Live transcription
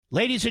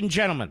Ladies and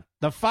gentlemen,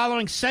 the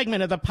following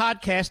segment of the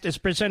podcast is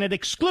presented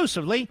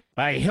exclusively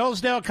by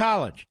Hillsdale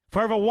College.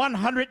 For over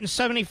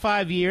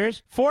 175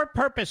 years, four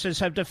purposes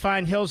have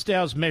defined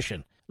Hillsdale's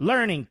mission: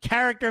 learning,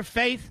 character,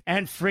 faith,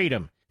 and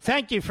freedom.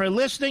 Thank you for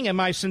listening, and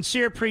my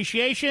sincere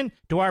appreciation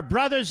to our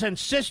brothers and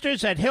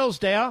sisters at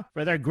Hillsdale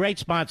for their great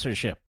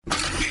sponsorship.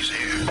 He's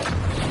here.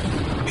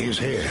 He's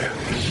here.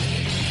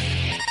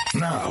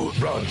 Now,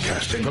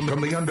 broadcasting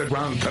from the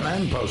underground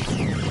command post,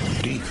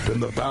 deep in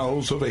the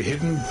bowels of a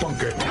hidden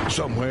bunker,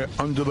 somewhere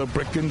under the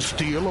brick and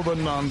steel of a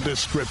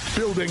nondescript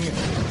building,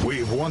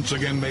 we've once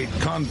again made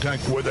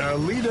contact with our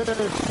leader,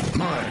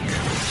 Mark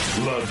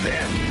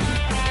Levin.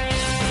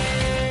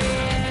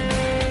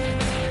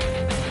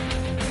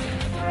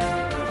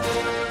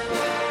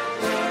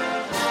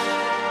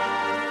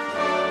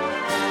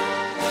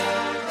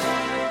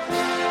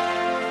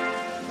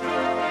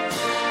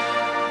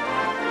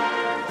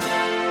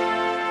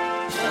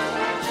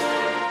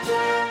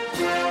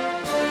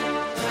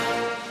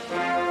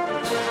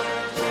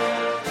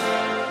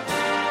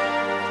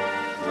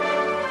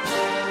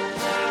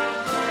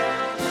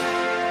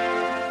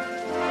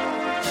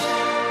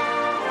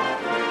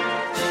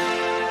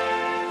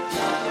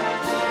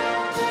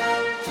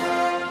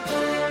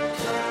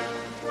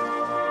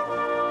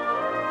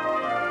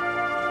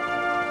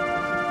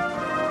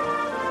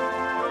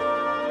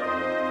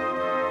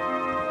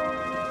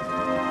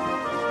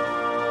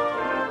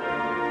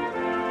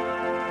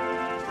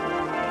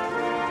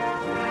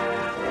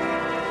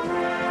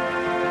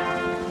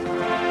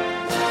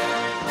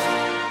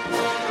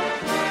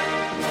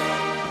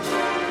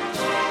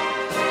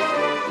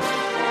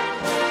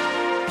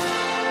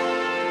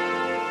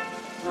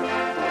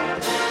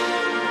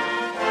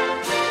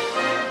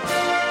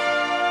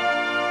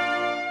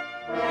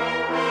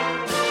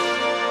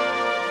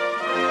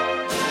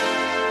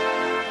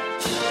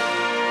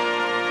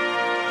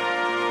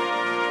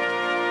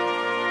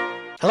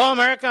 Hello,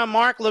 America. I'm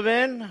Mark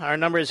Levin. Our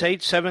number is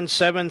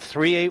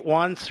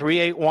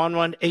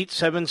 877-381-3811,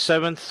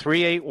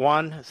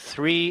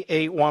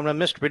 877-381-3811.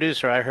 Mr.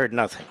 Producer, I heard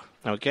nothing.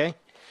 Okay?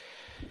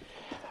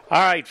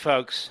 All right,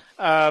 folks.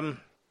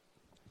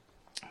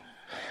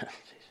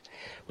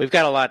 We've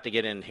got a lot to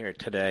get in here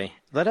today.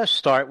 Let us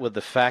start with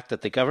the fact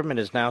that the government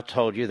has now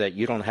told you that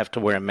you don't have to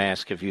wear a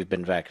mask if you've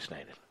been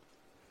vaccinated.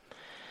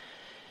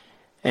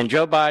 And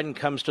Joe Biden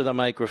comes to the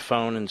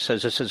microphone and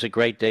says this is a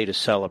great day to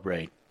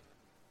celebrate.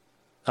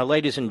 Now,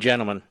 ladies and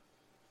gentlemen,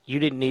 you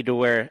didn't need to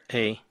wear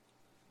a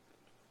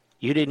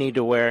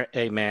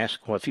mask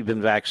if you've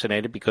been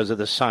vaccinated because of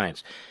the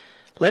science.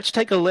 Let's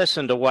take a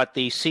listen to what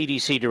the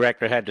CDC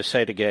director had to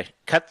say to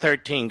Cut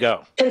 13,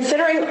 go.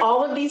 Considering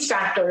all of these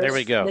factors, there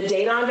we go. The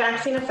data on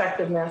vaccine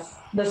effectiveness,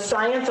 the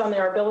science on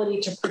their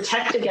ability to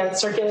protect against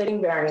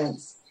circulating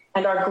variants,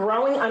 and our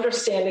growing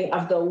understanding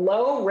of the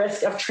low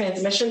risk of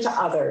transmission to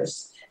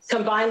others,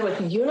 combined with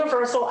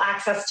universal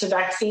access to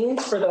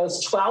vaccines for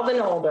those 12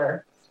 and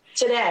older,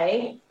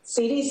 today,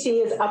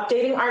 CDC is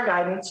updating our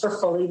guidance for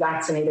fully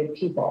vaccinated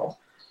people.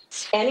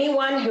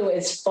 Anyone who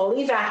is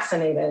fully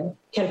vaccinated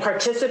can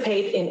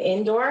participate in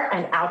indoor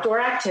and outdoor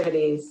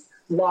activities,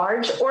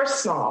 large or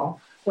small,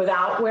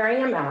 without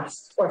wearing a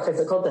mask or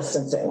physical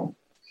distancing.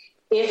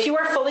 If you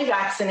are fully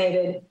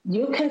vaccinated,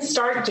 you can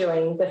start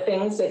doing the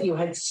things that you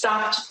had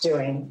stopped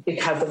doing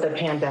because of the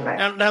pandemic.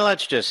 Now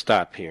let's just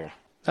stop here.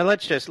 Now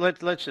let's just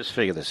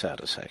figure this out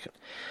a second.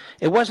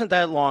 It wasn't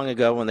that long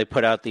ago when they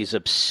put out these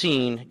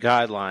obscene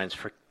guidelines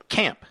for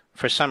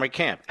summer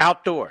camp,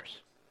 outdoors.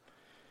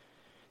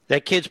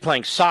 That kids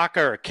playing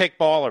soccer or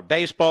kickball or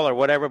baseball or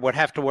whatever would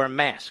have to wear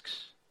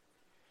masks.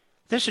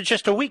 This is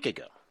just a week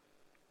ago.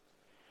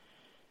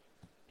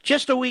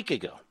 Just a week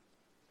ago.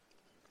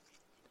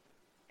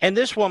 And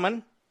this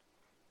woman,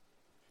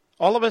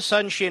 all of a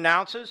sudden she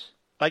announces,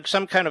 like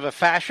some kind of a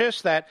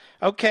fascist, that,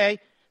 okay,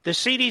 the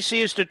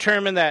CDC has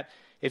determined that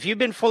if you've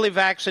been fully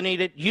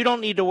vaccinated, you don't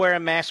need to wear a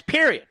mask,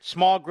 period.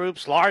 Small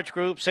groups, large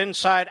groups,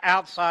 inside,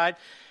 outside.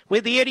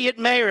 With the idiot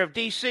mayor of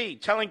D.C.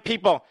 telling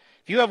people,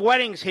 if you have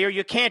weddings here,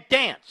 you can't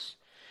dance.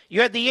 You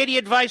had the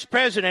idiot vice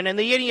president and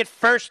the idiot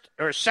first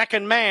or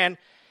second man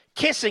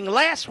kissing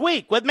last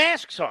week with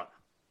masks on.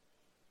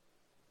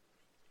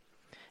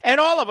 And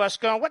all of us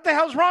going, what the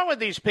hell's wrong with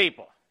these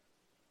people?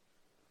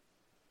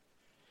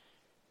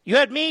 You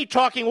had me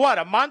talking,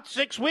 a month,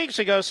 6 weeks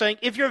ago, saying,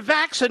 if you're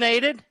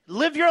vaccinated,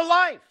 live your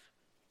life.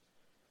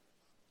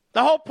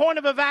 The whole point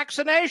of a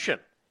vaccination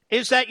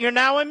is that you're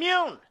now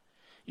immune.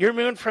 You're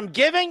immune from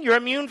giving, you're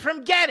immune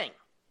from getting.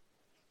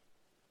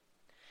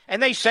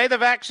 And they say the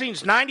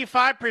vaccine's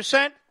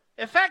 95%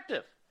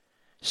 effective.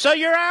 So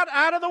you're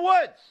out of the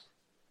woods.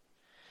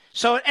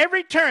 So at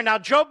every turn, now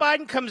Joe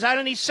Biden comes out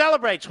and he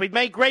celebrates. We've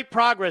made great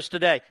progress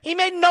today. He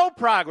made no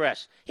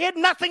progress. He had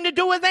nothing to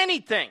do with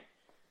anything.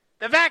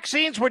 The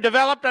vaccines were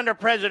developed under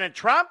President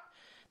Trump.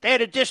 They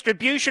had a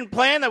distribution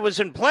plan that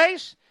was in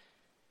place.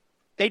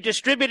 They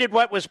distributed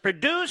what was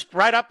produced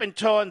right up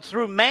until and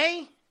through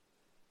May.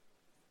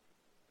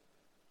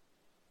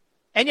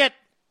 And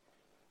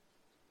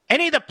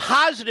any of the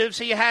positives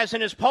he has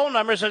in his poll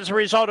numbers as a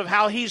result of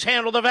how he's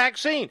handled the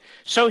vaccine.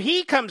 So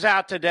he comes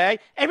out today.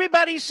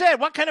 Everybody said,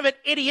 what kind of an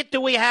idiot do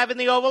we have in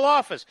the Oval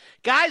Office?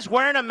 Guys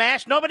wearing a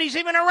mask. Nobody's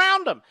even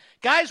around him.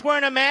 Guys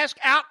wearing a mask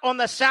out on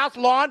the South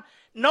Lawn.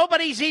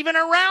 Nobody's even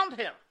around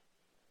him.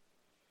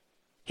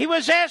 He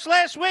was asked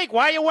last week,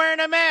 why are you wearing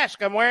a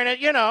mask? I'm wearing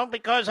it,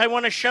 because I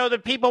want to show the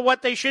people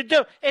what they should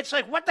do. It's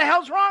like, what the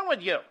hell's wrong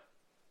with you?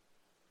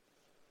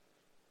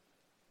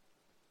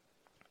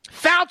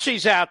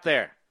 Fauci's out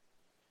there.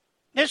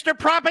 Mr.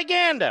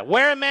 Propaganda.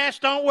 Wear a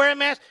mask, don't wear a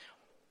mask.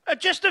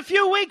 Just a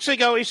few weeks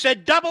ago, he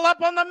said, double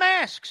up on the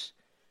masks.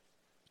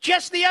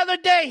 Just the other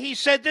day, he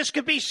said this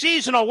could be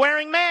seasonal,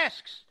 wearing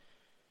masks.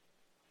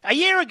 A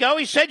year ago,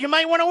 he said you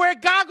might want to wear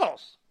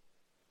goggles.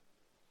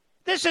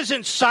 This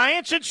isn't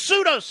science, it's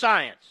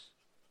pseudoscience.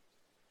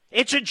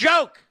 It's a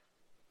joke.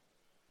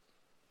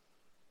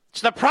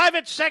 It's the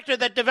private sector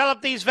that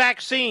developed these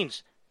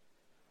vaccines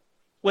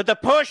with the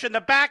push and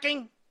the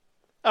backing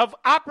of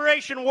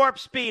Operation Warp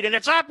Speed. And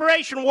it's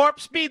Operation Warp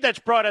Speed that's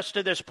brought us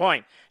to this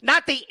point.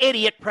 Not the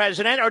idiot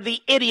president or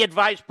the idiot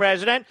vice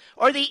president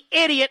or the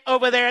idiot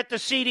over there at the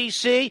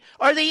CDC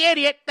or the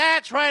idiot,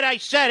 that's right, I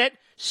said it,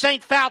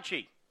 St.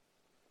 Fauci.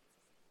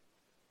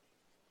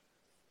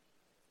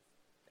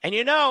 And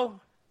in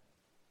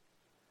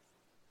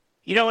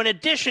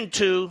addition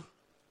to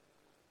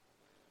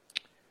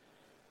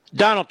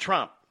Donald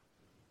Trump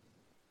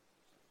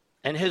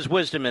and his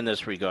wisdom in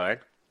this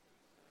regard,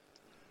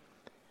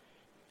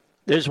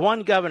 there's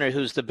one governor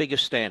who's the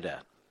biggest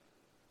standout,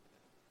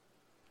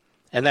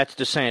 and that's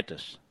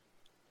DeSantis.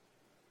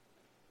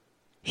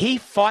 He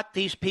fought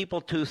these people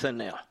tooth and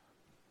nail.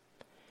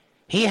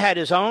 He had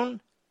his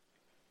own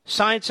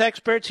science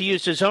experts. He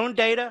used his own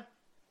data.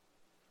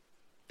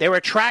 They were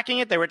tracking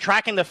it. They were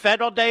tracking the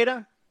federal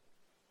data.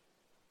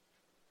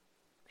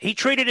 He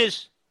treated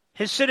his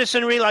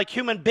citizenry like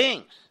human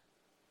beings.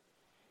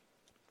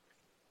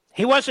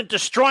 He wasn't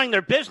destroying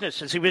their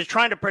businesses. He was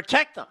trying to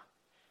protect them.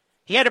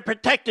 He had to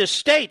protect his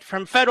state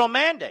from federal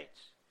mandates.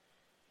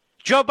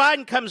 Joe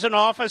Biden comes in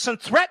office and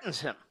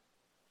threatens him.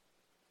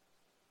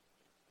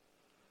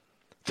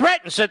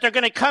 Threatens that they're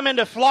going to come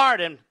into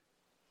Florida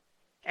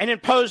and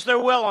impose their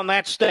will on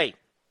that state.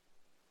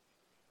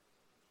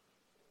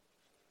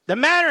 The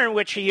manner in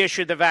which he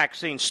issued the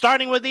vaccine,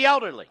 starting with the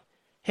elderly,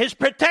 his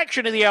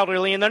protection of the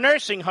elderly in the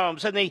nursing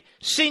homes and the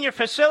senior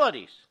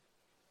facilities.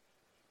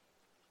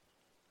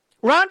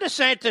 Ron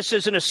DeSantis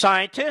isn't a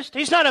scientist.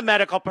 He's not a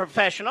medical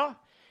professional.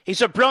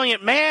 He's a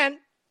brilliant man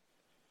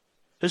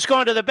who's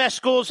gone to the best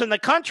schools in the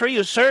country,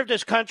 who served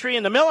his country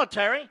in the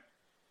military.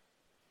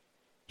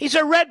 He's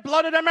a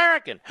red-blooded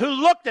American who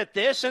looked at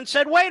this and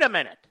said, wait a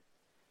minute.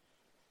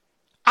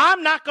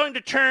 I'm not going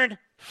to turn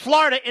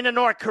Florida into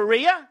North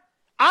Korea.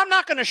 I'm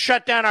not going to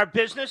shut down our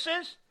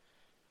businesses.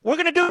 We're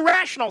going to do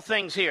rational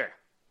things here.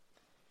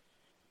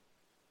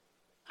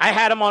 I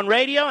had him on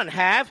radio and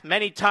have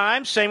many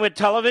times, same with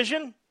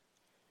television.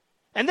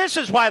 And this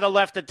is why the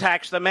left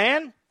attacks the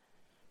man.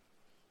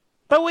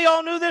 But we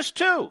all knew this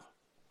too.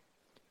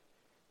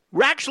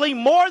 Actually,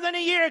 more than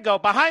a year ago,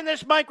 behind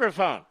this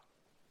microphone,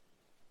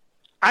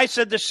 I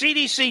said the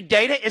CDC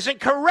data isn't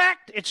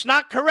correct. It's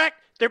not correct.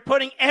 They're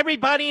putting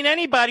everybody and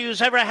anybody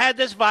who's ever had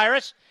this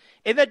virus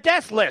in the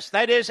death list.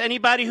 That is,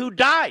 anybody who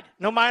died,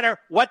 no matter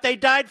what they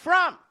died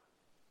from.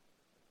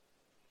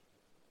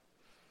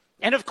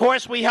 And, of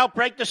course, we helped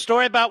break the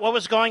story about what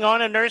was going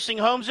on in nursing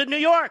homes in New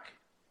York.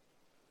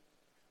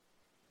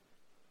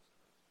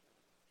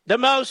 The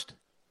most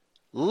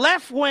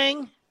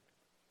left-wing,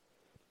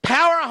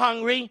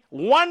 power-hungry,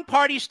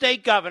 one-party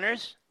state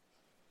governors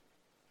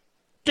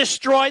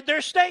destroyed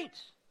their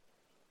states.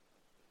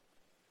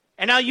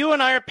 And now you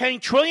and I are paying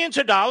trillions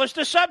of dollars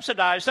to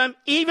subsidize them,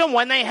 even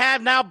when they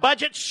have now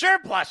budget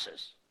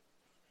surpluses.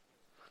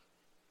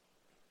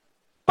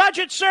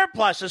 Budget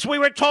surpluses. We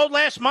were told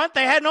last month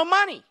they had no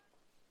money.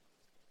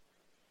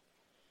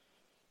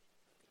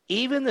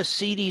 Even the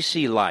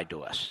CDC lied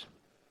to us.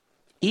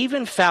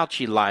 Even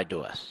Fauci lied to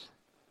us.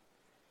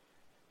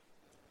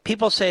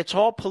 People say it's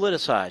all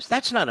politicized.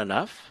 That's not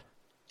enough.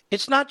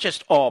 It's not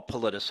just all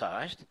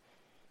politicized.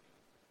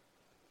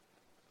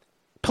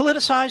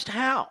 Politicized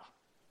how?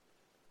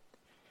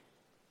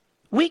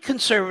 We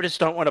conservatives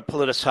don't want to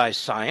politicize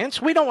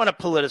science. We don't want to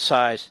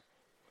politicize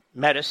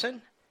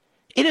medicine.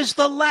 It is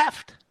the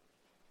left.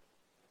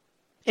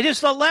 It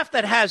is the left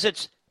that has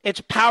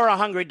its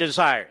power-hungry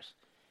desires.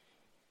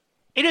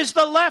 It is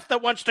the left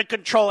that wants to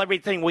control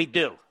everything we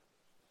do.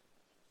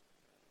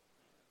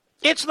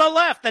 It's the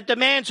left that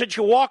demands that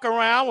you walk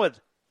around with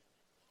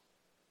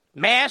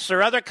masks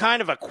or other kind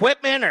of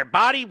equipment or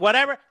body,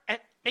 whatever,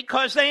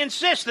 because they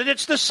insist that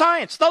it's the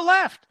science. The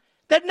left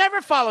that never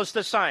follows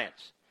the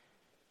science.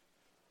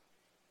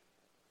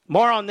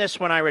 More on this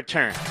when I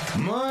return.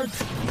 Mark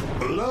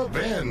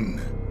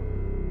Levin.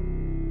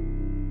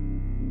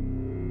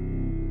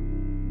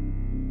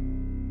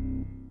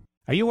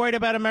 Are you worried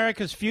about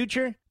America's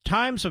future?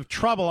 Times of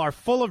trouble are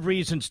full of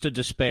reasons to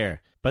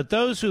despair. But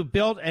those who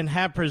built and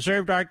have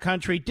preserved our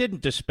country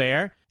didn't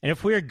despair, And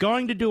if we are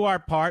going to do our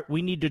part,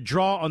 we need to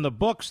draw on the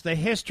books, the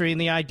history, and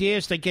the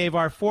ideas that gave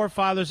our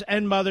forefathers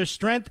and mothers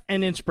strength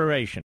and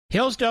inspiration.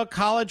 Hillsdale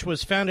College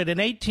was founded in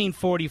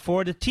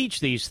 1844 to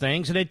teach these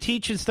things, and it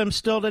teaches them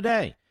still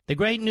today. The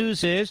great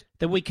news is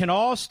that we can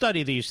all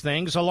study these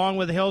things along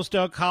with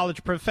Hillsdale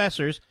College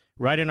professors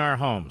right in our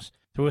homes.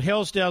 Through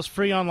Hillsdale's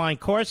free online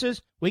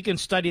courses, we can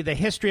study the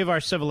history of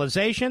our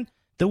civilization,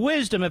 the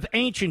wisdom of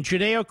ancient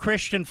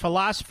Judeo-Christian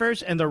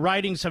philosophers, and the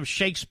writings of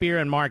Shakespeare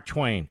and Mark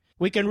Twain.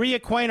 We can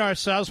reacquaint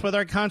ourselves with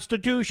our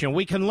Constitution.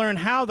 We can learn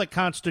how the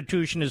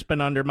Constitution has been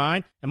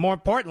undermined, and more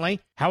importantly,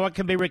 how it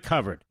can be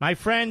recovered. My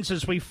friends,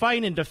 as we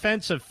fight in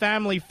defense of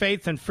family,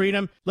 faith, and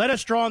freedom, let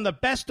us draw on the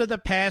best of the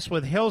past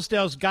with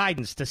Hillsdale's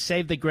guidance to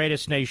save the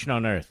greatest nation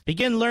on earth.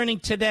 Begin learning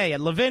today at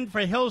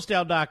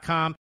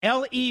levinforhillsdale.com,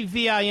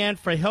 Levin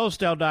for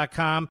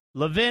Hillsdale.com,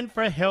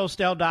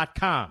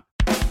 levinforhillsdale.com.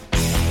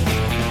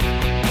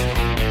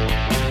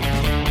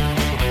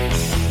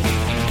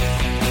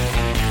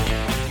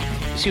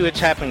 See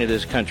what's happening to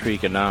this country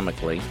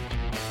economically.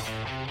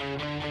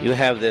 You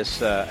have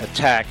this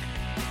attack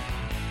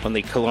on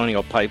the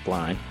colonial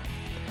pipeline.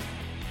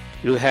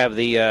 You have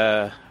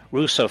the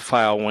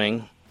Russophile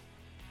wing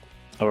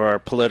of our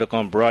political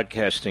and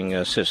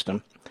broadcasting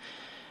system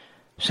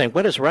saying,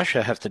 what does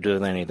Russia have to do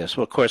with any of this?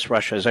 Well, of course,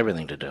 Russia has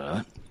everything to do with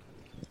it.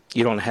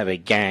 You don't have a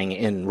gang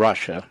in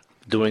Russia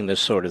doing this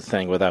sort of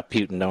thing without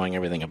Putin knowing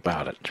everything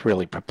about it. It's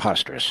really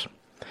preposterous.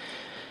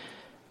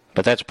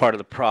 But that's part of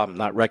the problem,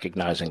 not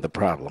recognizing the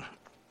problem.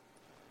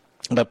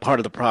 But part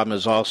of the problem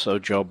is also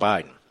Joe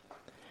Biden.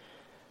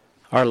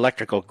 Our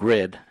electrical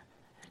grid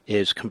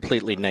is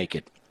completely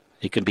naked.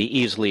 It can be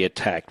easily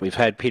attacked. We've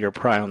had Peter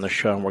Pry on the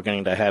show, and we're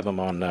going to have him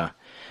on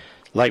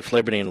Life,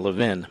 Liberty, and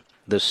Levin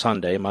this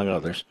Sunday, among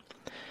others.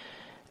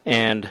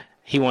 And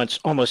he wants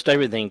almost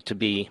everything to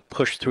be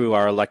pushed through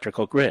our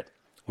electrical grid.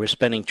 We're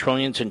spending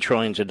trillions and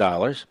trillions of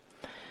dollars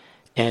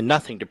and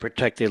nothing to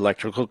protect the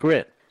electrical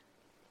grid.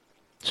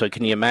 So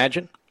can you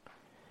imagine?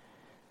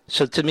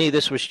 So to me,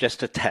 this was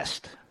just a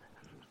test.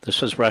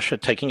 This was Russia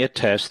taking a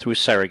test through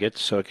surrogates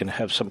so it can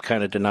have some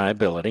kind of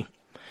deniability.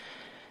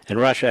 And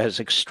Russia has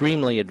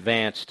extremely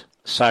advanced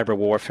cyber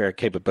warfare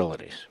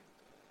capabilities.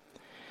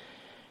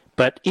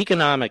 But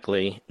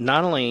economically,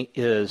 not only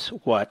is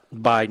what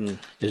Biden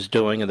is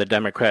doing and the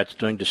Democrats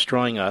doing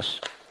destroying us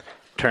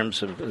in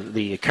terms of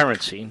the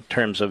currency, in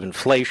terms of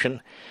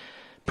inflation,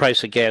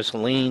 price of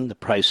gasoline, the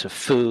price of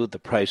food, the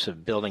price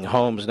of building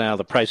homes now,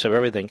 the price of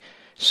everything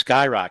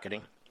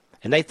skyrocketing.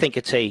 And they think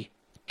it's a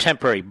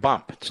temporary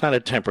bump. It's not a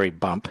temporary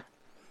bump.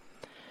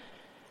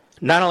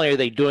 Not only are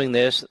they doing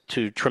this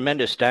to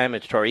tremendous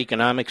damage to our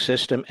economic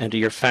system and to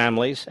your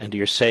families and to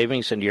your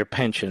savings and to your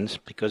pensions,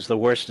 because the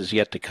worst is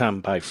yet to come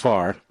by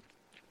far,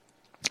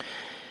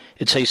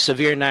 it's a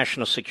severe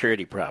national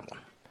security problem.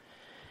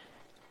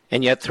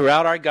 And yet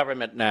throughout our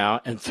government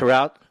now and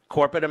throughout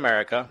corporate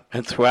America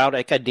and throughout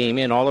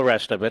academia and all the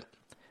rest of it,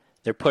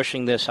 they're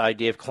pushing this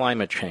idea of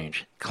climate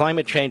change.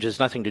 Climate change has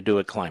nothing to do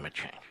with climate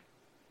change.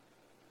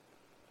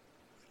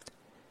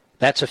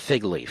 That's a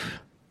fig leaf.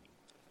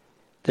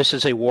 This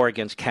is a war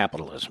against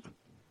capitalism.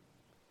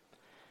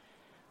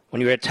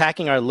 When you're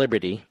attacking our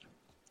liberty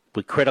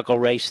with critical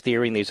race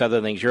theory and these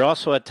other things, you're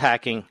also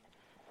attacking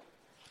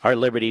our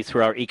liberty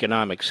through our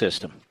economic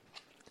system.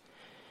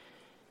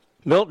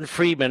 Milton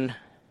Friedman,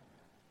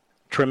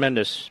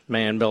 tremendous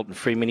man, Milton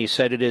Friedman, he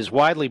said, it is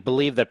widely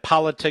believed that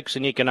politics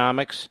and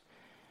economics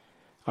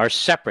are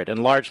separate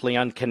and largely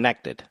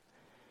unconnected,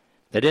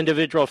 that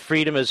individual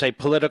freedom is a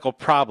political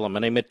problem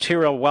and a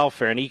material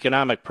welfare and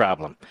economic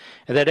problem,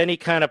 and that any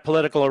kind of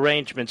political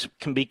arrangements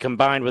can be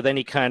combined with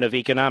any kind of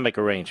economic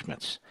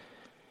arrangements.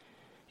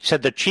 He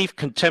said the chief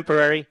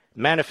contemporary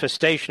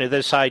manifestation of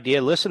this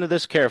idea, listen to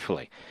this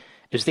carefully,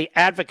 is the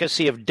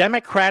advocacy of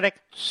democratic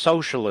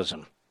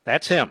socialism.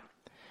 That's him.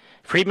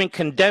 Friedman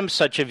condemns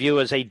such a view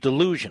as a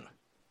delusion.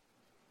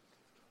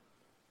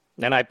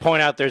 And I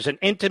point out there's an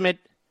intimate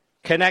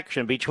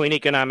connection between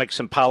economics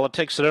and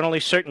politics, that only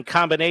certain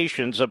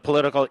combinations of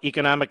political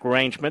economic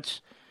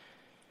arrangements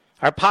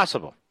are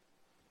possible.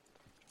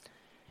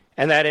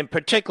 And that in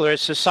particular, a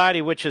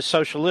society which is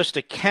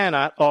socialistic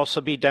cannot also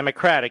be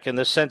democratic in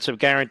the sense of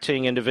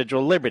guaranteeing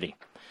individual liberty.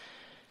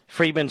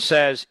 Friedman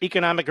says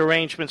economic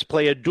arrangements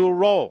play a dual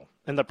role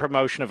in the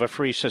promotion of a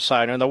free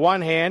society. On the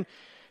one hand,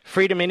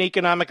 freedom in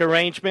economic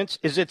arrangements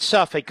is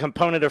itself a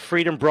component of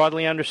freedom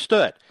broadly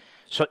understood.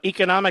 So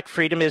economic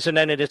freedom is an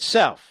end in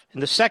itself. In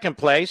the second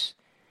place,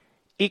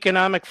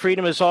 economic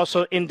freedom is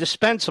also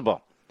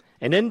indispensable.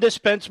 An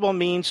indispensable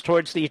means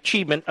towards the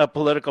achievement of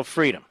political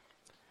freedom.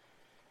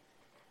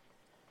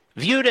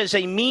 Viewed as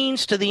a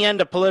means to the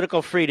end of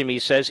political freedom, he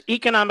says,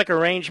 economic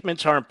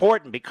arrangements are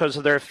important because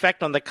of their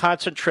effect on the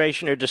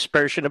concentration or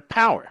dispersion of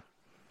power.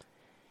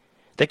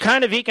 The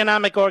kind of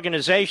economic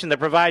organization that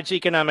provides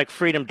economic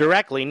freedom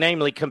directly,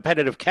 namely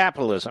competitive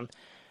capitalism,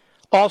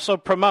 also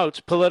promotes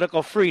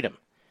political freedom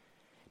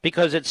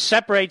because it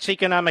separates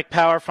economic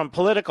power from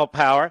political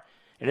power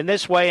and in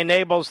this way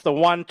enables the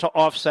one to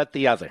offset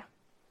the other.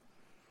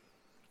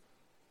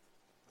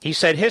 He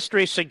said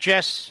history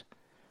suggests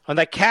on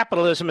that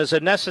capitalism is a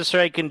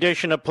necessary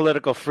condition of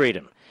political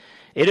freedom.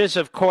 It is,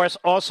 of course,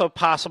 also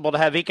possible to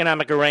have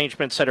economic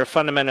arrangements that are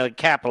fundamentally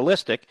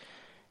capitalistic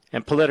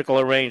and political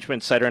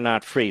arrangements that are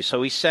not free.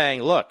 So he's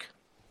saying, look,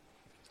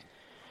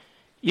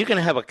 you can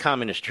have a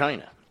communist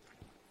China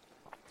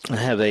and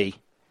have an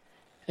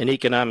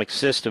economic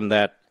system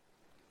that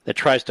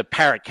tries to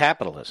parrot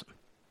capitalism.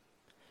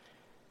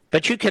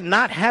 But you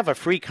cannot have a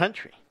free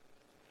country,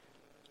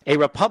 a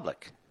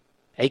republic,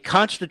 a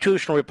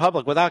constitutional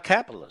republic without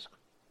capitalism.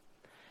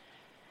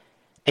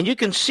 And you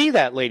can see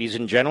that, ladies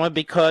and gentlemen,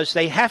 because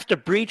they have to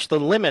breach the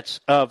limits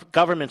of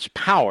government's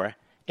power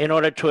in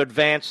order to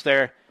advance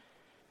their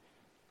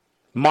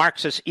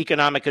Marxist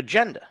economic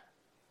agenda.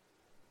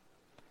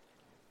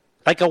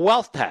 Like a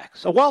wealth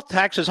tax. A wealth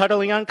tax is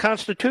utterly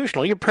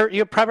unconstitutional. Your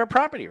private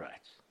property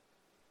rights.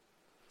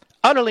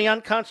 Utterly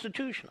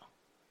unconstitutional.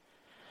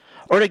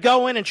 Or to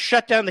go in and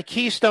shut down the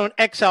Keystone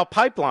XL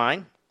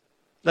pipeline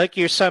like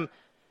you're some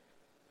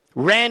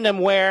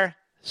randomware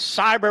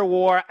cyber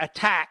war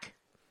attack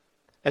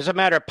as a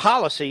matter of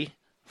policy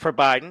for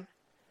Biden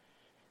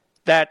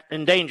that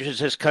endangers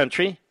his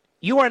country.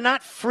 You are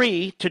not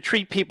free to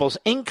treat people's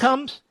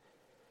incomes,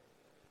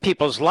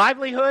 people's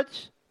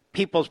livelihoods,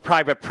 people's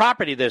private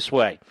property this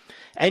way.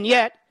 And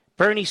yet,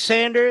 Bernie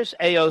Sanders,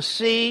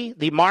 AOC,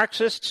 the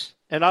Marxists,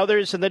 and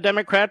others in the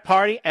Democrat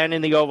Party and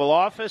in the Oval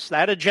Office,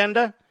 that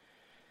agenda,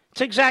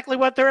 it's exactly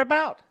what they're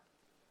about.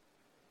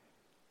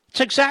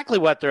 It's exactly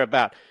what they're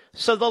about.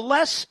 So the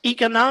less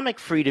economic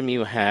freedom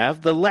you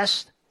have, the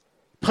less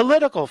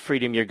political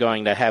freedom you're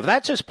going to have.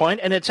 That's his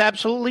point, and it's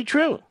absolutely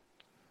true.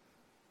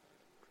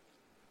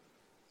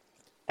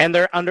 And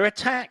they're under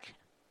attack.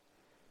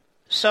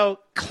 So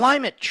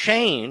climate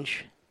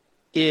change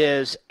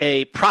is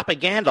a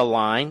propaganda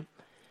line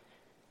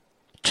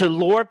to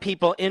lure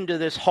people into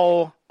this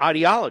whole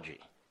ideology.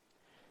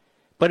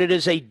 But it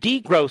is a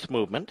degrowth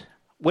movement,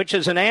 which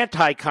is an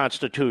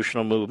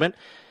anti-constitutional movement,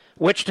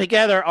 which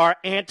together are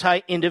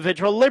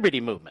anti-individual liberty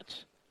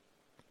movements.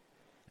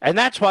 And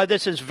that's why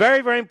this is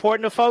very, very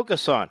important to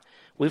focus on.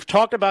 We've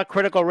talked about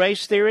critical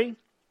race theory.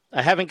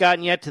 I haven't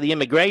gotten yet to the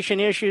immigration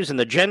issues and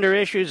the gender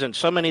issues and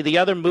so many of the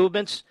other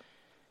movements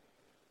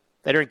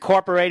that are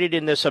incorporated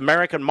in this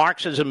American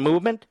Marxism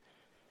movement.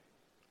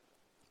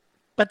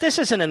 But this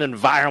isn't an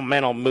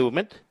environmental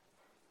movement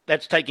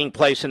that's taking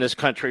place in this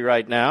country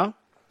right now.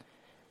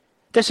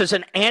 This is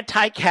an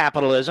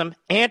anti-capitalism,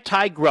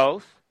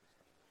 anti-growth,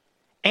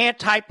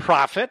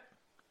 anti-profit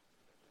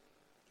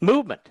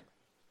movement.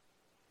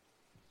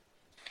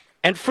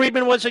 And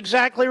Friedman was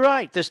exactly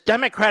right. This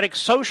democratic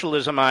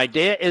socialism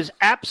idea is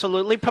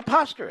absolutely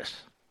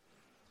preposterous.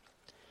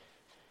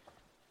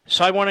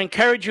 So I want to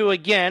encourage you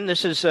again,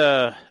 this is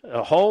a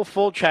whole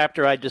full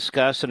chapter I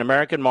discuss in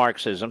American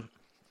Marxism.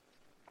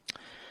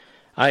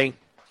 I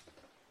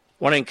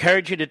want to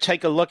encourage you to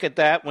take a look at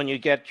that when you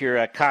get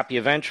your copy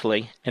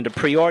eventually and to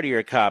pre-order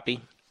your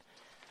copy.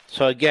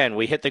 So again,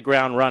 we hit the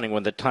ground running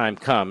when the time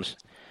comes.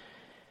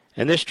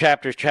 And this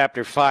chapter is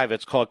chapter 5.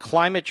 It's called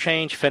Climate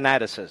Change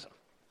Fanaticism.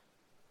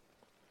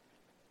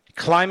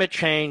 Climate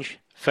change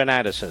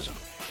fanaticism.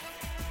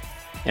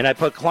 And I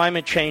put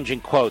climate change in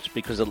quotes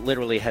because it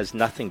literally has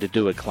nothing to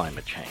do with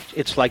climate change.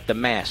 It's like the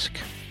mask.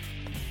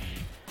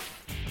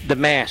 The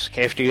mask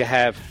after you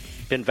have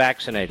been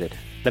vaccinated.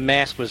 The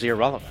mask was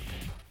irrelevant.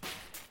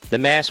 The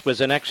mask was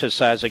an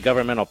exercise of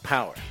governmental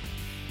power.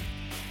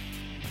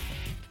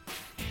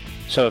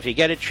 So if you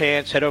get a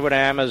chance, head over to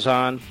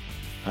Amazon.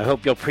 I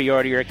hope you'll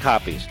pre-order your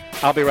copies.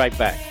 I'll be right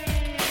back.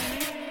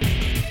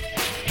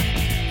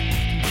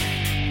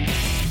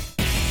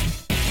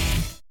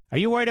 Are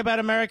you worried about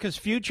America's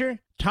future?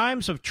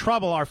 Times of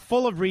trouble are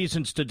full of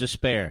reasons to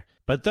despair.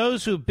 But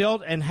those who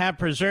built and have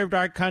preserved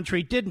our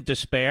country didn't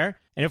despair.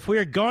 And if we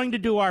are going to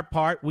do our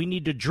part, we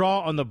need to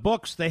draw on the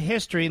books, the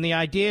history, and the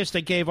ideas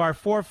that gave our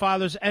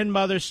forefathers and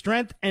mothers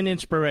strength and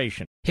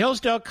inspiration.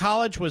 Hillsdale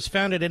College was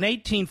founded in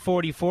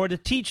 1844 to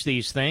teach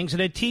these things,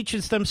 and it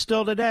teaches them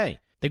still today.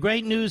 The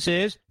great news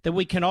is that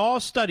we can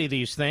all study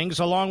these things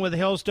along with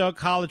Hillsdale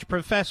College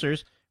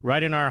professors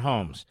right in our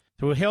homes.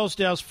 Through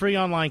Hillsdale's free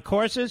online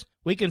courses,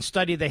 we can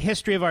study the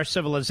history of our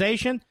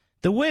civilization,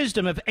 the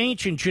wisdom of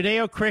ancient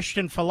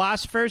Judeo-Christian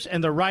philosophers,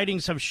 and the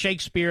writings of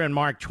Shakespeare and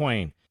Mark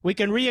Twain. We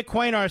can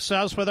reacquaint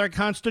ourselves with our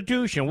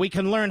Constitution. We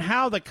can learn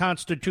how the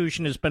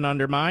Constitution has been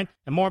undermined,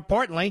 and more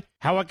importantly,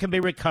 how it can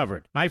be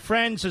recovered. My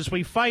friends, as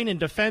we fight in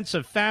defense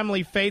of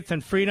family, faith,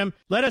 and freedom,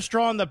 let us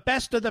draw on the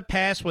best of the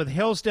past with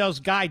Hillsdale's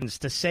guidance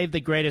to save the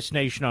greatest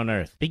nation on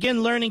earth.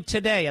 Begin learning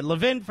today at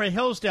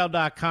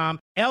levinforhillsdale.com,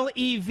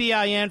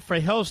 Levin for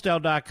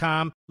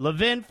Hillsdale.com,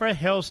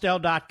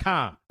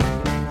 levinforhillsdale.com.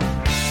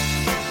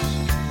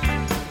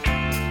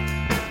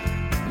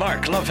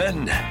 Mark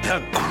Levin,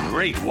 the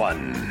great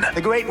one.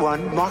 The great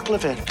one, Mark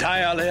Levin.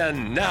 Dial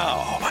in now,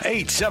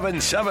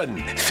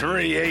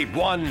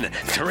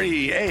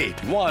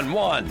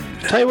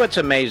 877-381-3811. Tell you what's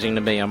amazing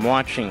to me. I'm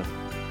watching,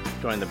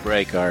 during the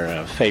break,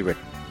 our favorite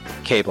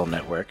cable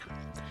network.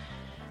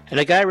 And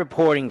a guy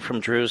reporting from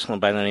Jerusalem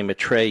by the name of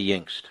Trey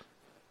Yingst,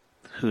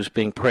 who's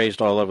being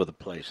praised all over the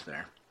place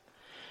there.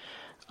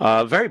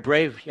 Very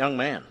brave young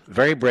man.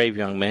 Very brave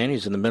young man.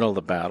 He's in the middle of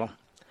the battle.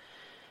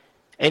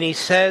 And he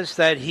says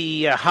that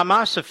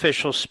Hamas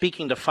officials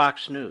speaking to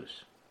Fox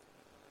News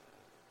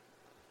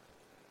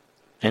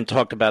and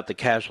talked about the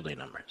casualty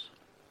numbers.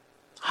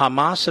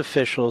 Hamas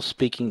officials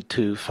speaking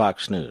to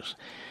Fox News.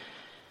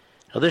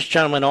 Now, this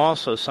gentleman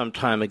also some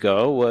time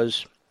ago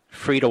was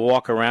free to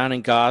walk around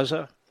in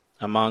Gaza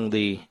among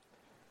the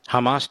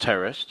Hamas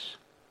terrorists.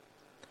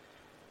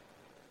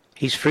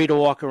 He's free to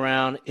walk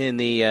around in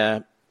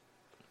the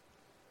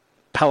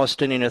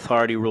Palestinian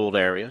Authority-ruled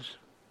areas.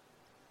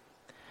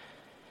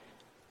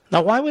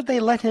 Now, why would they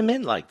let him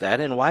in like that,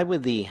 and why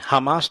would the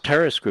Hamas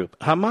terrorist group...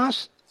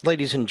 Hamas,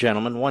 ladies and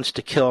gentlemen, wants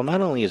to kill not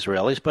only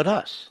Israelis, but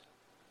us.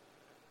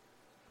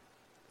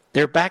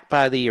 They're backed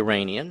by the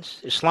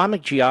Iranians.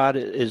 Islamic Jihad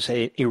is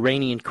an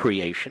Iranian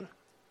creation.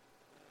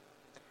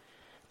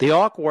 They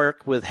all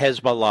work with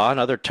Hezbollah and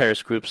other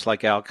terrorist groups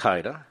like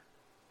Al-Qaeda.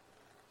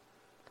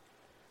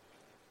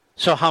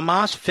 So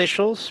Hamas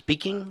officials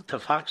speaking to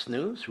Fox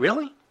News?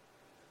 Really?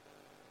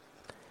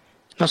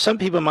 Now, some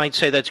people might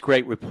say that's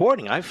great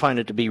reporting. I find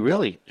it to be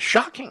really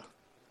shocking.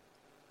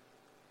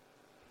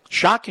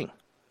 Shocking.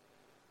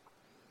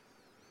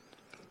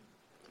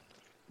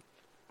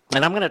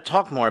 And I'm going to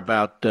talk more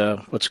about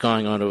what's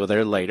going on over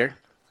there later.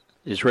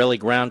 Israeli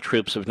ground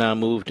troops have now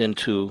moved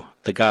into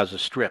the Gaza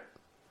Strip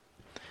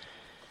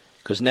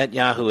because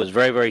Netanyahu is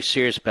very, very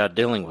serious about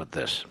dealing with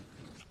this.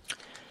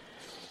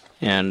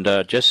 And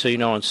just so you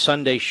know, on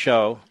Sunday's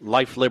show,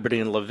 Life, Liberty,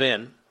 and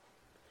Levin,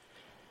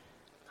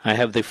 I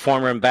have the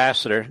former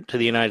ambassador to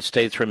the United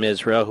States from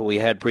Israel, who we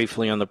had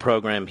briefly on the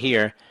program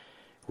here,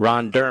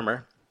 Ron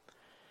Dermer.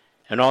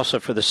 And also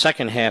for the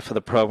second half of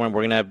the program,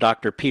 we're going to have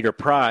Dr. Peter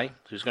Pry,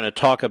 who's going to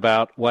talk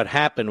about what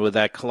happened with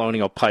that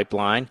colonial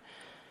pipeline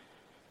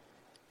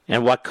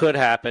and what could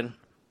happen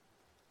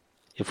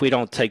if we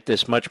don't take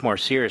this much more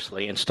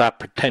seriously and stop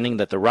pretending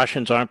that the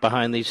Russians aren't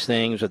behind these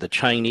things, or the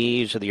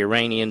Chinese, or the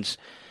Iranians,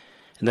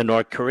 and the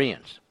North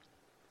Koreans.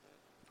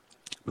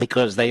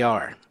 Because they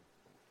are.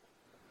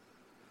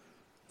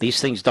 These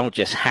things don't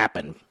just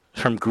happen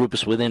from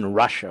groups within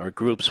Russia or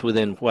groups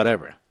within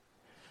whatever.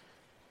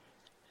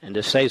 And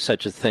to say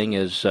such a thing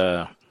is,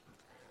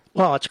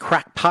 it's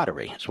crack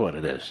pottery. That's what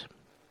it is.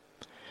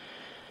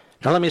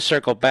 Now let me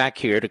circle back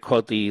here to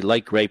quote the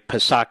late great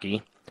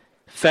Psaki.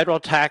 Federal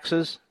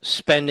taxes,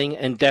 spending,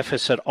 and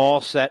deficit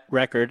all set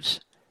records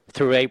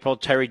through April.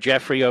 Terry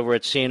Jeffrey over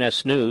at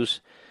CNS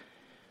News.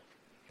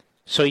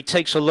 So he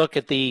takes a look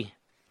at the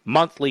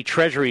monthly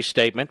Treasury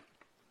statement.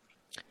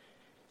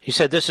 He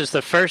said this is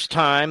the first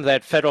time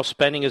that federal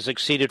spending has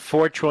exceeded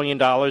 $4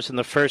 trillion in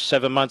the first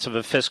 7 months of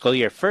a fiscal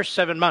year. First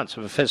 7 months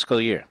of a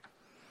fiscal year.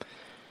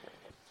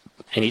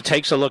 And he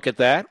takes a look at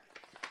that.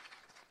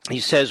 He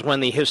says when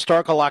the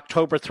historical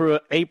October through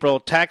April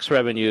tax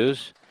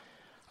revenues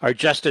are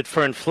adjusted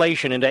for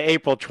inflation into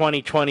April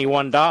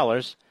 2021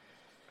 dollars,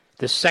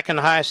 the second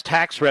highest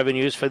tax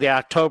revenues for the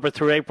October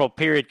through April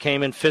period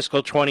came in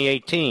fiscal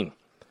 2018.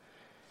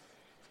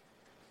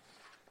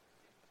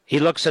 He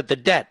looks at the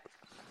debt.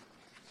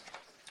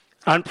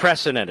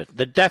 Unprecedented.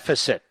 The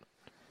deficit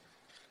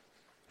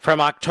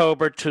from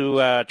October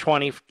to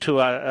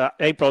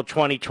April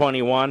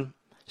 2021,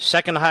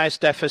 second highest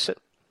deficit.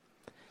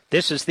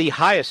 This is the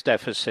highest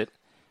deficit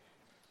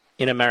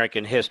in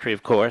American history,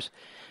 of course.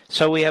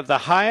 So we have the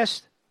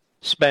highest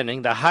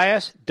spending, the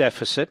highest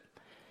deficit.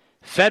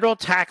 Federal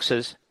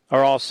taxes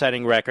are all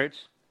setting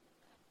records.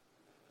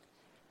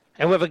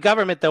 And we have a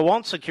government that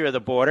won't secure the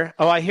border.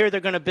 Oh, I hear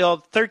they're going to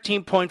build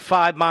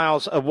 13.5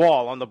 miles of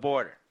wall on the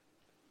border.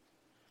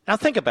 Now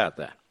think about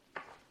that.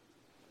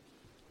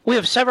 We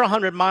have several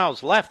hundred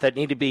miles left that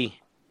need to be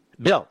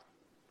built.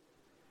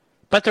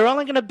 But they're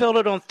only going to build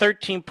it on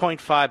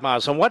 13.5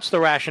 miles. And what's the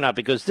rationale?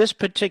 Because this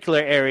particular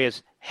area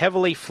is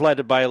heavily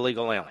flooded by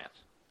illegal aliens.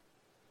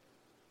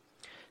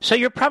 So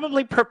you're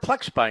probably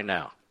perplexed by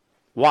now.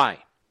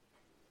 Why?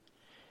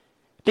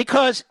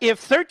 Because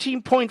if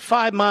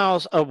 13.5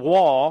 miles of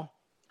wall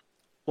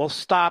will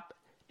stop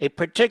a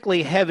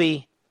particularly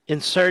heavy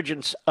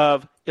insurgence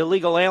of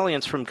illegal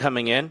aliens from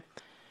coming in,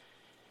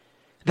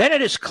 then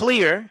it is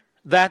clear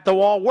that the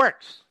wall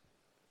works,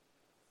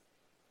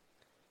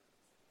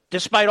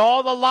 despite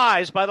all the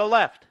lies by the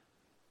left.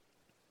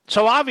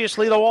 So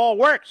obviously the wall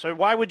works, or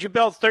why would you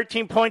build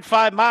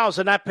 13.5 miles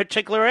in that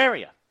particular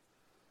area?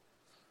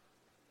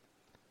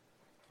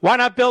 Why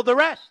not build the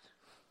rest?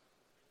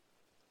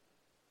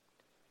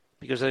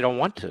 Because they don't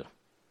want to.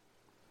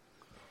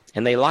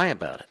 And they lie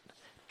about it.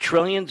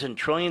 Trillions and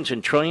trillions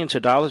and trillions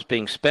of dollars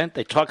being spent.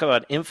 They talk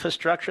about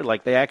infrastructure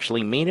like they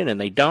actually mean it,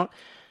 and they don't.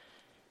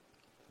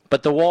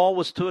 But the wall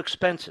was too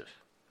expensive.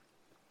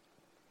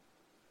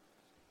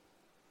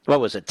 What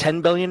was it,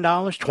 $10 billion,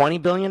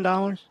 $20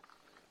 billion?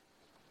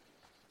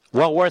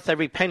 Well worth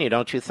every penny,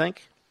 don't you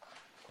think?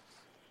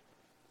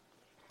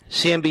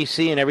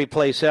 CNBC and every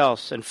place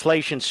else,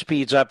 inflation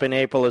speeds up in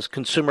April as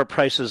consumer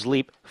prices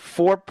leap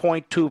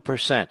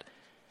 4.2%.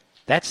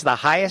 That's the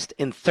highest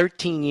in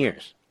 13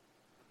 years.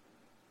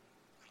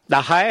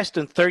 The highest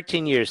in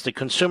 13 years, the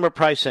consumer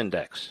price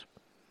index.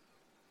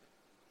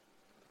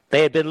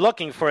 They had been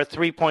looking for a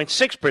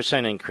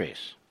 3.6%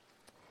 increase,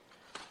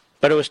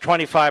 but it was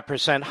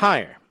 25%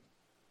 higher.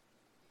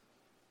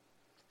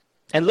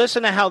 And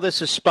listen to how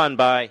this is spun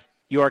by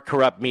your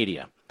corrupt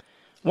media.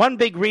 One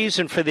big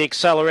reason for the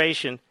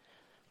acceleration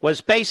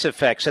was base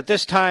effects. At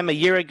this time a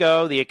year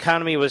ago, the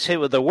economy was hit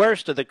with the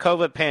worst of the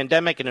COVID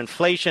pandemic, and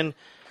inflation,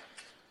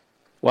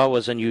 well,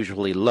 was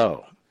unusually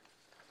low.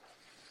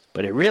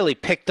 But it really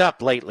picked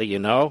up lately, you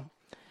know,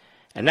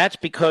 and that's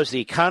because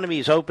the economy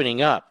is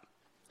opening up.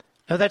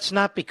 No, that's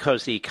not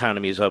because the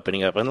economy is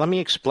opening up. And let me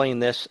explain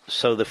this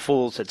so the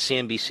fools at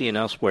CNBC and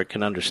elsewhere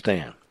can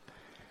understand.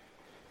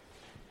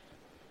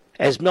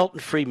 As Milton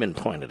Friedman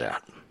pointed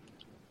out,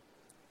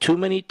 too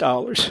many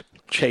dollars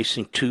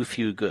chasing too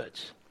few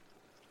goods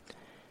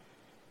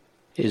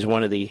is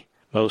one of the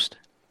most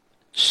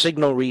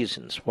signal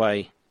reasons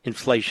why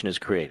inflation is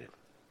created.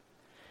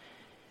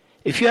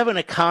 If you have an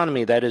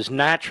economy that is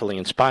naturally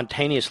and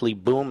spontaneously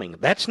booming,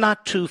 that's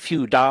not too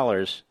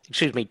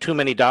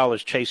many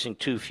dollars chasing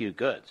too few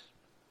goods.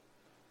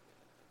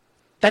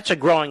 That's a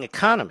growing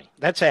economy.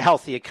 That's a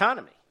healthy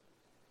economy.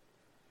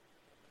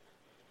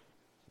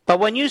 But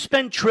when you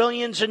spend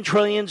trillions and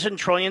trillions and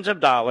trillions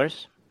of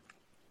dollars,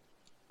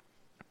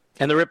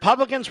 and the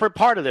Republicans were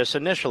part of this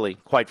initially,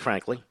 quite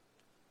frankly,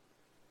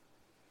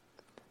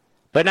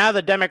 but now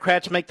the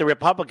Democrats make the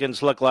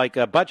Republicans look like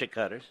budget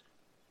cutters,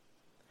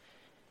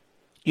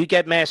 you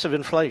get massive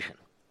inflation.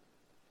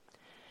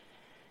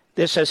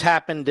 This has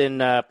happened in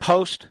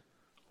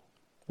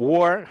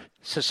post-war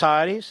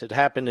societies. It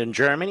happened in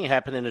Germany. It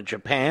happened in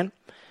Japan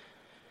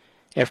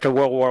after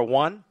World War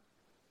I. It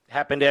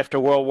happened after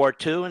World War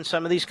II in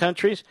some of these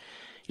countries.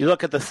 You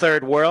look at the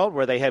Third World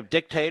where they have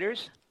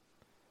dictators,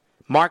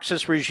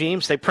 Marxist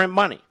regimes, they print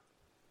money.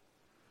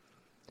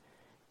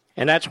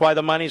 And that's why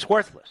the money's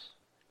worthless.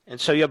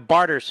 And so you have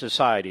barter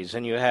societies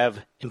and you have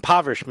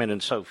impoverishment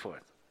and so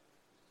forth.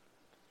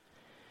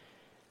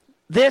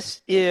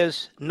 This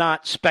is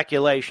not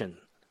speculation.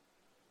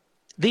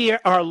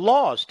 There are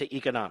laws to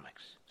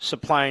economics,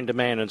 supply and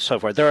demand and so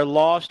forth. There are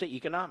laws to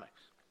economics.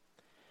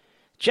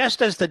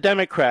 Just as the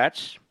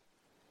Democrats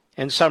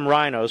and some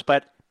rhinos,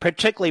 but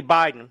particularly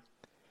Biden,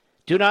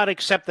 do not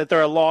accept that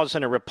there are laws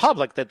in a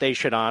republic that they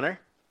should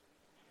honor,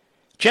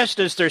 just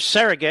as their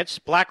surrogates,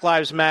 Black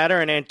Lives Matter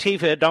and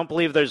Antifa, don't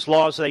believe there's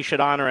laws they should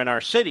honor in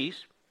our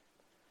cities,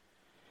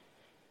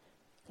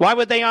 why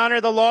would they honor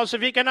the laws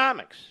of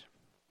economics?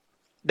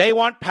 They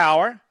want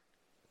power.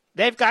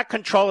 They've got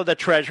control of the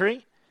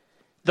Treasury.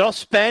 They'll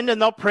spend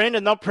and they'll print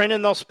and they'll print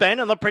and they'll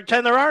spend and they'll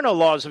pretend there are no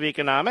laws of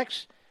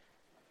economics,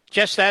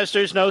 just as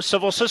there's no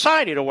civil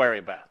society to worry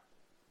about.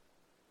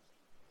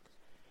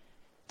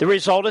 The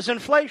result is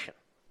inflation.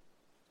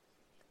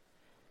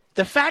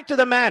 The fact of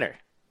the matter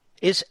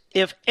is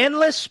if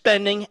endless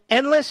spending,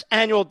 endless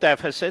annual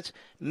deficits,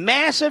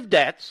 massive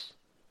debts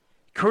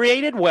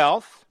created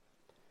wealth,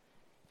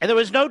 and there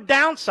was no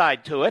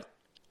downside to it,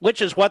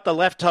 which is what the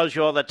left tells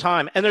you all the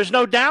time, and there's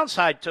no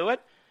downside to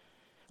it,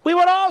 we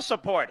would all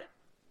support it.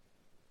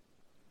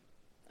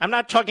 I'm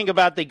not talking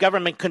about the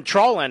government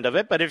control end of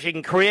it, but if you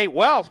can create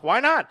wealth,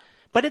 why not?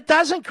 But it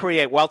doesn't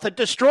create wealth. It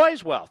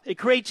destroys wealth. It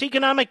creates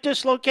economic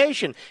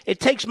dislocation. It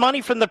takes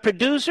money from the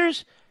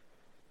producers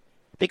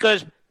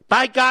because,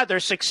 by God, they're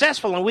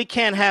successful and we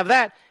can't have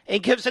that,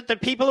 and gives it to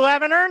people who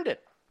haven't earned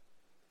it.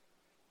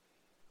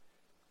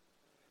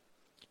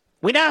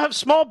 We now have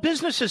small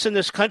businesses in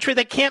this country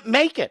that can't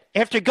make it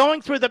after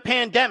going through the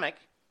pandemic,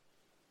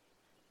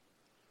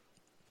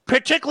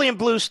 particularly in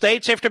blue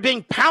states, after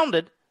being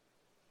pounded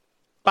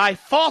by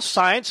false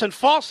science and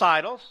false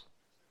idols.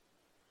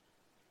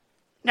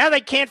 Now they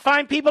can't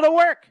find people to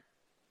work.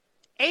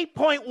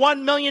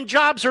 8.1 million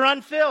jobs are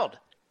unfilled,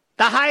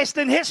 the highest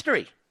in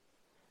history.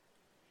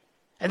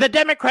 And the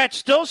Democrats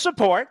still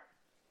support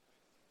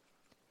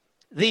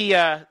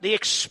the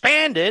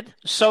expanded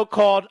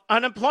so-called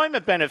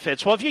unemployment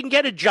benefits. Well, if you can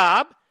get a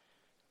job,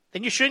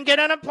 then you shouldn't get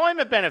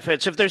unemployment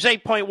benefits if there's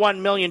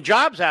 8.1 million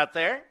jobs out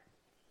there.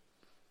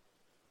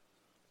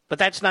 But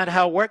that's not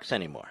how it works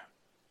anymore,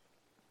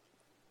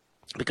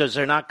 because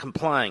they're not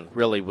complying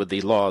really with the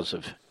laws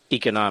of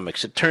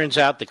economics. It turns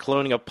out the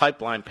Colonial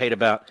Pipeline paid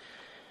about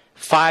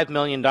 $5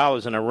 million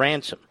in a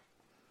ransom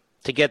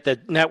to get the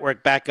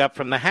network back up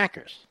from the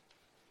hackers.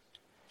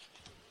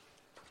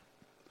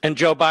 And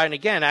Joe Biden,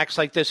 again, acts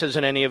like this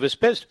isn't any of his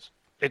business.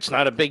 It's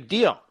not a big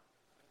deal.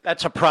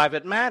 That's a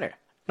private matter.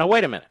 Now,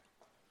 wait a minute.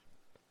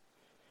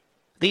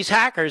 These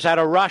hackers out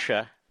of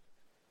Russia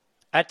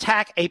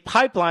attack a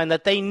pipeline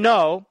that they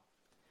know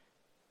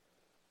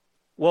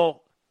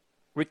will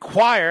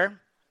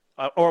require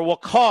or will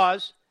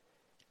cause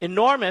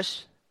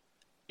enormous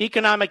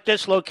economic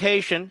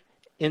dislocation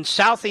in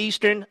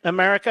southeastern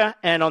America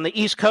and on the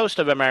east coast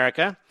of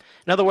America.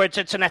 In other words,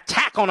 it's an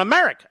attack on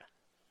America.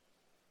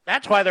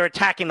 That's why they're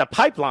attacking the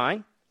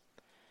pipeline.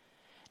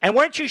 And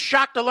weren't you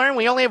shocked to learn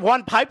we only have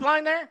one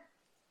pipeline there?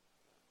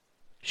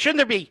 Shouldn't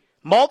there be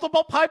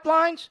multiple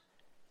pipelines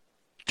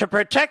to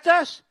protect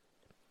us?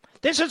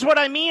 This is what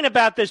I mean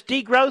about this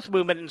degrowth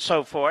movement and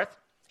so forth.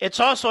 It's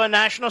also a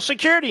national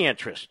security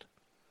interest.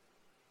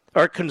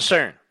 or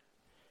concern.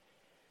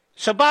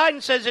 So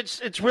Biden says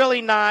it's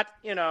really not,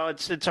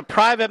 it's a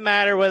private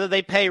matter whether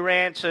they pay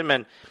ransom,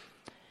 and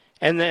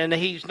then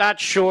he's not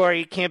sure,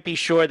 he can't be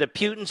sure that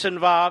Putin's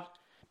involved.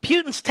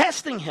 Putin's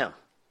testing him.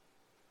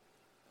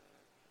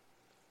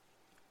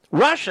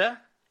 Russia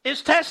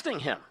is testing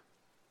him.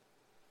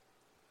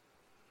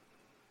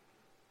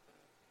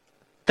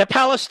 The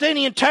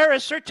Palestinian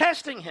terrorists are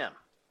testing him.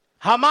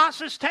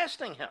 Hamas is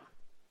testing him.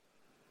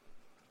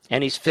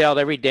 And he's failed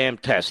every damn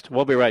test.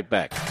 We'll be right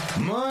back.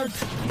 Mark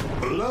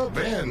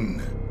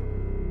Levin.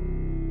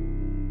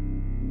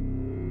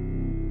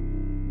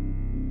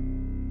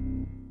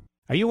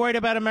 Are you worried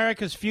about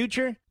America's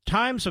future?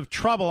 Times of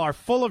trouble are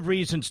full of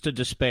reasons to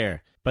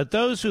despair. But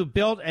those who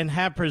built and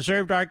have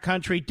preserved our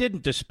country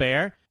didn't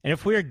despair. And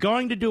if we are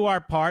going to do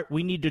our part,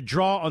 we need to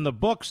draw on the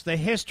books, the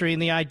history,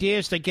 and the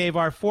ideas that gave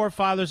our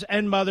forefathers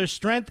and mothers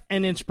strength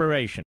and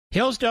inspiration.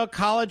 Hillsdale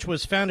College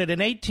was founded in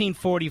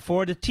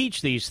 1844 to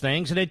teach these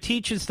things, and it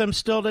teaches them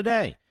still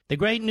today. The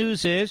great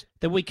news is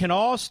that we can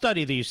all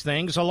study these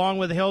things along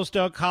with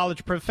Hillsdale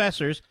College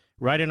professors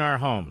right in our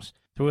homes.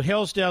 Through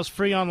Hillsdale's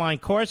free online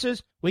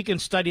courses, we can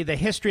study the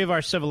history of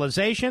our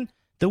civilization,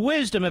 the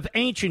wisdom of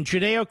ancient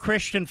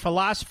Judeo-Christian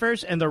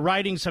philosophers, and the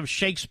writings of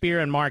Shakespeare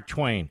and Mark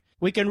Twain.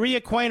 We can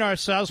reacquaint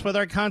ourselves with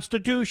our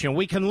Constitution.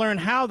 We can learn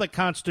how the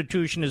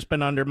Constitution has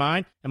been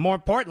undermined, and more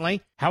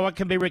importantly, how it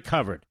can be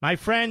recovered. My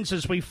friends,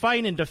 as we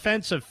fight in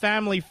defense of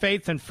family,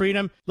 faith, and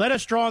freedom, let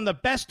us draw on the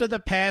best of the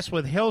past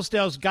with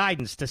Hillsdale's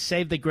guidance to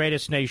save the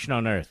greatest nation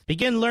on earth.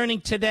 Begin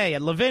learning today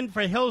at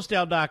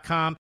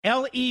levinforhillsdale.com,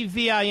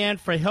 Levin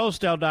for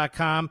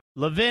Hillsdale.com,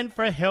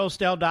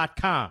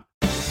 levinforhillsdale.com.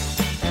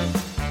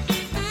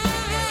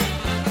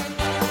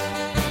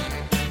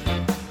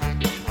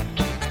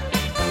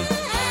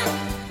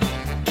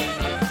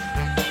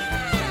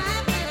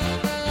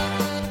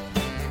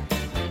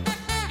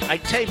 I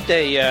taped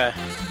a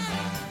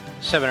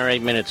 7 or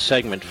 8 minute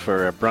segment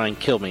for Brian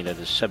Kilmeade at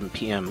his 7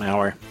 p.m.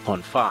 hour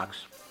on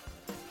Fox.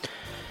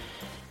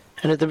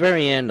 And at the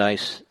very end,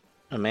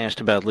 I'm asked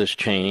about Liz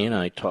Cheney, and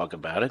I talk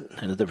about it.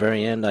 And at the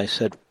very end, I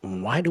said,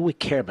 why do we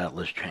care about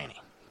Liz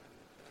Cheney?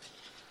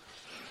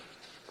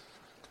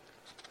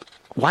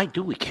 Why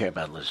do we care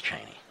about Liz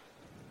Cheney?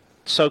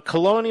 So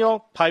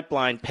Colonial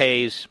Pipeline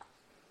pays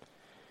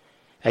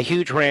a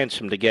huge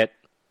ransom to get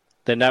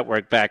the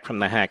network back from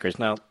the hackers.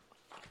 Now,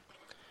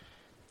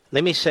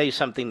 let me say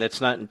something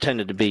that's not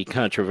intended to be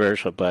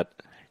controversial, but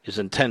is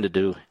intended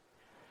to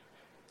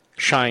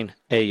shine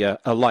a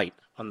light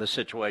on the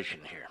situation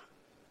here.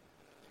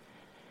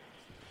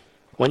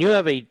 When you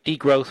have a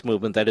degrowth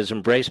movement that is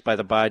embraced by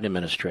the Biden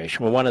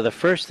administration, well, one of the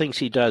first things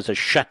he does is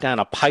shut down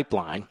a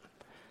pipeline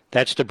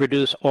that's to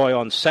produce oil,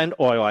 and send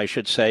oil, I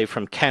should say,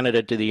 from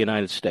Canada to the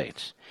United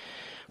States.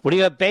 When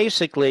you have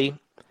basically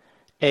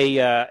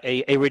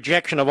a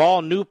rejection of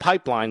all new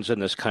pipelines in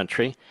this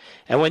country,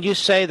 and when you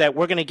say that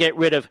we're going to get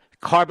rid of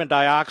carbon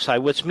dioxide,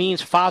 which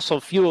means fossil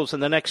fuels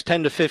in the next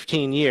 10 to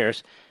 15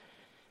 years,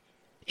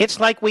 it's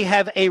like we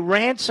have a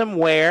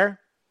ransomware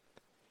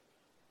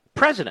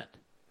president.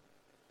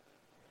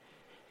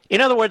 In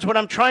other words, what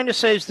I'm trying to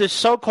say is this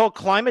so-called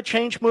climate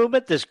change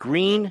movement, this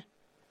Green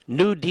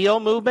New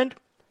Deal movement,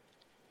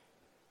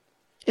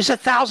 is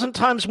 1,000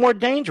 times more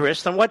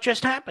dangerous than what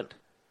just happened.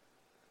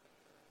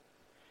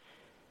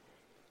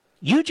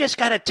 You just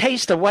got a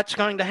taste of what's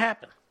going to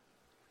happen.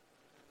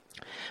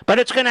 But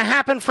it's going to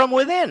happen from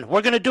within.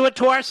 We're going to do it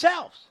to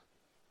ourselves.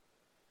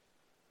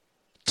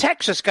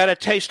 Texas got a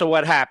taste of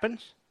what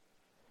happens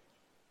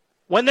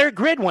when their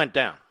grid went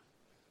down.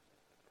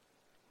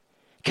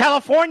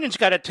 Californians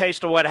got a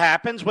taste of what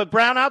happens with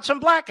brownouts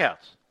and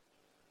blackouts.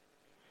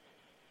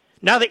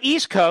 Now the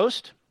East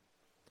Coast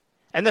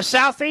and the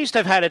Southeast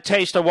have had a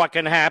taste of what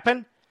can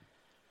happen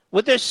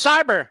with this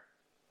cyber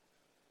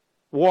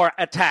war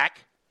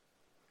attack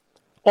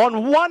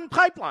on one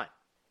pipeline.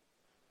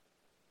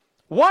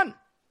 One.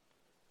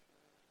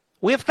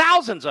 We have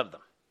thousands of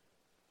them.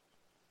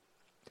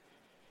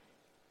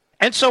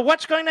 And so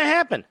what's going to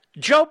happen?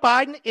 Joe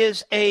Biden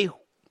is a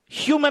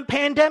human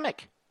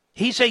pandemic.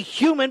 He's a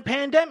human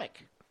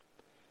pandemic.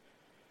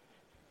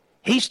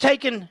 He's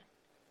taken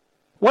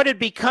what had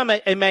become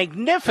a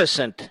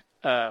magnificent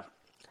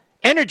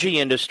energy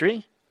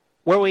industry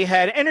where we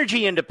had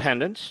energy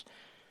independence,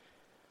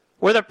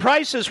 where the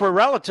prices were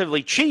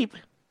relatively cheap.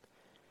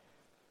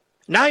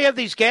 Now you have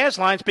these gas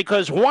lines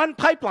because one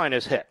pipeline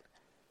is hit.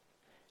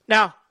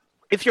 Now,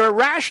 if you're a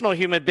rational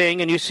human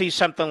being and you see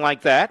something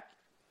like that,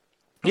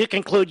 you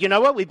conclude, you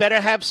know what, we better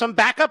have some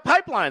backup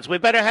pipelines. We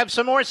better have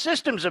some more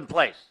systems in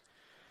place.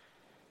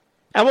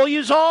 And we'll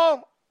use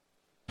all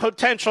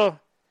potential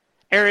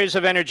areas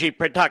of energy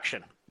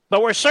production.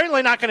 But we're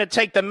certainly not going to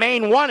take the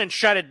main one and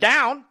shut it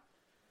down.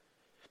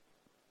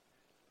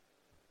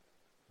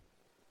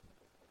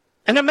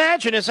 And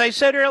imagine, as I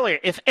said earlier,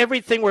 if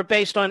everything were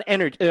based on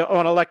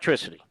on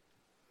electricity.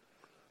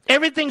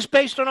 Everything's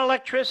based on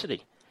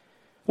electricity.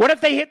 What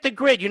if they hit the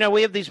grid? You know,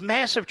 we have these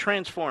massive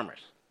transformers,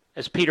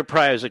 as Peter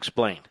Pry has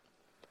explained.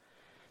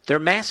 They're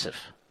massive.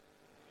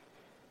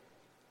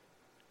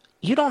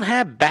 you don't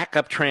have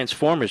backup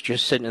transformers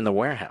just sitting in the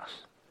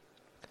warehouse.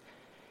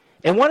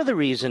 And one of the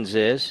reasons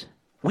is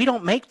we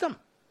don't make them.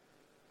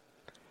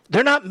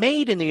 They're not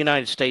made in the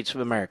United States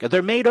of America.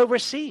 They're made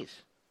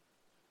overseas.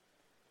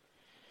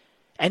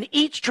 And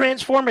each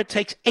transformer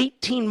takes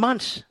 18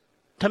 months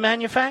to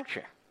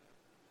manufacture.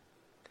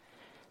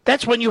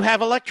 That's when you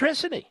have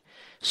electricity.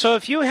 So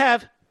if you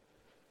have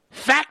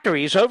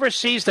factories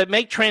overseas that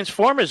make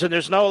transformers and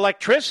there's no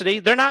electricity,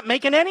 they're not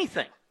making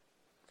anything.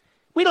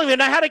 We don't even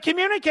know how to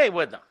communicate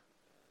with them.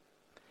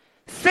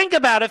 Think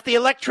about if the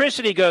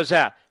electricity goes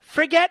out.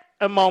 Forget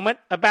a moment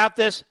about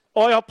this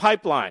oil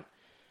pipeline.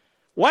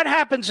 What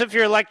happens if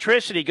your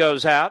electricity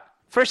goes out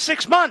for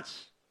 6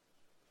 months?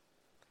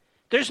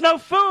 There's no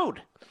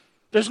food.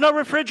 There's no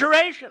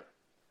refrigeration.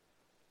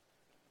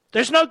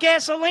 There's no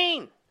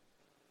gasoline.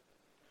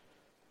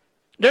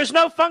 There's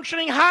no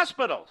functioning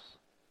hospitals.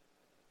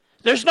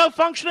 There's no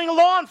functioning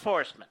law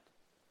enforcement.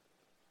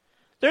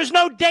 There's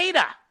no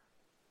data.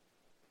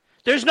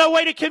 There's no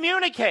way to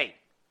communicate.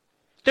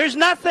 There's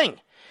nothing.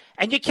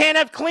 And you can't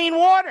have clean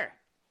water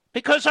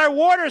because our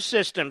water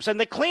systems and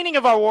the cleaning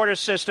of our water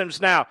systems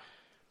now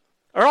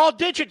are all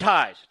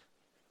digitized.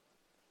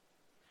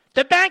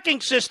 The banking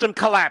system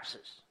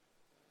collapses.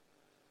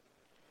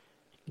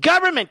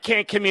 Government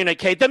can't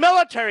communicate. The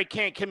military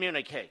can't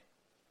communicate.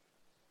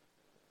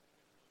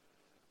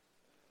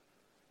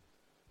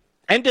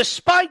 And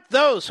despite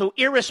those who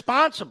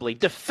irresponsibly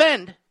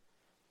defend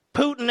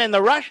Putin and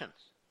the Russians,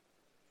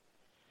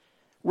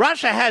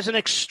 Russia has an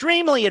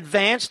extremely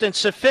advanced and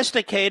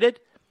sophisticated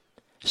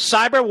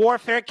cyber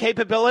warfare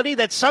capability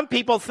that some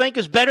people think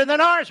is better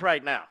than ours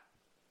right now.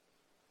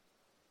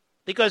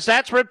 Because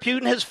that's where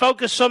Putin has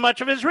focused so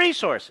much of his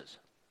resources.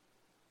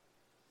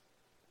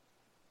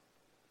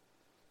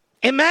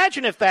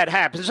 Imagine if that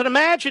happens, and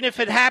imagine if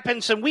it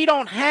happens and we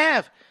don't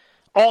have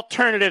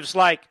alternatives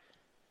like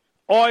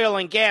oil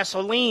and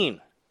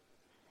gasoline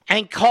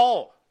and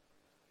coal.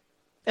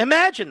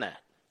 Imagine that.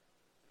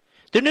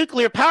 The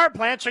nuclear power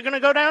plants are going to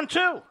go down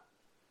too.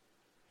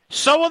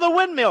 So will the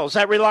windmills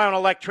that rely on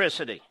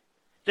electricity.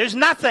 There's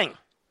nothing.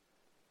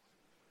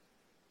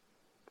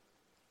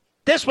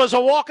 This was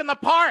a walk in the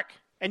park.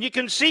 And you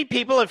can see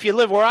people, if you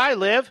live where I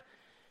live,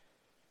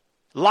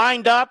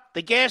 lined up,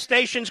 the gas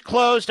station's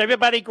closed,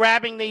 everybody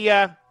grabbing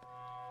the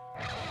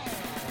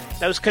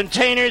those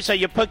containers that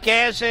you put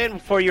gas in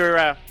for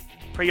your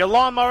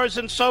lawnmowers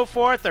and so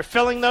forth. They're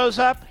filling those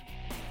up.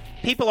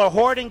 People are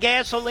hoarding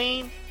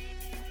gasoline.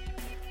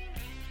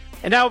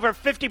 And now over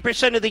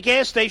 50% of the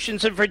gas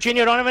stations in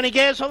Virginia don't have any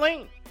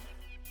gasoline.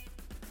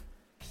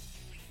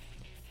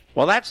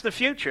 Well, that's the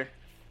future.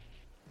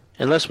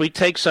 Unless we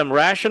take some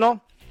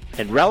rational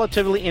and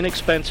relatively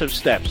inexpensive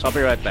steps. I'll be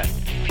right back.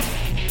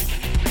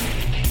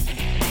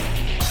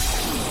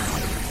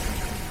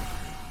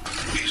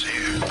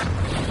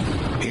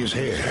 He's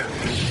here.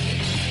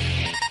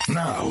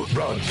 Now,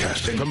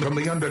 broadcasting from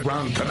the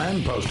underground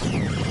command post,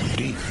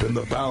 deep in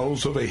the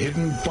bowels of a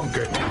hidden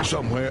bunker,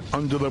 somewhere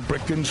under the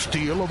brick and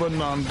steel of a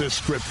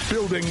nondescript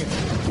building,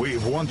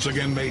 we've once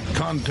again made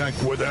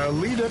contact with our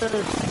leader,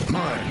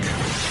 Mark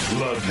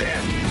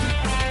Levin.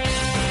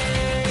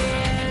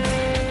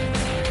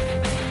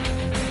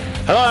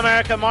 Hello,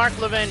 America. Mark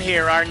Levin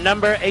here. Our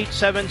number,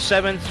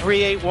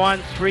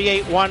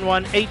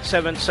 877-381-3811,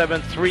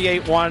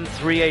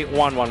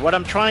 877-381-3811. What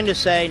I'm trying to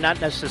say, not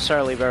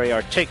necessarily very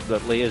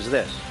articulately, is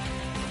this.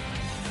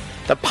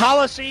 The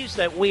policies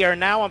that we are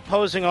now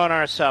imposing on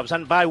ourselves,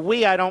 and by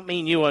we I don't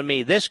mean you and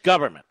me, this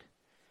government,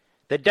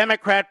 the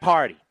Democrat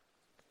Party,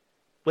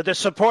 with the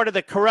support of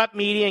the corrupt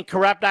media and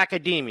corrupt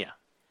academia,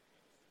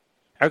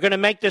 are going to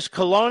make this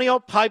colonial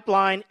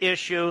pipeline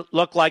issue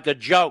look like a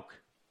joke.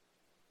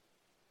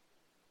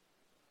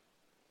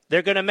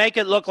 They're going to make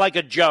it look like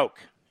a joke.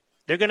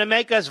 They're going to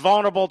make us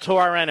vulnerable to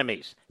our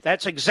enemies.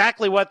 That's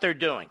exactly what they're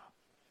doing.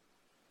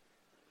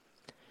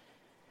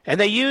 And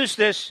they use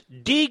this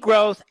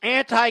degrowth,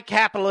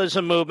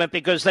 anti-capitalism movement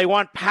because they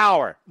want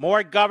power,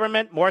 more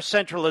government, more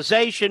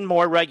centralization,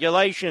 more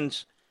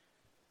regulations,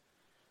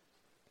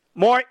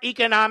 more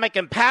economic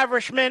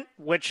impoverishment,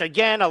 which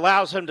again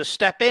allows them to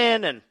step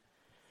in and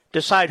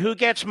decide who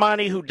gets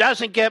money, who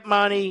doesn't get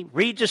money,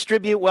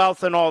 redistribute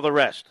wealth, and all the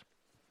rest.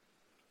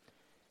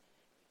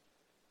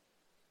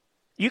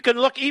 You can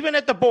look even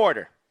at the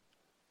border.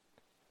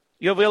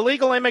 You have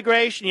illegal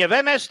immigration. You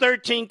have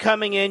MS-13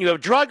 coming in. You have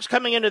drugs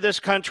coming into this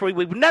country.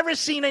 We've never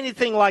seen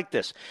anything like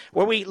this,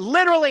 where we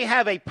literally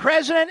have a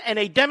president and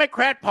a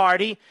Democrat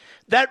Party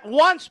that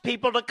wants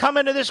people to come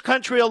into this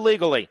country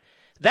illegally.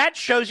 That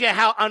shows you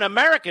how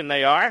un-American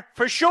they are,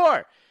 for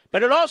sure.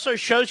 But it also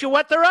shows you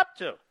what they're up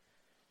to.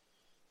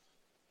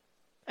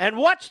 And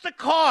what's the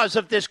cause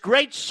of this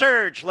great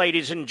surge,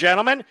 ladies and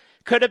gentlemen?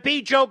 Could it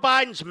be Joe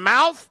Biden's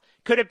mouth?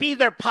 Could it be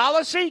their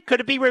policy?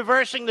 Could it be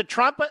reversing the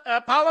Trump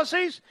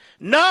policies?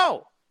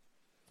 No.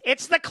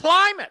 It's the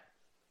climate.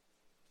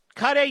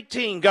 Cut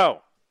 18, go.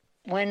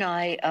 When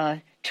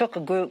I took a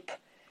group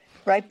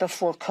right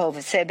before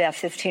COVID, say about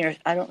 15 or,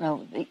 I don't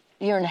know, a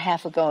year and a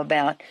half ago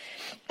about,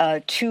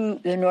 to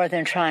the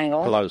Northern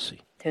Triangle. Pelosi.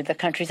 to the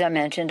countries I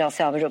mentioned, El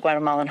Salvador,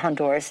 Guatemala, and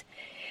Honduras,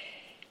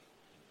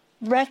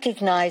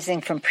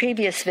 recognizing from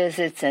previous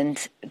visits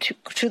and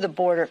to the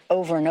border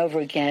over and over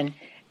again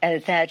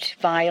that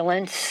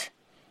violence,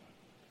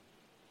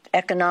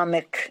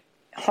 economic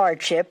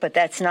hardship, but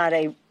that's not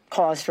a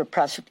cause for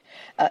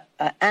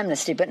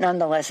amnesty, but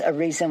nonetheless a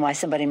reason why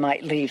somebody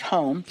might leave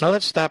home. Now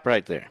let's stop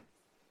right there.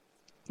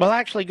 Well,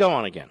 actually, go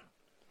on again.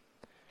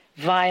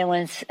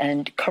 Violence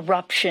and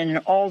corruption and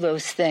all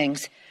those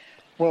things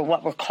were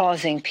what were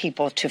causing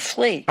people to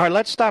flee. All right,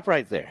 let's stop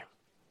right there.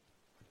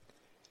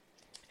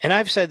 And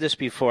I've said this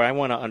before. I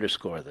want to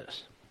underscore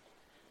this.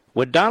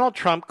 When Donald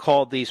Trump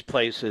called these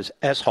places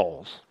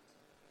S-holes,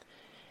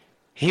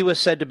 he was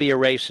said to be a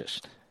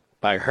racist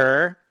by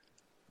her,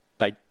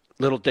 by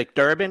little Dick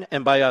Durbin,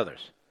 and by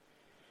others.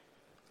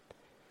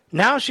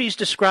 Now she's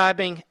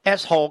describing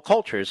S-hole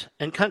cultures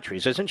and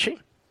countries, isn't she?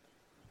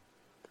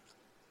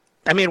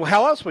 I mean,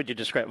 how else would you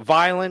describe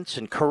violence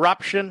and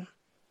corruption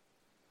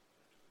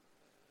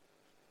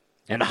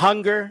and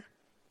hunger,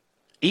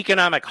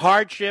 economic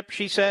hardship,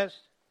 she says?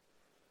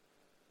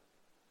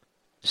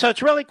 So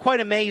it's really quite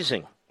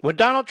amazing. When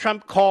Donald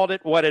Trump called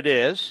it what it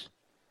is,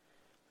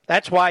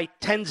 that's why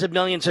tens of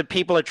millions of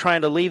people are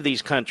trying to leave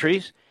these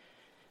countries.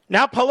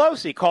 Now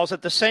Pelosi calls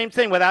it the same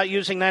thing without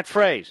using that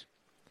phrase.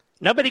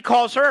 Nobody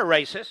calls her a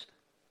racist,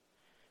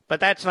 but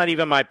that's not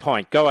even my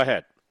point. Go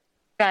ahead.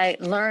 What I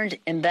learned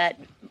in that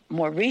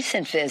more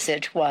recent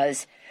visit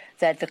was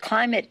that the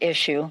climate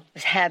issue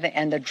was having,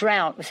 and the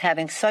drought was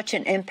having such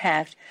an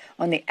impact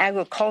on the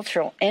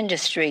agricultural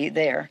industry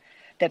there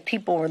that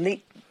people were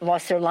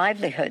lost their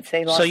livelihoods.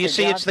 They lost. So you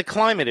see, it's the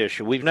climate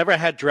issue. We've never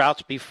had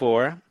droughts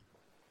before,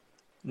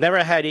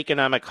 never had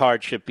economic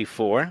hardship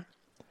before,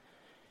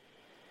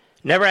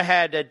 never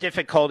had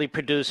difficulty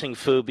producing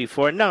food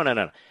before.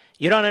 No.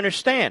 You don't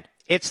understand.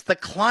 It's the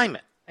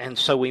climate. And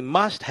so we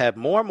must have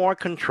more and more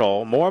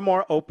control, more and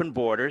more open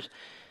borders.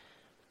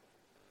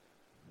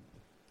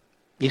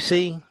 You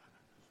see,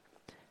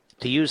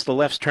 to use the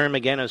left's term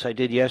again, as I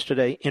did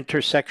yesterday,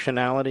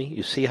 intersectionality.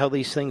 You see how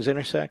these things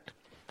intersect?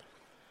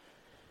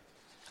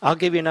 I'll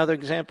give you another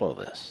example of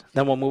this.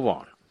 Then we'll move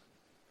on.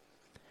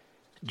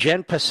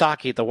 Jen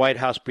Psaki at the White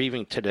House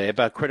briefing today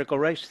about critical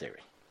race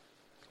theory.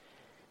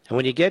 And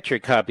when you get your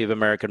copy of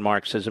American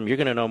Marxism, you're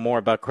going to know more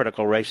about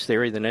critical race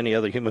theory than any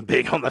other human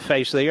being on the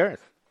face of the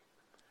earth.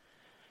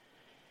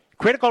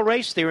 Critical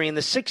race theory in the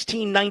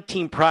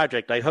 1619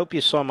 Project. I hope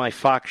you saw my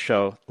Fox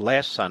show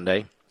last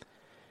Sunday.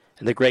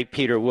 And the great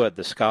Peter Wood,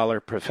 the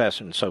scholar,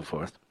 professor, and so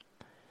forth.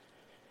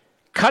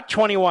 Cut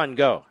 21,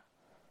 go.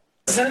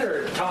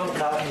 Senator Tom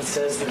Cotton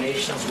says the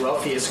nation's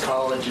wealthiest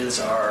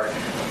colleges are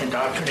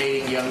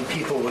indoctrinating young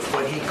people with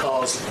what he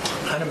calls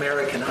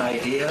un-American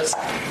ideas.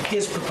 He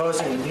is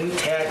proposing a new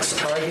tax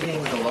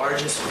targeting the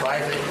largest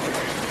private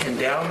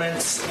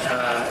endowments.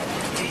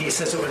 He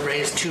says it would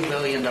raise $2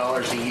 million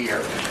a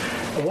year.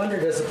 I wonder,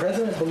 does the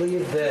president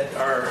believe that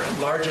our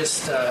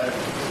wealthiest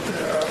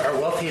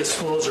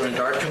schools are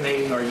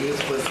indoctrinating our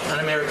youth with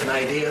un-American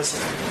ideas?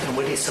 And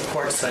would he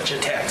support such a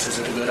tax? Is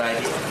it a good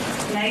idea?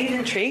 Now you've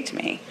intrigued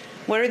me.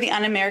 What are the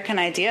un-American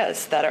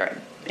ideas that are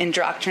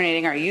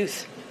indoctrinating our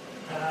youth?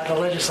 The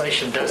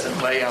legislation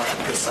doesn't lay out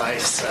the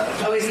precise...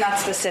 he's not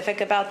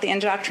specific about the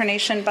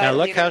indoctrination? Now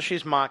look how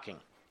she's mocking.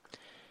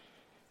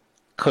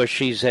 Because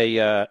she's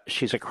a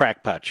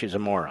crackpot. She's a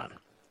moron.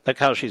 Look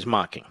how she's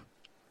mocking.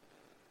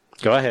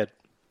 Go ahead.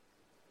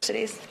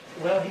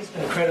 Well, he's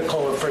been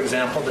critical of, for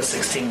example, the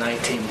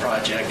 1619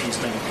 Project. He's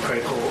been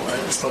critical,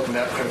 spoken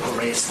about critical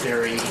race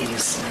theory.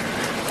 He's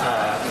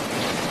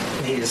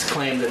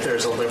claimed that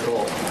there's a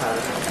liberal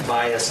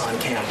bias on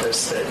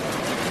campus that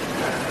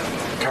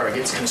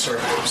targets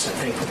conservatives, I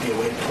think would be a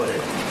way to put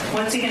it.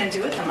 What's he going to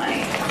do with the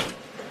money?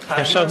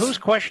 So who's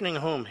questioning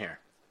whom here?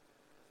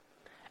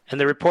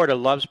 And the reporter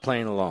loves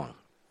playing along.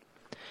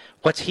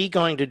 What's he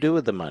going to do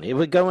with the money? It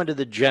would go into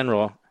the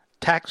general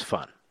tax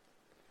fund.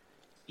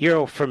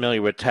 You're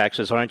familiar with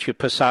taxes, aren't you,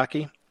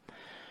 Psaki?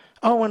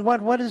 Oh, and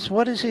what is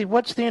he?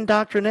 What's the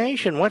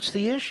indoctrination? What's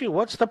the issue?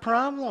 What's the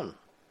problem?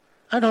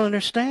 I don't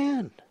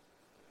understand.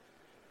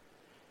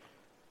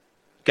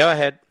 Go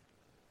ahead.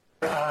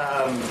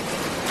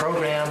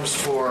 Programs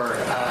for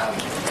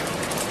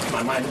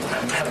I'm having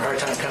a hard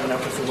time coming up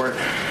with the word.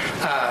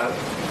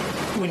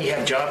 When you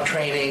have job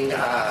training,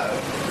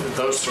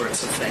 those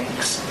sorts of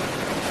things.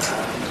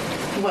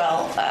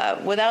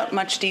 Without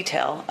much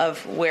detail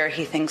of where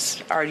he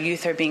thinks our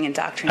youth are being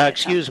indoctrinated.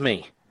 Excuse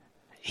me.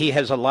 He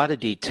has a lot of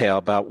detail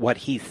about what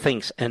he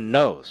thinks and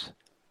knows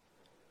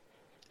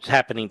is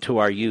happening to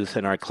our youth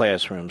in our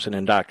classrooms and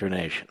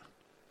indoctrination.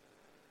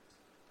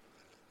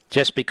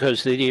 Just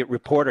because the idiot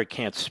reporter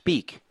can't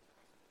speak,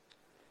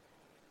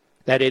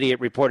 that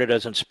idiot reporter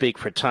doesn't speak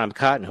for Tom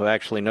Cotton, who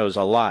actually knows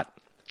a lot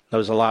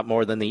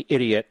more than the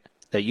idiot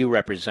that you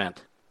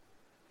represent,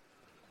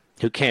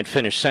 who can't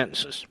finish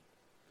sentences.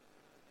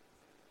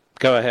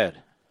 Go ahead.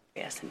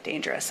 Yes, and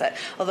dangerous.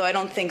 Although I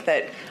don't think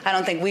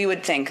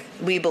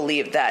we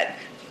believe that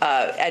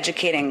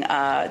educating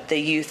the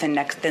youth and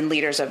then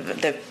leaders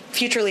of the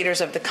future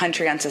leaders of the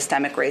country on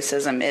systemic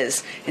racism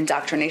is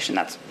indoctrination.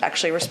 That's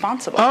actually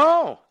responsible.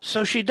 Oh,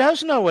 so she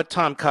does know what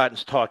Tom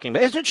Cotton's talking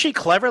about. Isn't she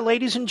clever,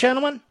 ladies and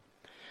gentlemen?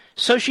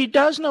 So she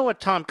does know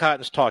what Tom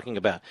Cotton's talking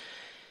about.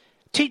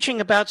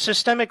 Teaching about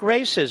systemic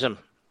racism.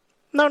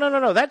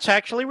 No. That's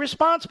actually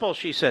responsible,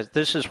 she says.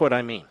 This is what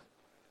I mean.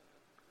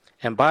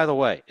 And by the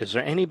way, is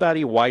there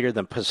anybody whiter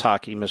than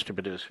Psaki, Mr.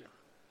 Producer?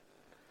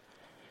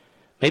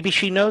 Maybe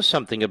she knows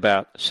something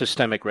about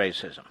systemic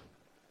racism.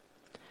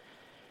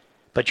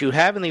 But you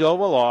have in the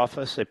Oval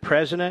Office a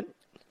president,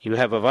 you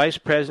have a vice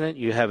president,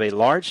 you have a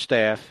large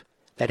staff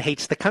that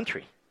hates the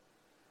country.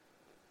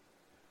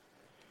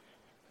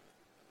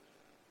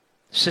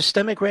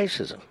 Systemic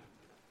racism.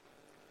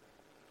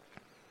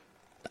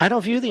 I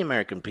don't view the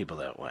American people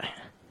that way.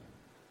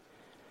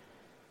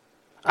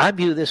 I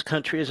view this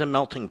country as a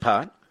melting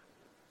pot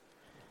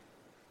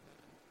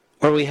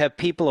where we have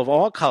people of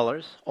all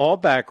colors, all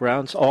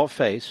backgrounds, all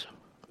faiths,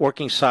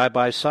 working side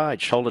by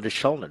side, shoulder to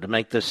shoulder, to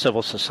make this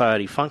civil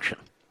society function.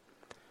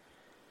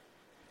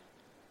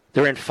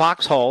 They're in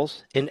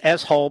foxholes, in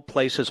S-hole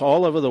places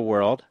all over the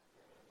world,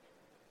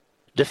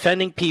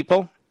 defending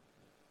people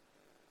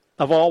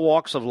of all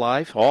walks of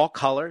life, all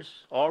colors,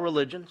 all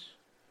religions.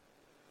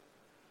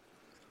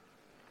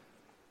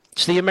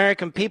 It's the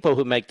American people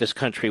who make this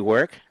country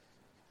work,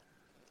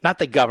 not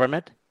the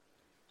government,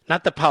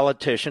 not the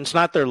politicians,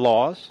 not their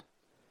laws.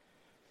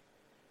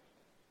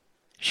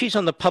 She's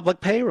on the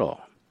public payroll.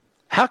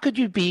 How could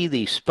you be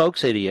the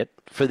spokes-idiot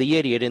for the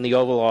idiot in the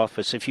Oval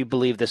Office if you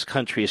believe this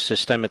country is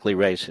systemically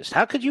racist?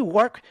 How could you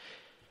work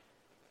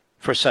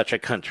for such a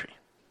country?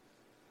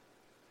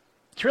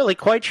 It's really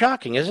quite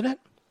shocking, isn't it?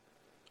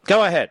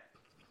 Go ahead.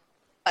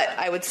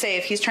 I would say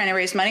if he's trying to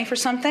raise money for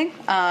something,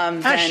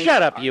 then...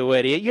 Shut up, you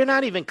idiot. You're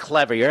not even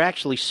clever. You're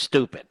actually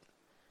stupid.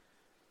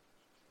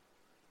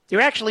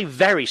 You're actually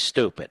very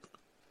stupid.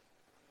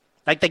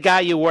 Like the guy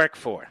you work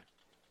for.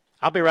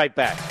 I'll be right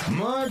back.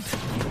 Mark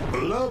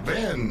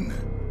Levin.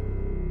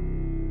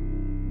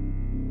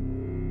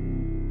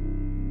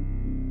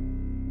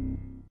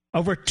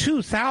 Over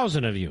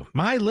 2,000 of you,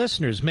 my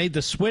listeners, made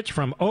the switch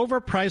from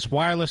overpriced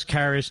wireless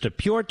carriers to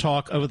Pure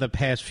Talk over the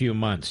past few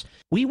months.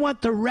 We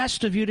want the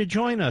rest of you to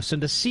join us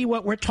and to see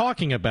what we're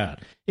talking about.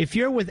 If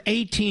you're with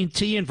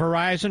AT&T and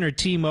Verizon or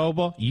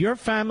T-Mobile, your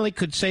family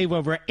could save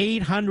over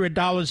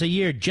 $800 a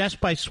year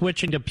just by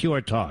switching to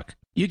Pure Talk.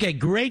 You get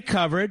great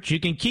coverage, you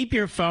can keep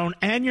your phone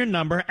and your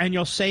number, and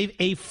you'll save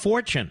a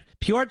fortune.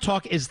 Pure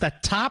Talk is the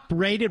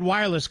top-rated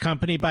wireless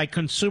company by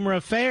Consumer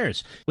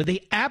Affairs, with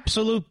the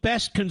absolute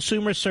best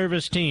consumer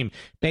service team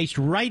based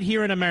right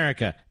here in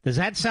America. Does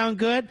that sound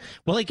good?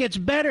 Well, it gets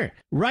better.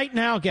 Right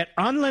now, get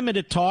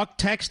unlimited talk,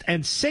 text,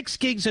 and 6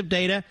 gigs of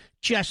data,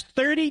 just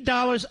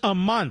 $30 a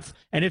month.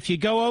 And if you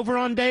go over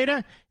on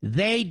data,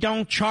 they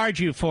don't charge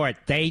you for it.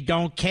 They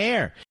don't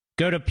care.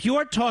 Go to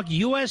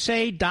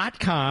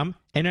puretalkusa.com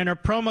and enter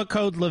promo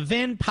code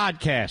Levin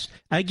Podcast.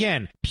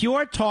 Again,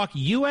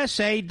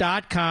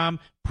 puretalkusa.com,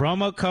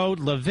 promo code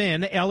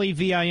Levin,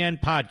 Levin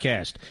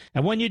Podcast.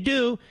 And when you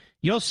do,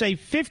 you'll save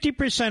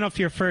 50% off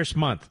your first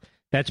month.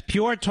 That's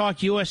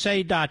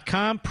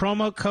puretalkusa.com,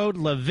 promo code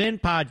Levin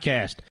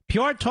Podcast.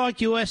 Pure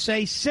Talk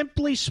USA,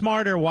 simply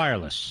smarter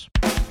wireless.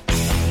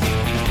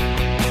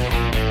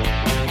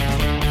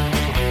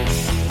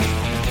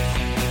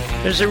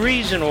 There's a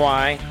reason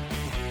why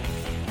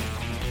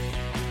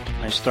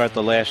I start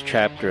the last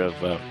chapter of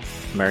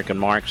American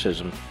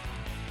Marxism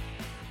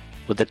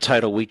with the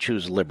title, We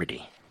Choose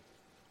Liberty.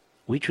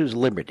 We choose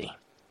liberty.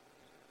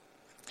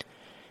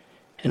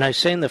 And I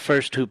say in the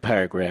first 2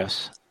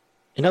 paragraphs,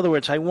 in other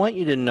words, I want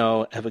you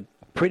to have a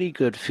pretty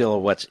good feel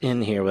of what's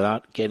in here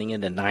without getting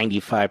into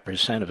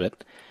 95% of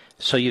it,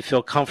 so you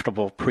feel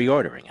comfortable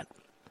pre-ordering it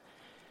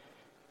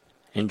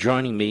and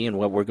joining me in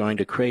what we're going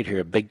to create here,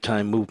 a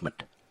big-time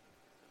movement.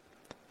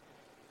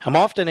 I'm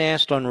often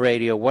asked on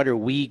radio, what are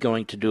we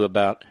going to do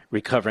about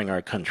recovering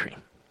our country?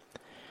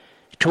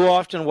 Too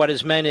often what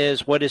is meant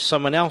is, what is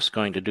someone else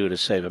going to do to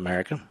save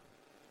America?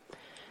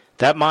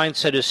 That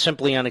mindset is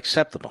simply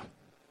unacceptable.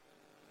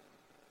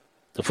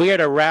 If we are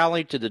to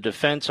rally to the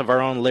defense of our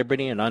own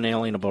liberty and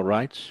unalienable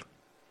rights,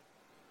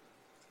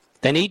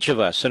 then each of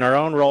us, in our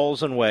own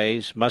roles and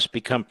ways, must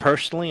become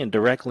personally and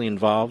directly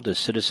involved as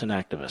citizen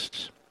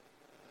activists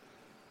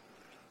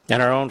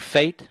in our own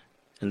fate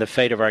and the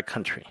fate of our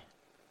country.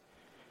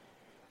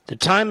 The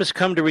time has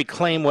come to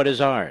reclaim what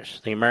is ours,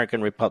 the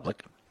American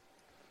Republic,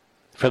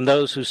 from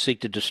those who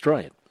seek to destroy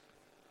it.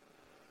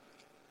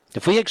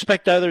 If we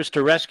expect others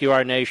to rescue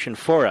our nation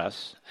for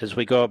us as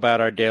we go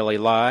about our daily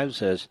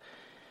lives as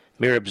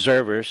mere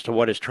observers to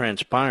what is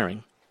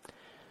transpiring,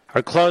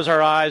 or close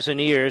our eyes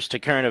and ears to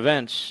current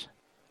events,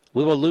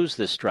 we will lose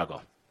this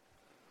struggle.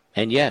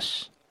 And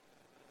yes,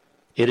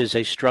 it is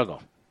a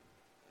struggle.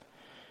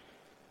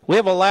 We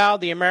have allowed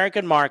the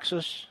American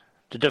Marxists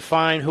to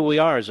define who we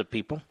are as a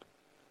people.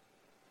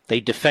 They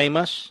defame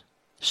us,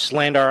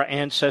 slander our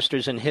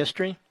ancestors in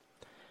history,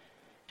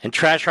 and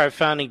trash our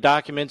founding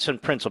documents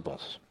and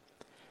principles.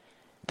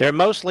 They're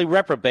mostly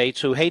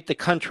reprobates who hate the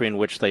country in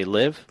which they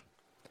live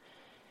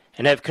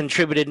and have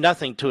contributed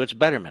nothing to its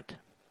betterment.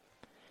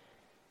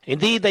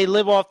 Indeed, they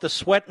live off the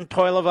sweat and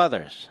toil of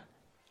others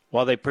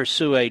while they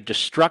pursue a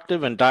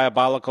destructive and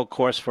diabolical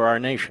course for our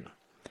nation,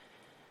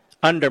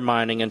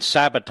 undermining and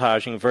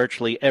sabotaging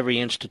virtually every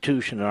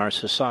institution in our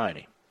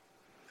society.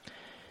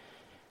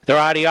 Their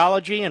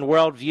ideology and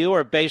worldview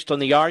are based on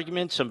the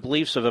arguments and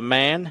beliefs of a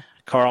man,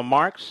 Karl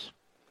Marx,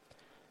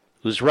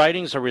 whose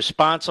writings are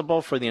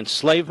responsible for the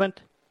enslavement,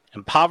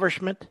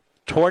 impoverishment,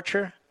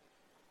 torture,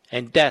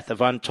 and death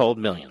of untold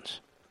millions.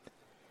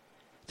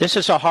 This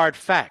is a hard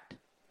fact,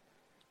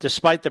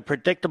 despite the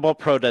predictable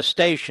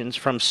protestations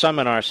from some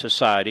in our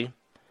society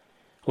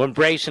who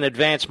embrace and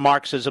advance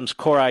Marxism's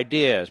core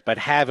ideas, but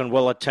have and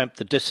will attempt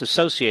to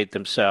disassociate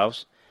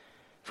themselves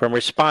from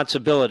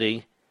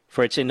responsibility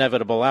for its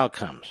inevitable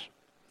outcomes.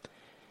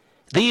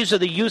 These are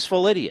the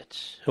useful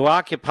idiots who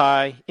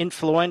occupy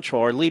influential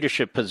or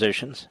leadership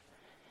positions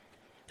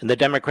in the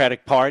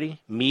Democratic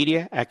Party,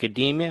 media,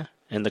 academia,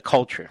 and the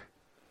culture,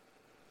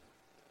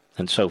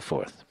 and so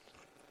forth.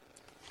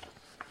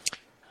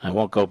 I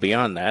won't go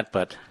beyond that,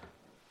 but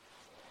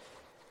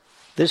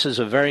this is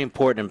a very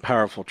important and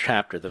powerful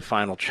chapter, the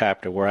final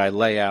chapter, where I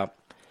lay out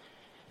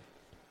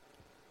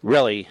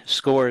really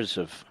scores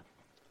of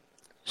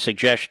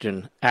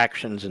suggestion,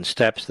 actions, and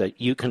steps that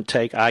you can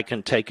take, I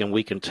can take, and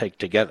we can take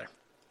together.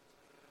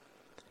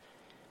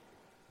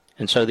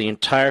 And so the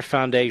entire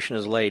foundation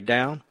is laid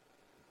down.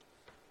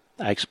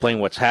 I explain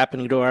what's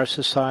happening to our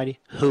society,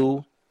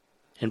 who,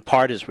 in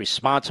part, is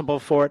responsible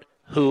for it,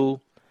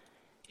 who,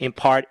 in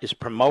part, is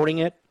promoting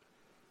it.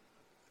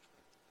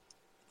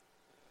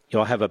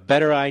 You'll have a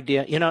better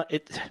idea.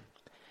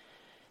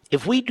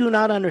 If we do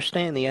not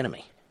understand the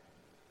enemy,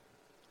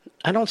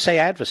 I don't say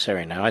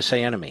adversary now, I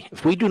say enemy.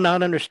 If we do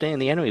not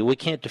understand the enemy, we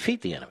can't defeat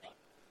the enemy.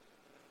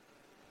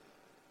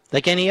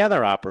 Like any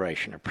other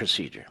operation or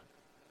procedure.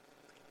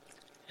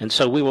 And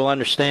so we will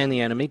understand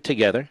the enemy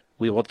together.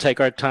 We will take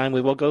our time.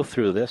 We will go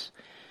through this.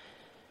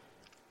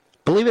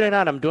 Believe it or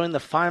not, I'm doing the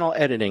final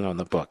editing on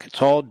the book.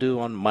 It's all due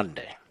on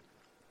Monday.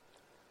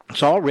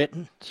 It's all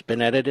written. It's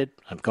been edited.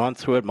 I've gone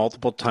through it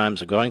multiple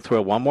times. I'm going through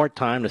it one more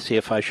time to see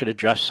if I should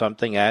adjust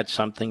something, add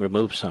something,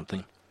 remove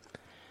something.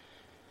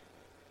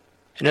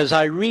 And as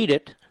I read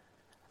it,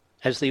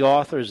 as the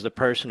author, as the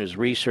person who's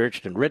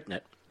researched and written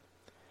it,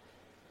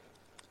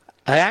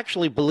 I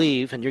actually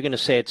believe, and you're going to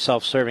say it's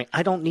self-serving,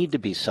 I don't need to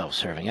be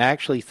self-serving. I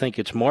actually think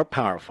it's more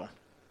powerful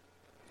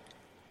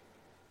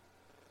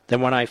than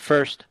when I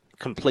first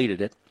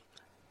completed it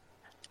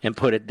and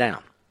put it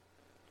down.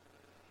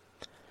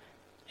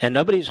 And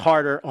nobody's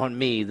harder on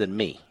me than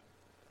me.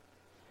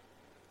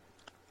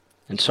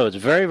 And so it's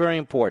very, very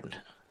important.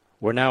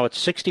 We're now at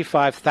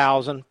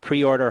 65,000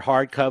 pre-order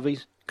hard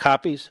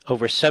copies,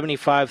 over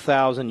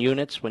 75,000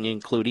 units when you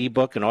include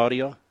ebook and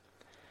audio.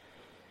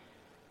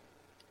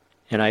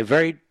 And I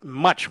very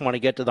much want to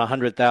get to the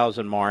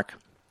 100,000 mark.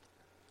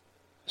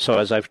 So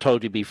as I've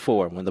told you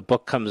before, when the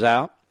book comes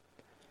out,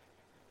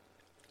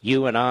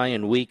 you and I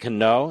and we can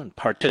know and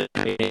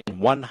participate in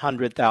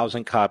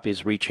 100,000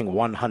 copies, reaching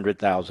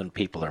 100,000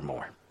 people or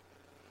more.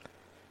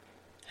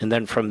 And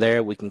then from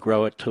there we can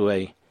grow it to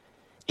a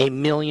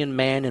million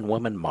man and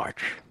woman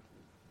march.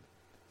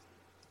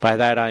 By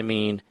that I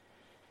mean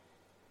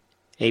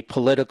a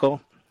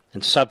political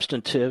and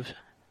substantive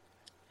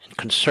and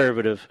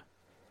conservative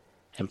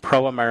and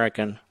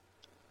pro-American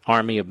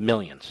army of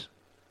millions.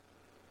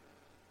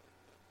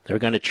 They're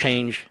going to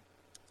change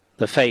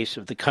the face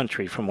of the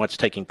country from what's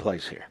taking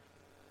place here.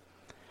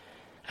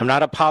 I'm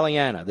not a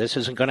Pollyanna. This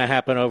isn't going to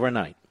happen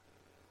overnight.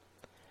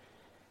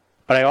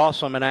 But I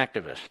also am an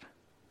activist.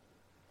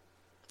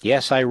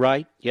 Yes, I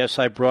write. Yes,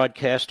 I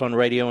broadcast on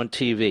radio and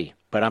TV.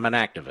 But I'm an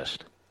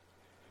activist.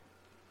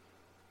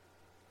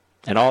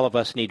 And all of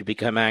us need to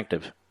become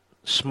active.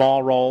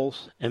 Small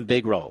roles and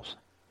big roles.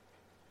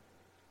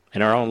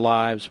 In our own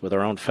lives, with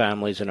our own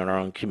families, and in our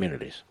own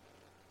communities.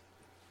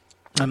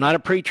 I'm not a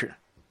preacher,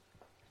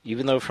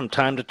 even though from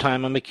time to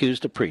time I'm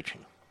accused of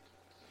preaching.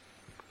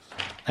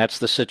 That's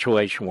the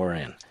situation we're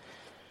in.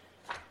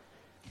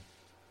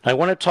 I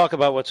want to talk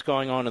about what's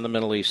going on in the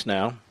Middle East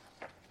now,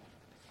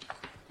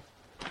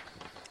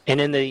 and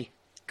in the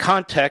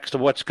context of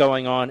what's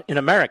going on in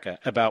America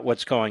about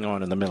what's going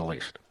on in the Middle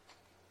East.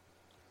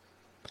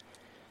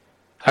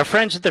 Our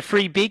friends at the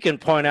Free Beacon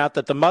point out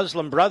that the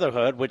Muslim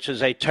Brotherhood, which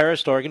is a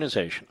terrorist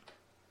organization,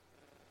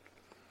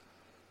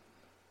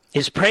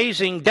 is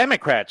praising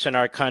Democrats in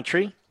our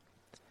country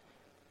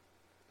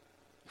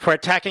for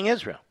attacking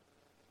Israel.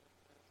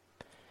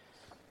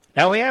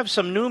 Now, we have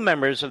some new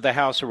members of the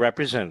House of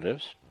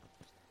Representatives.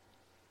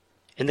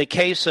 In the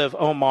case of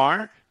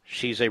Omar,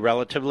 she's a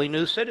relatively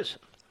new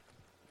citizen.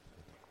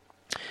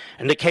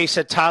 In the case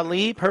of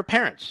Tlaib, her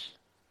parents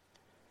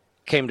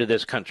came to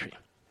this country.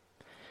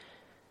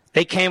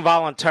 They came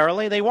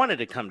voluntarily. They wanted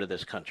to come to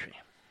this country.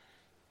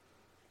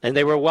 And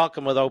they were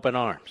welcomed with open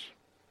arms.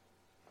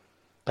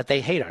 But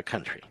they hate our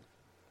country.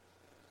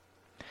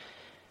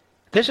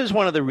 This is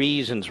one of the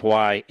reasons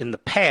why in the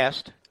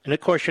past, and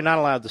of course you're not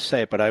allowed to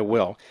say it, but I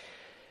will,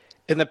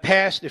 In the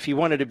past, if you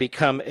wanted to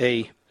become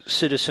a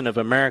citizen of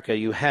America,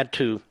 you had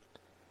to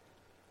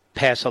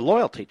pass a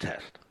loyalty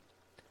test.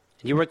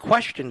 You were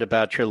questioned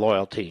about your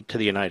loyalty to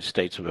the United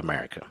States of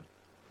America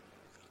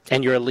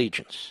and your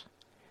allegiance.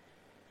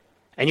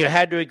 And you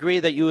had to agree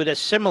that you would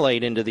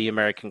assimilate into the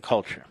American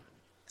culture.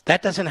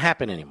 That doesn't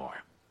happen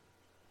anymore.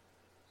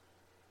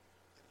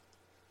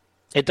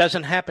 It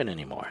doesn't happen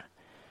anymore.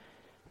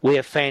 We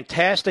have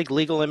fantastic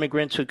legal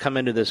immigrants who come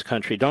into this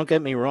country. Don't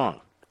get me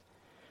wrong.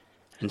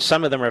 And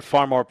some of them are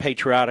far more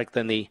patriotic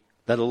than the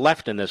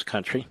left in this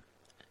country,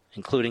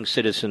 including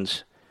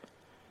citizens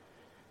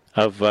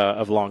of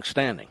long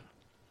standing.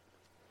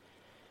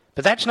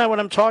 But that's not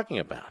what I'm talking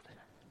about.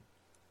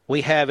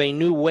 We have a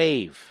new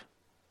wave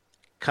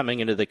coming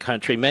into the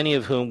country, many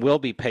of whom will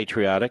be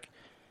patriotic,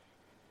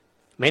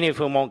 many of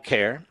whom won't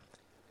care,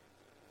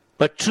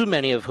 but too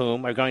many of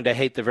whom are going to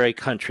hate the very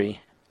country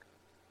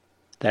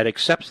that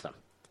accepts them.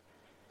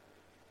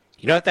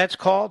 You know what that's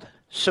called?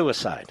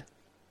 Suicide.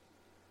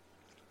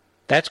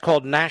 That's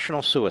called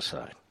national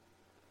suicide.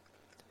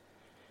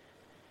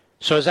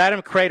 So as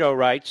Adam Credo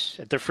writes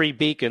at the Free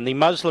Beacon, the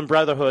Muslim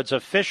Brotherhood's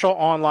official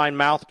online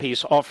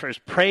mouthpiece offers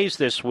praise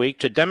this week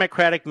to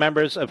Democratic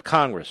members of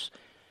Congress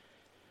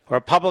who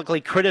are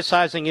publicly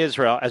criticizing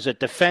Israel as it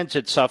defends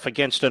itself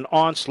against an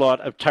onslaught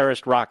of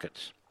terrorist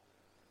rockets.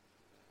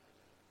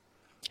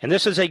 And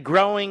this is a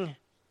growing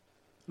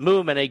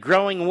movement, a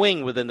growing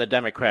wing within the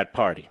Democrat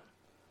Party.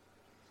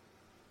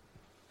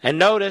 And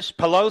notice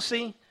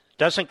Pelosi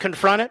doesn't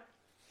confront it.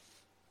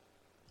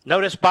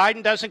 Notice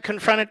Biden doesn't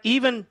confront it.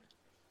 Even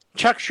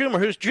Chuck Schumer,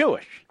 who's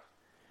Jewish,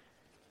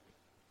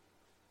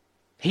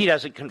 he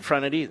doesn't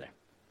confront it either.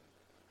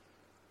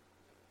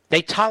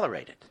 They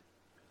tolerate it.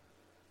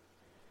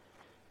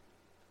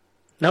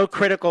 No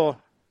critical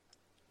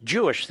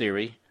Jewish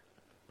theory.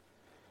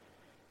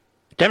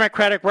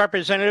 Democratic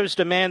representatives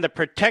demand the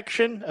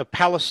protection of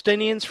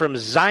Palestinians from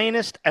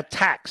Zionist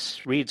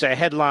attacks, reads a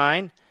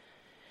headline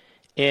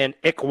in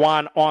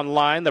Ikhwan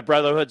Online, the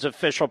Brotherhood's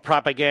official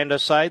propaganda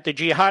site. The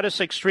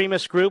jihadist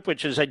extremist group,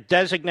 which is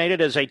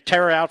designated as a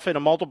terror outfit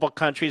in multiple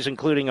countries,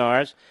 including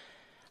ours,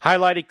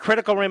 highlighted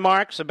critical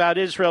remarks about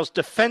Israel's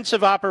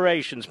defensive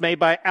operations made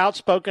by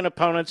outspoken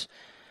opponents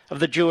of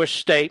the Jewish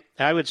state.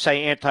 I would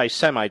say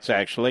anti-Semites,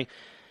 actually.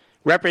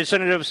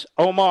 Representatives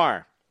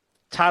Omar,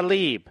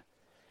 Tlaib,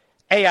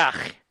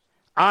 Ayach,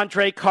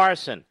 Andre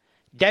Carson,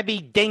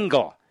 Debbie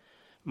Dingell,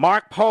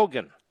 Mark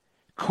Pogan,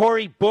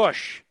 Cori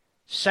Bush,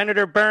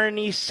 Senator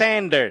Bernie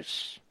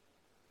Sanders.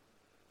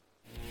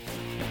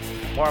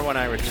 More when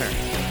I return.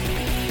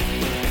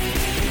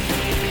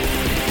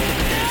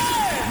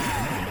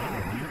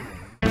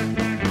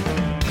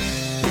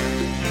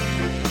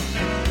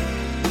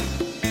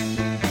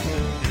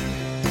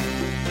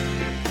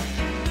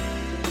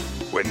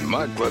 When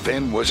Mark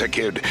Levin was a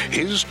kid,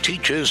 his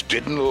teachers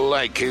didn't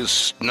like his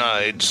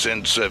snide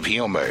sense of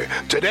humor.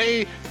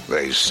 Today,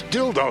 they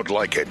still don't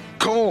like it.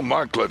 Call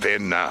Mark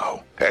Levin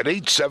now at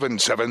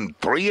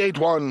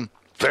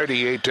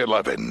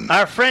 877-381-3811.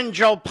 Our friend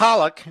Joel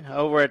Pollack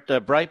over at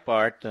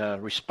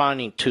Breitbart,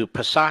 responding to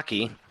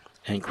Psaki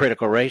and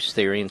critical race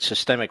theory and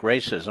systemic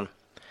racism,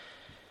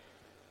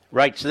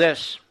 writes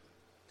this: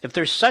 if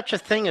there's such a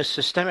thing as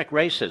systemic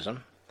racism,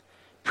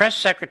 Press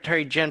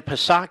Secretary Jen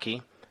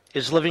Psaki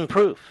is living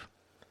proof.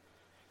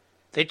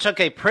 They took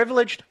a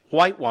privileged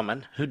white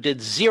woman who did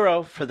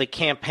zero for the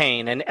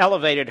campaign and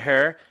elevated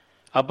her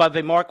above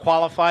a more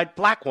qualified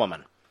black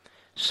woman,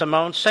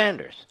 Simone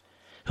Sanders,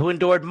 who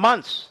endured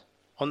months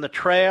on the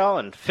trail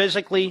and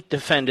physically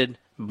defended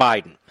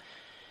Biden.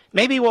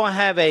 Maybe we'll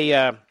have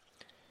a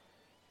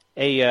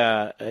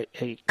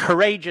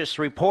courageous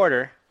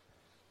reporter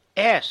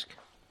ask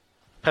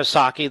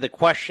Psaki the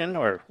question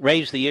or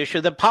raise the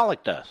issue that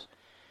Pollack does.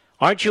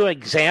 Aren't you an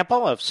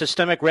example of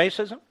systemic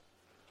racism?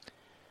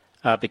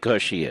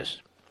 Because she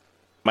is.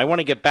 I want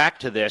to get back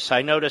to this.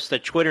 I noticed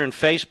that Twitter and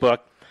Facebook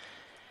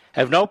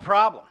have no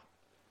problem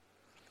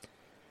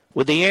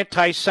with the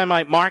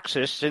anti-Semite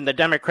Marxists in the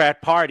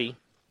Democrat Party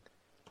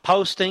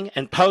posting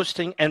and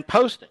posting and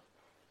posting.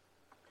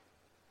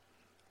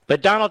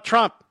 But Donald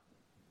Trump,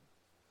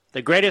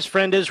 the greatest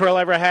friend Israel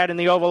ever had in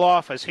the Oval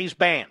Office, he's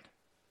banned.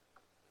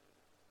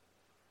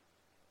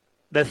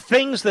 The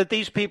things that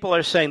these people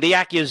are saying, the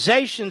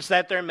accusations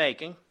that they're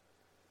making,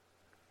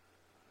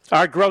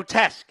 are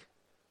grotesque.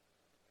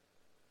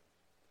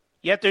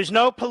 Yet there's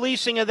no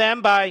policing of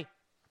them by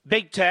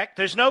big tech.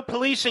 There's no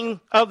policing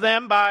of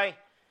them by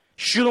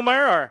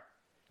Schumer or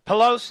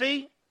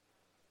Pelosi.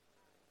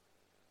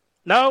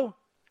 No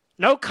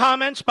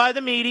comments by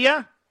the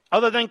media,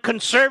 other than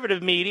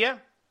conservative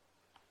media.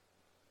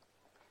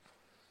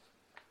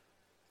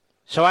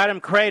 So Adam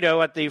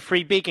Credo at the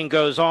Free Beacon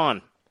goes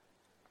on.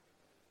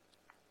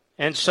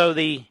 And so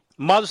the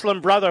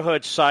Muslim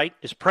Brotherhood site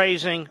is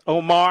praising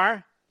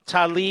Omar,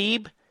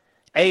 Tlaib,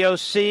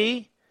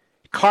 AOC,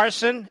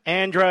 Carson,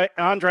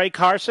 Andre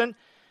Carson,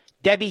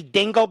 Debbie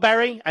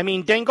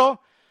Dingell,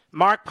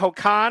 Mark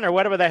Pocan, or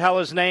whatever the hell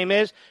his name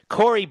is,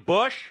 Cori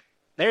Bush.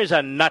 There's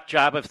a nut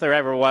job if there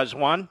ever was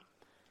one.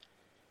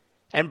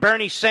 And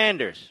Bernie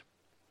Sanders.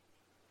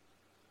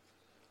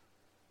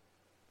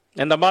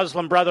 And the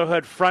Muslim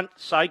Brotherhood front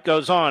site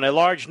goes on. A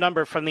large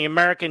number from the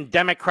American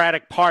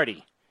Democratic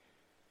Party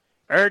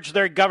urged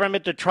their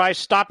government to try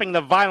stopping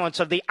the violence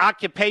of the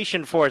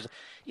occupation force.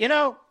 You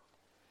know,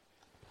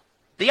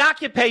 the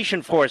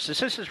occupation forces,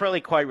 this is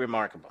really quite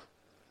remarkable.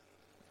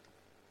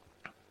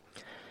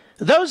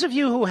 Those of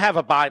you who have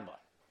a Bible,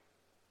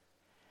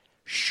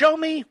 show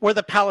me where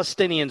the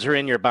Palestinians are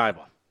in your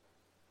Bible.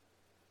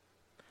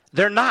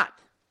 They're not.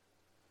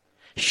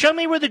 Show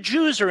me where the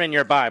Jews are in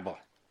your Bible.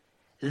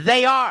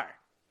 They are.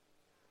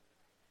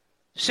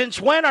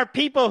 Since when are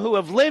people who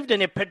have lived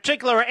in a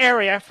particular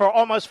area for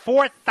almost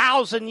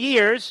 4,000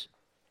 years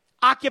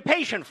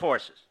occupation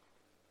forces?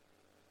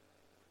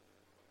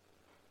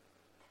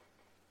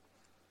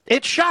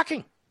 It's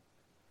shocking.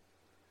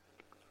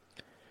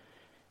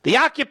 The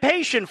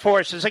occupation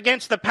forces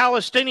against the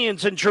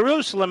Palestinians in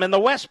Jerusalem and the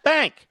West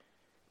Bank,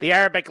 the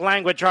Arabic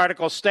language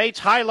article states,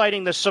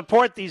 highlighting the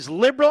support these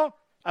liberal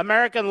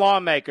American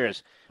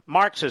lawmakers,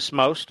 Marxists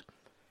most,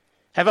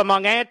 have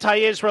among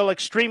anti-Israel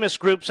extremist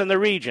groups in the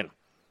region.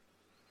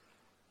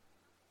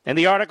 And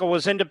the article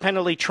was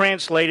independently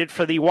translated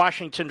for the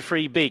Washington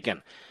Free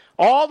Beacon.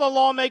 All the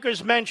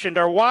lawmakers mentioned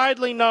are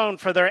widely known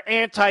for their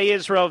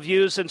anti-Israel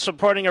views and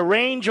supporting a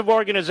range of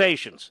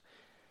organizations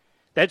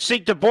that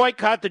seek to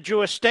boycott the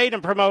Jewish state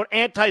and promote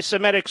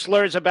anti-Semitic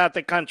slurs about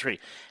the country.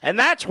 And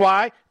that's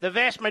why the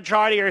vast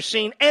majority are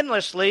seen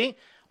endlessly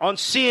on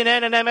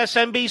CNN and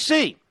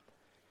MSNBC.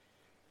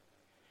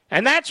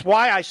 And that's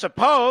why, I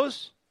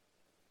suppose,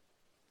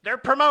 they're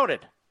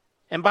promoted.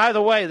 And by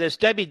the way, this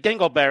Debbie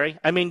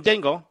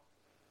Dingle,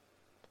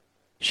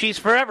 she's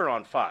forever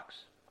on Fox,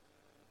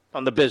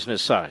 on the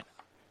business side.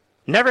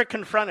 Never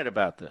confronted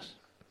about this.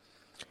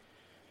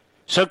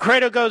 So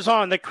Credo goes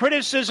on. The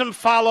criticism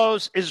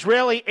follows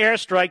Israeli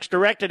airstrikes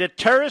directed at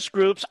terrorist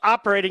groups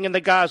operating in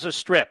the Gaza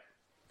Strip.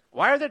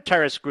 Why are there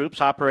terrorist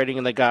groups operating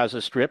in the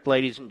Gaza Strip,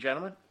 ladies and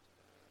gentlemen?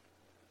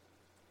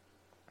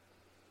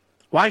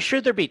 Why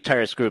should there be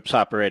terrorist groups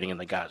operating in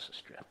the Gaza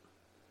Strip?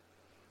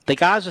 The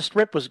Gaza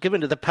Strip was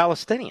given to the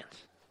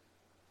Palestinians.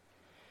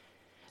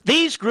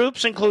 These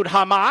groups include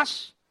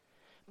Hamas,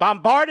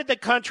 bombarded the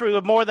country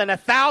with more than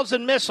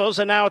 1,000 missiles,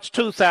 and now it's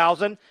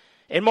 2,000,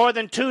 in more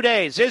than 2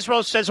 days.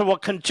 Israel says it will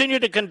continue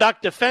to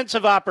conduct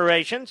defensive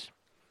operations.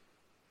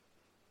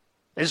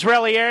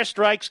 Israeli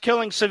airstrikes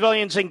killing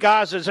civilians in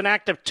Gaza is an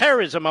act of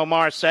terrorism,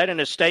 Omar said in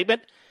a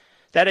statement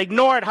that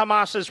ignored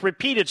Hamas's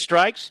repeated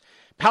strikes.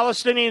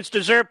 Palestinians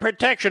deserve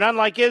protection.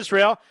 Unlike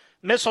Israel,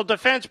 missile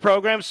defense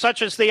programs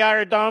such as the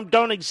Iron Dome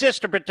don't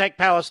exist to protect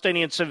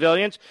Palestinian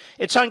civilians.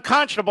 It's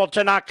unconscionable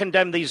to not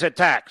condemn these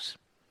attacks.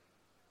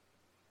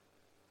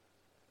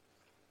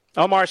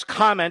 Omar's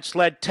comments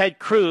led Ted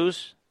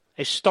Cruz,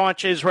 a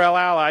staunch Israel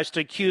ally, to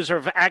accuse her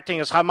of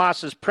acting as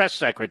Hamas's press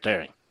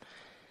secretary.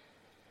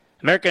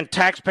 American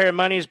taxpayer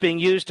money is being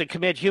used to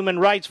commit human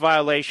rights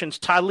violations,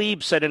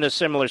 Tlaib said in a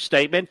similar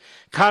statement.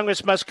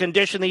 Congress must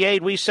condition the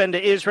aid we send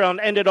to Israel and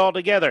end it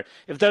altogether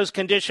if those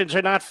conditions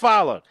are not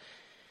followed.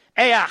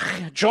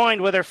 Ayach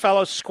joined with her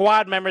fellow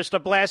squad members to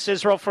blast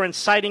Israel for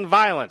inciting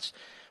violence.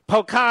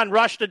 Pocan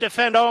rushed to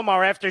defend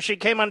Omar after she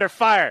came under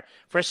fire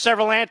for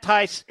several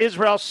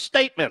anti-Israel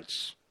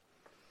statements.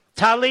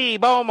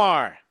 Tlaib,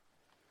 Omar,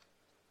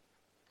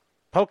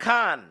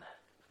 Pocan,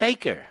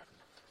 Baker.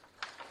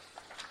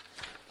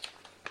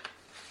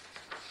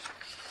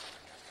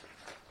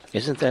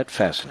 Isn't that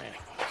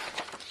fascinating?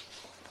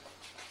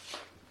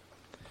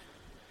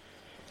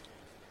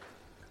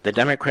 The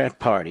Democrat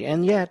Party,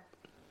 and yet,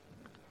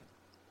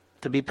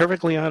 to be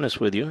perfectly honest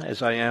with you,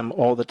 as I am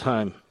all the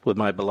time with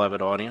my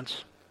beloved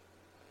audience,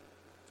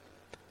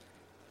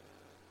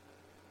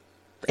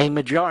 a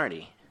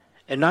majority,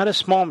 and not a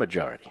small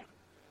majority,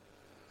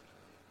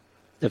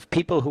 of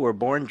people who are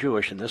born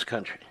Jewish in this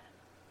country,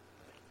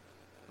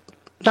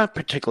 not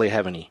particularly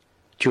have any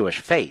Jewish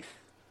faith,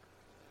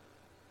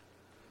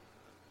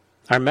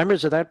 are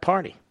members of that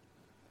party,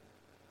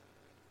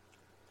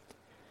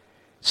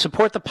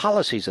 support the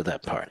policies of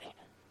that party,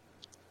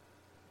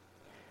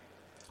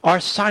 are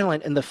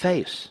silent in the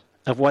face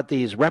of what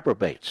these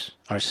reprobates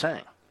are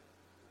saying,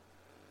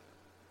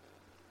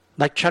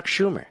 like Chuck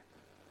Schumer.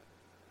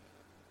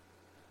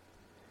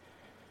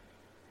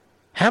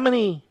 How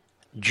many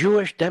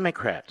Jewish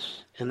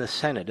Democrats in the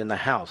Senate, in the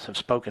House, have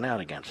spoken out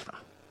against them?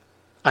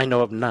 I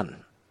know of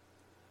none.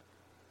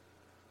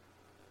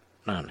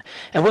 None.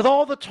 And with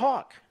all the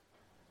talk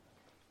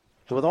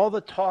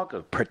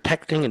of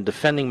protecting and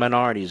defending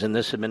minorities in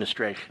this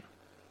administration,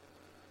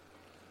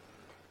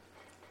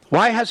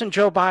 why hasn't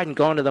Joe Biden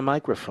gone to the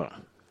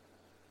microphone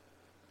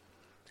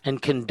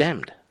and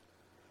condemned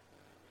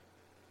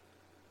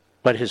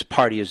what his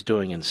party is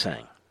doing and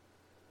saying?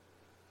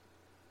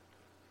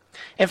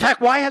 In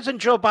fact, why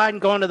hasn't Joe Biden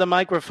gone to the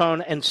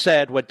microphone and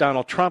said what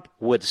Donald Trump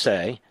would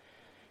say?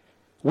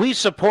 We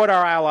support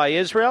our ally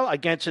Israel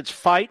against its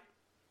fight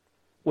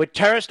with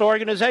terrorist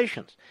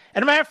organizations.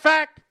 And as a matter of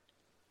fact,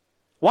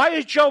 why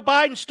is Joe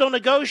Biden still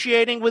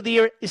negotiating with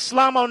the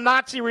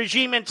Islamo-Nazi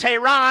regime in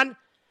Tehran,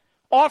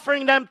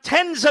 offering them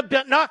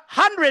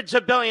hundreds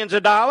of billions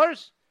of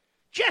dollars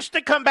just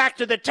to come back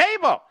to the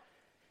table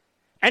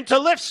and to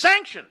lift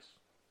sanctions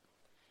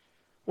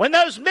when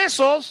those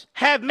missiles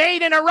have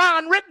made in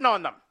Iran written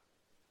on them.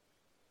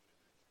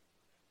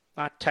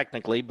 Not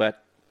technically,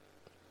 but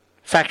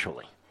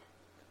factually.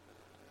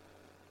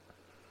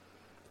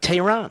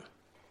 Tehran.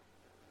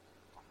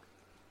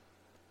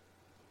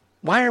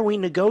 Why are we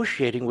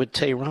negotiating with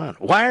Tehran?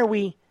 Why are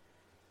we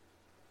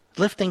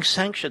lifting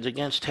sanctions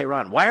against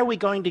Tehran? Why are we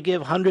going to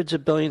give hundreds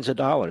of billions of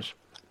dollars,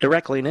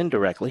 directly and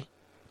indirectly,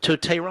 to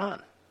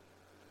Tehran?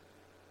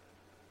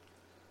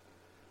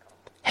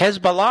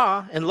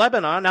 Hezbollah in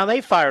Lebanon, now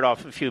they fired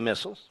off a few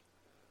missiles,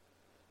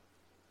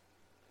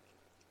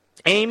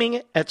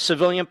 aiming at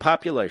civilian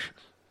populations.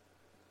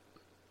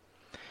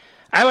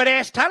 I would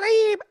ask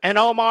Tlaib and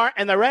Omar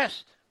and the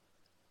rest,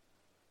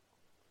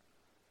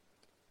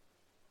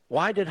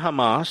 why did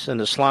Hamas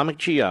and Islamic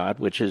Jihad,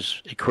 which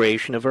is a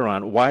creation of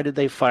Iran, why did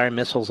they fire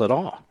missiles at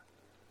all?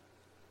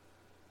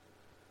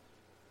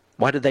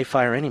 Why did they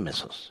fire any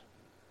missiles?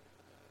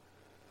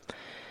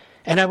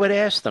 And I would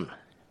ask them,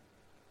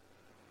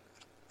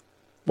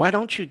 why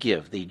don't you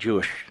give the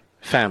Jewish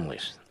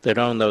families that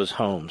own those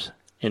homes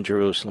in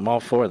Jerusalem, all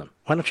four of them,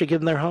 why don't you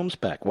give them their homes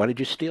back? Why did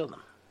you steal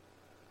them?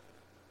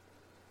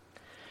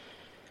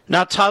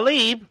 Now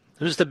Tlaib,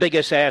 who's the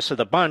biggest ass of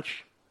the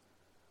bunch,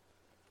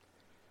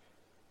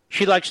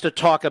 she likes to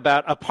talk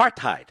about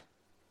apartheid.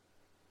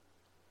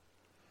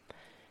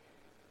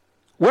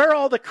 Where are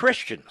all the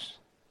Christians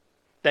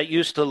that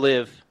used to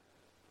live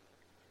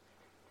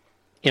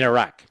in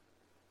Iraq?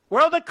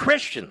 Where are the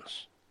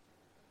Christians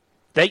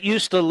that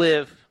used to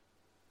live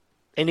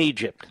in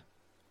Egypt?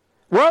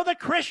 Where are the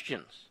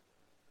Christians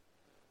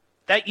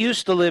that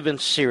used to live in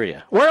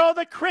Syria? Where are all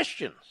the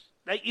Christians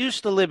that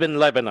used to live in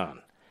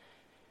Lebanon?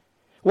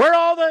 Where are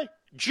all the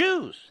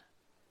Jews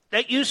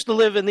that used to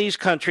live in these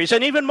countries,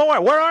 and even more?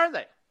 Where are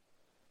they?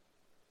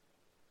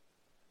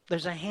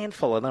 There's a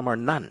handful of them or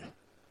none.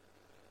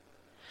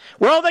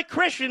 Where are all the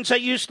Christians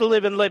that used to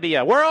live in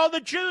Libya? Where are all the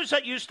Jews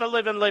that used to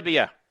live in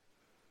Libya?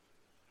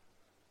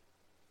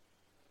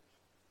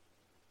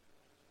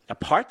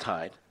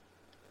 Apartheid?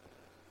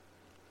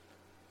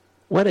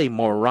 What a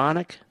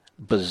moronic,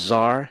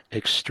 bizarre,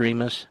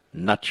 extremist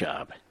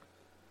nutjob.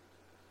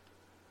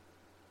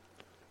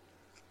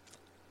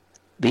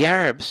 The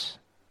Arabs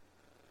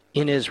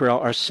in Israel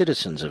are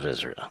citizens of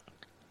Israel.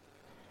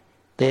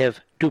 They have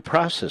due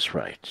process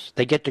rights.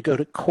 They get to go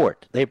to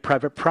court. They have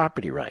private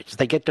property rights.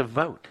 They get to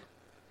vote.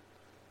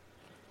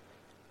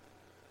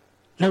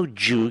 No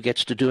Jew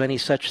gets to do any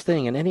such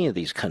thing in any of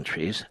these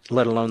countries,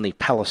 let alone the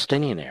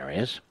Palestinian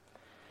areas.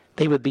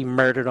 They would be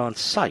murdered on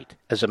sight,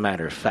 as a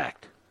matter of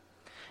fact.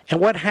 And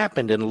what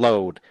happened in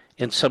Lod,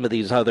 in some of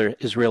these other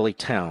Israeli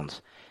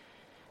towns,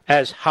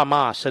 as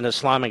Hamas and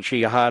Islamic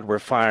Jihad were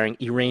firing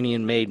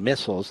Iranian-made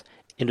missiles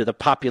into the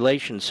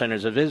population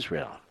centers of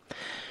Israel?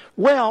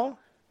 Well,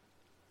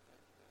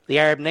 the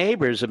Arab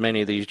neighbors of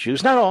many of these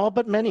Jews, not all,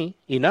 but many,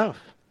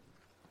 enough,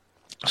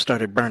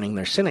 started burning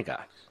their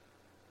synagogues.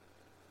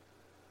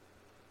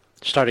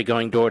 Started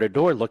going door to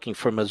door looking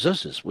for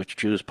mezuzahs, which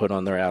Jews put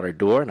on their outer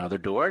door and other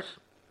doors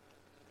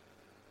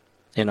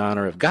in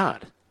honor of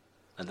God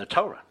and the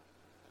Torah.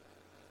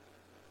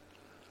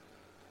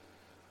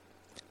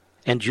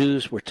 And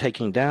Jews were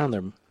taking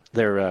down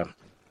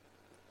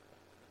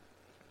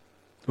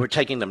we're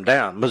taking them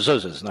down.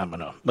 Mezuzahs,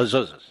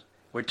 mezuzahs.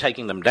 We're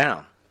taking them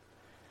down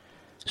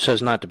so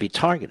as not to be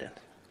targeted.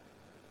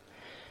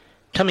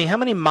 Tell me, how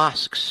many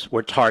mosques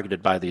were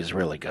targeted by the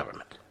Israeli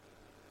government?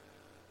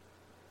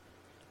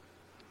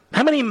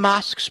 How many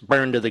mosques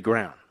burned to the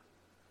ground?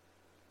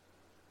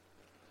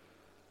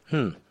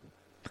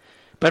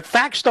 But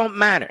facts don't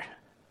matter.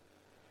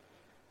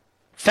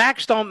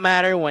 Facts don't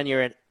matter when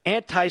you're an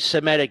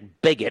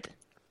anti-Semitic bigot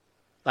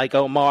like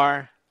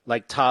Omar,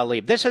 like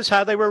Tlaib. This is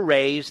how they were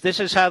raised. This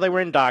is how they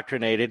were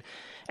indoctrinated.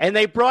 And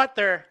they brought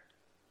their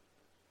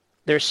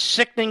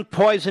sickening,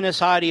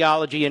 poisonous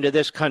ideology into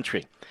this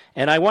country.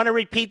 And I want to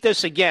repeat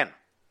this again.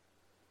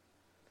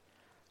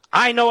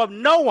 I know of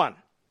no one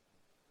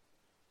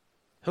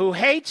who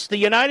hates the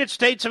United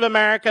States of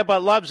America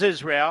but loves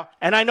Israel.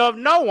 And I know of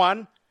no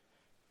one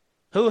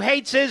who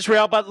hates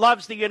Israel but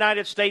loves the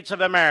United States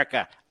of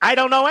America. I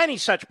don't know any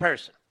such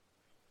person.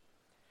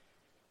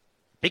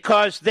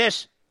 Because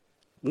this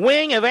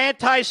wing of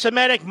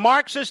anti-Semitic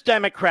Marxist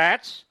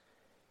Democrats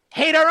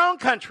hate our own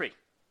country.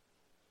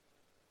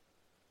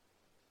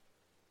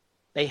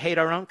 They hate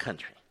our own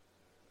country.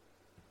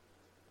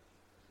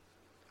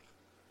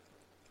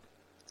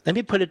 Let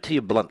me put it to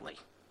you bluntly,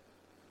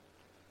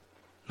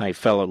 my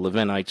fellow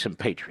Levinites and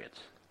patriots.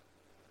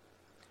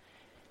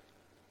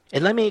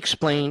 And let me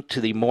explain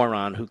to the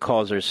moron who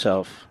calls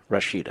herself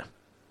Rashida.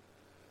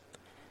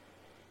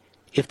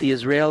 If the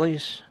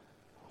Israelis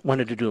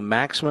wanted to do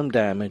maximum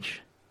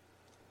damage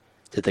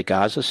to the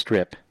Gaza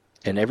Strip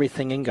and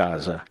everything in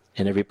Gaza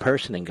and every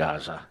person in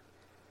Gaza,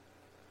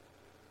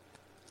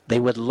 they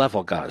would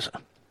level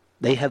Gaza.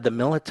 They have the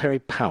military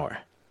power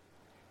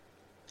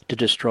to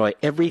destroy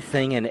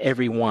everything and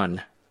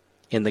everyone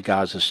in the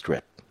Gaza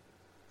Strip.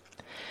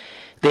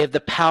 They have the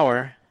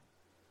power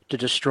to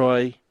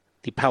destroy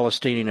the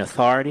Palestinian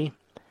Authority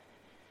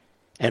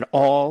and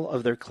all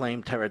of their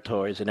claimed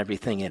territories and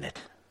everything in it.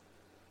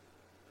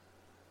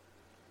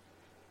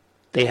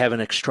 They have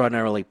an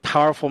extraordinarily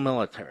powerful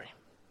military.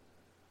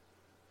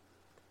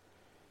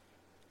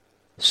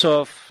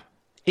 So if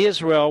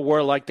Israel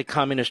were like the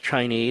communist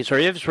Chinese, or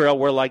Israel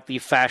were like the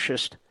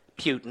fascist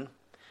Putin,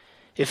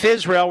 if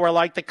Israel were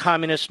like the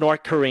communist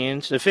North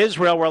Koreans, if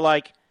Israel were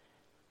like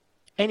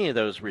any of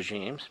those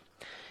regimes,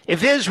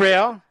 if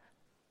Israel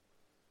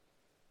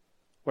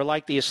were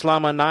like the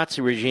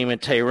Islamo-Nazi regime in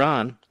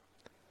Tehran,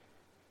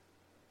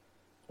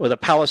 or the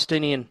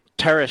Palestinian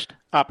terrorist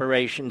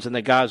operations in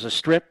the Gaza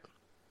Strip,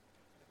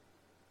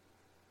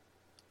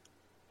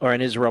 or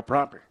in Israel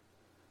proper,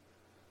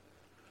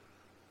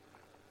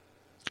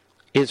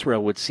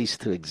 Israel would cease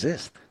to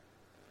exist.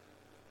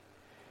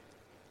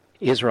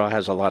 Israel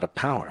has a lot of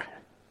power,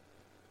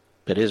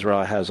 but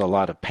Israel has a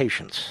lot of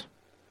patience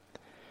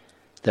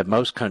that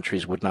most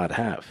countries would not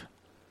have.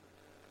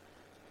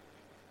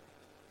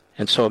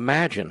 And so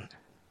imagine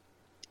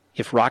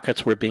if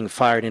rockets were being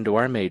fired into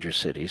our major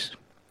cities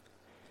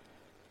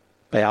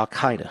by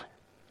Al-Qaeda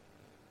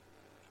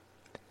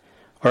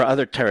or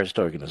other terrorist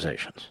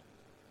organizations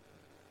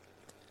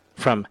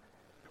from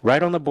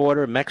right on the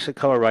border of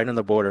Mexico or right on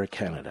the border of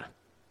Canada.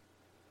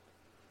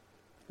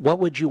 What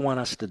would you want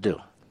us to do?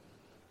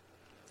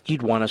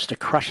 You'd want us to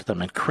crush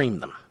them and cream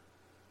them.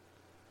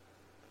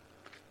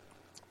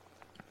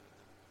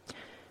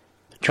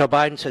 Joe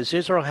Biden says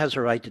Israel has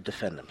a right to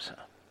defend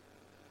themselves.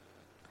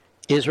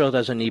 Israel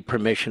doesn't need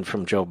permission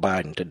from Joe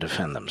Biden to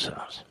defend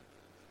themselves.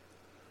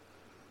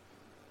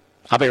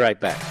 I'll be right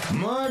back.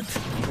 Mark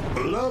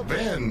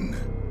Levin.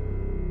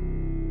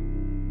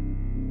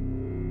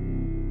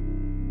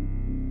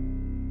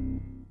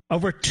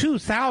 Over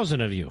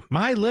 2,000 of you,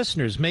 my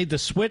listeners, made the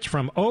switch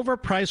from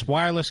overpriced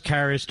wireless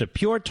carriers to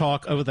Pure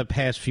Talk over the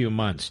past few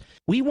months.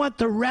 We want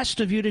the rest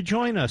of you to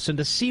join us and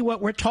to see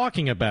what we're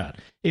talking about.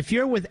 If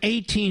you're with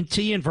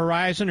AT&T and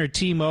Verizon or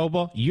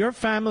T-Mobile, your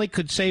family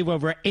could save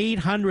over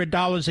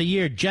 $800 a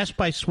year just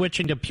by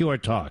switching to Pure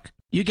Talk.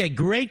 You get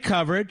great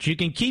coverage, you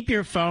can keep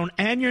your phone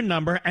and your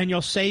number, and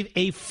you'll save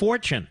a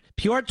fortune.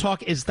 Pure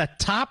Talk is the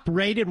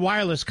top-rated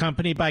wireless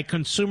company by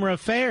Consumer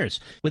Affairs,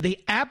 with the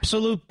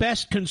absolute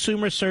best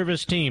consumer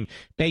service team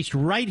based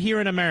right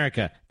here in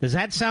America. Does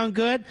that sound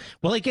good?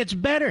 Well, it gets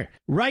better.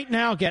 Right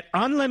now, get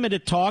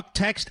unlimited talk,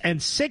 text,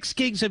 and 6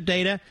 gigs of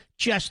data,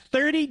 just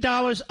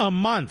 $30 a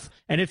month.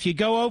 And if you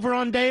go over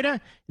on data,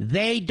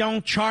 they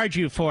don't charge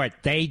you for it.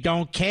 They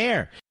don't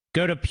care.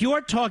 Go to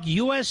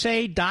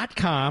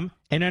puretalkusa.com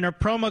and enter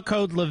promo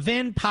code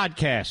Levin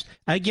Podcast.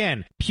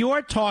 Again,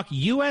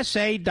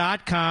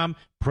 puretalkusa.com,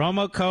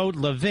 promo code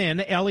Levin,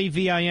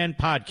 Levin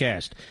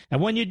Podcast.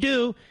 And when you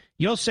do,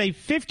 you'll save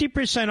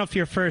 50% off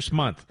your first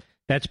month.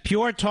 That's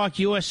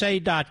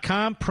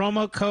puretalkusa.com,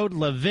 promo code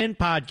Levin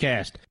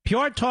Podcast.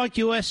 Pure Talk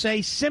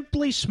USA,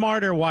 simply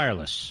smarter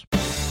wireless.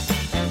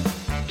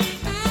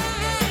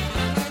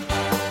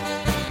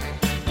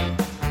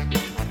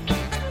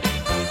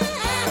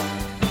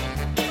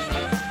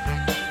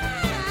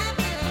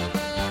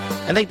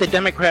 I think the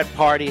Democrat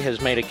Party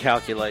has made a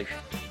calculation.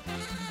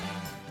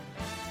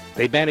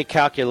 They've made a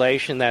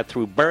calculation that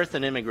through birth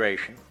and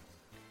immigration,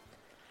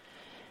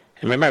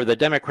 and remember, the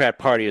Democrat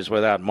Party is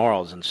without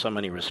morals in so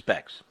many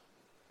respects,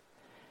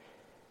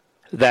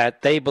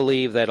 that they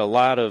believe that a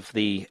lot of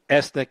the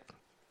ethnic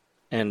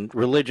and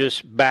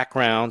religious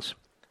backgrounds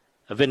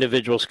of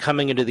individuals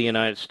coming into the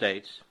United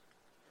States,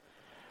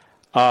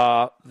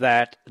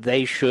 that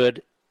they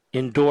should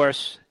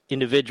endorse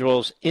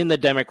individuals in the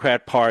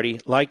Democrat Party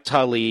like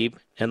Tlaib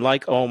and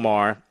like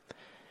Omar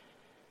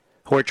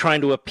who are trying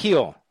to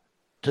appeal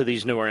to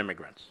these newer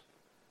immigrants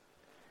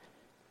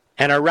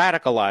and are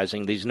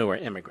radicalizing these newer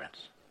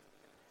immigrants.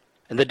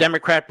 And the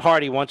Democrat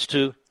Party wants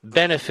to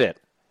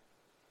benefit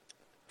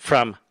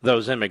from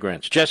those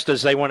immigrants, just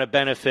as they want to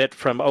benefit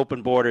from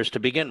open borders to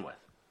begin with.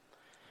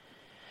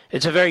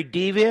 It's a very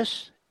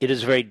devious, it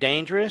is very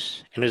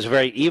dangerous, and it is a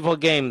very evil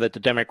game that the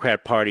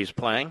Democrat Party is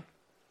playing.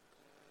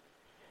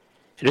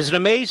 It is an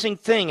amazing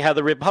thing how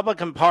the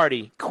Republican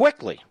Party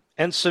quickly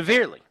and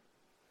severely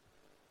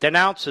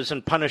denounces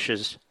and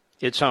punishes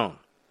its own.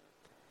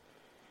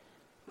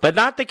 But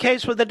not the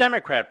case with the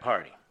Democrat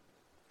Party.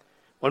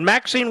 When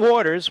Maxine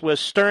Waters was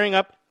stirring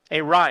up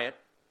a riot,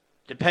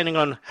 depending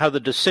on how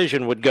the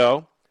decision would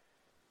go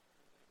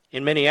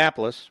in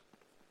Minneapolis,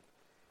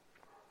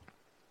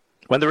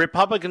 when the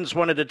Republicans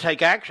wanted to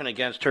take action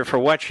against her for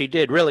what she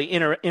did, really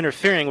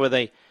interfering with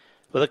a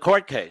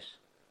court case,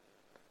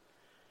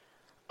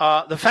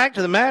 the fact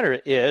of the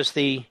matter is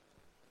the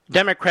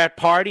Democrat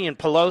Party and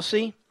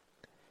Pelosi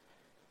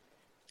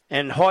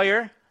and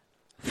Hoyer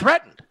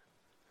threatened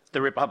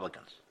the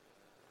Republicans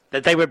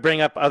that they would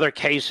bring up other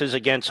cases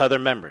against other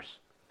members.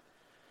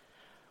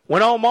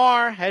 When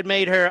Omar had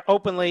made her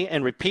openly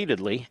and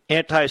repeatedly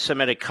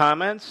anti-Semitic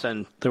comments,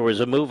 and there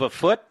was a move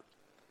afoot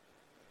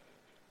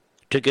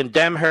to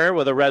condemn her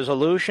with a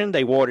resolution,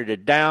 they watered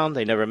it down,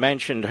 they never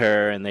mentioned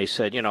her, and they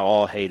said,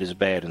 all hate is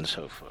bad and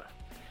so forth.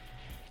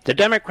 The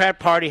Democrat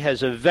Party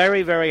has a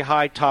very, very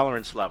high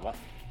tolerance level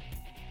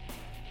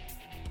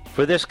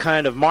for this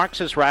kind of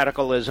Marxist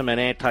radicalism and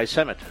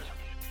anti-Semitism.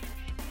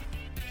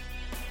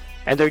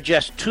 And there are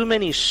just too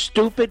many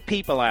stupid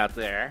people out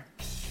there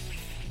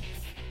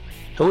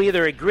who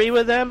either agree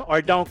with them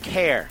or don't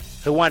care,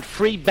 who want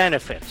free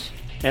benefits,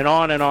 and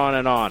on and on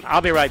and on.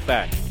 I'll be right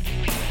back.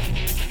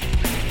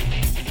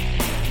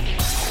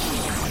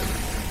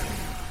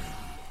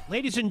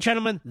 Ladies and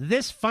gentlemen,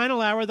 this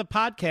final hour of the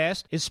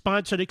podcast is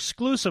sponsored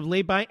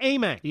exclusively by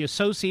AMAC, the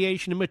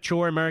Association of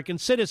Mature American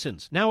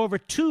Citizens. Now over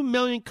 2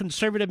 million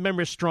conservative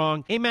members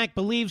strong, AMAC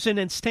believes in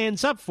and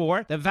stands up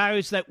for the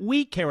values that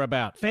we care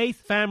about: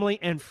 faith, family,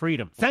 and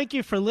freedom. Thank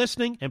you for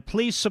listening, and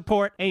please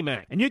support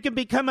AMAC. And you can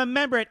become a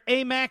member at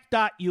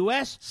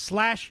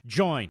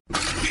amac.us/join.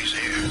 He's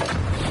here.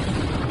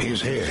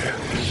 He's here.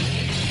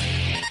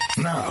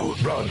 Now,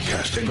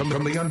 broadcasting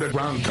from the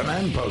underground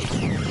command post,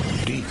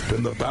 deep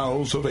in the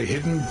bowels of a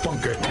hidden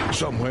bunker,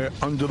 somewhere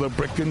under the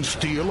brick and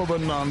steel of a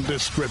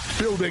nondescript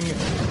building,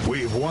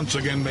 we've once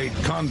again made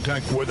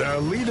contact with our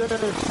leader,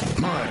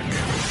 Mark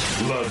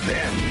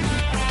Levin.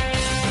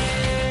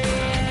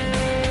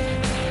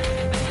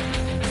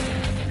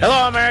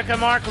 Hello, America.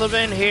 Mark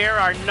Levin here.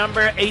 Our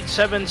number,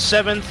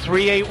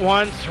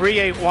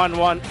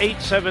 877-381-3811,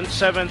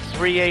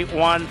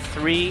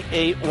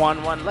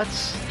 877-381-3811.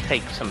 Let's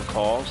take some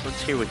calls.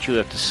 Let's hear what you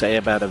have to say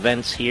about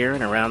events here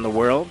and around the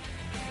world.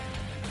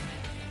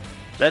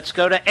 Let's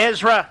go to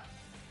Ezra.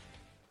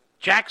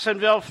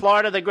 Jacksonville,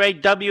 Florida, the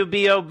great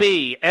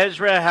WBOB.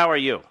 Ezra, how are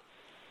you?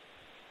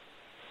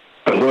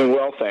 I'm doing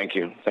well, thank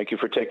you. Thank you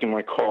for taking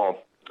my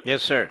call.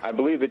 Yes, sir. I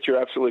believe that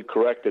you're absolutely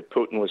correct that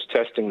Putin was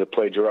testing the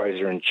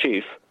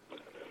plagiarizer-in-chief,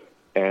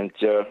 and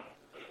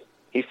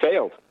he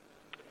failed.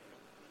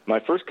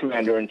 My first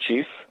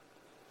commander-in-chief,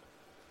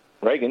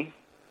 Reagan,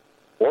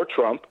 or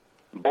Trump,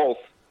 both,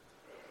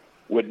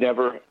 would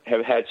never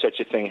have had such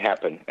a thing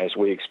happen as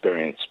we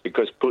experienced,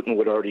 because Putin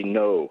would already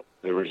know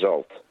the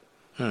result.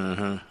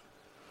 Mm-hmm.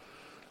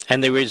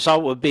 And the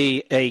result would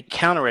be a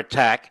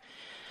counterattack,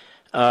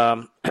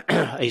 a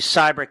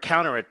cyber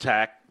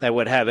counterattack that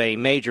would have a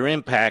major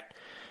impact,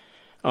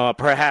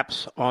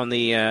 perhaps on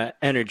the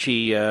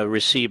energy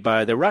received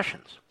by the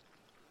Russians.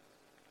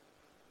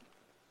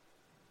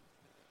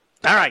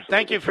 All right,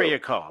 thank you for your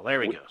call.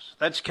 There he goes.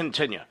 Let's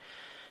continue.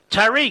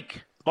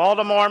 Tariq,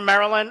 Baltimore,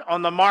 Maryland,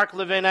 on the Mark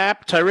Levin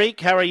app.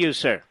 Tariq, how are you,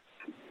 sir?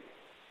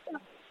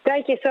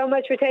 Thank you so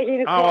much for taking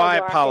the call. Oh, I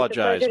Mark.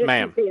 apologize,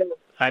 ma'am.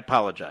 I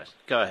apologize.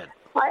 Go ahead.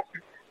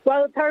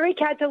 Well, Tariq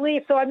had to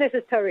leave, so I'm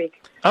Mrs. Tariq.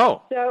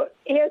 Oh. So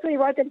here's what he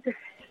wanted to...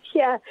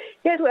 Yeah,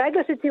 here's what I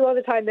listen to you all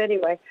the time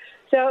anyway.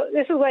 So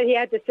this is what he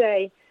had to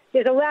say.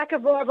 There's a lack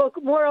of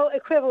moral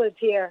equivalence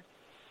here.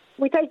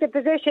 We take the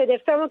position,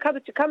 if someone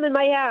comes to come in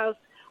my house,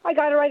 I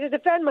got a right to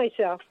defend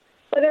myself.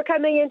 But they're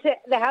coming into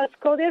the house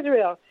called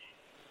Israel.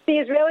 The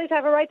Israelis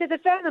have a right to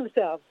defend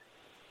themselves.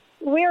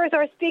 Where is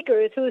our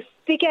speakers who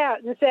speak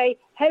out and say,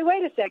 hey,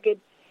 wait a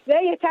second,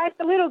 they attacked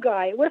the little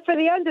guy. We're for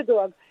the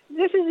underdog.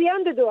 This is the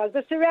underdog.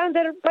 They're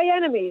surrounded by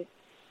enemies.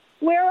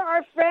 Where are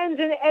our friends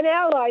and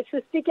allies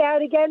who speak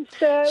out against...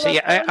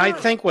 See, I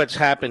think what's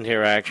happened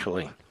here,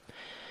 actually,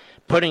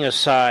 putting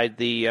aside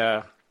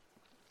the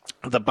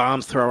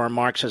bomb thrower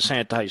Marxist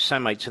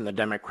anti-Semites in the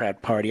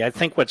Democrat Party, I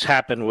think what's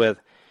happened with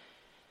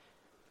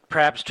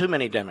perhaps too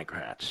many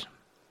Democrats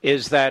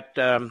is that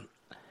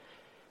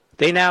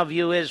they now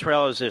view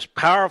Israel as this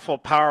powerful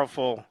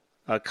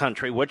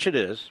country, which it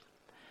is,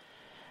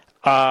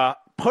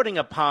 putting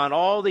upon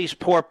all these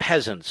poor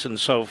peasants and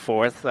so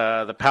forth,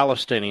 the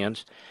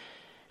Palestinians.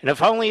 And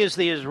if only as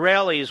the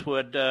Israelis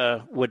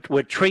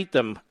would treat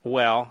them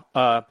well,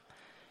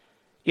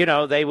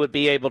 they would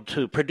be able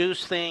to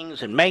produce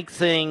things and make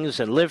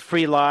things and live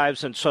free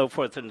lives and so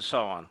forth and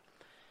so on.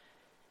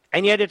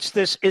 And yet it's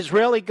this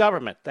Israeli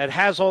government that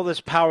has all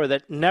this power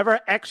that never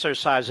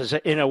exercises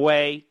it in a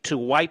way to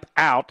wipe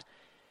out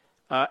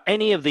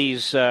any of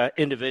these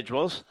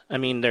individuals. I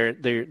mean,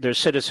 their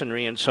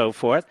citizenry and so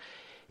forth,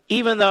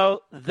 even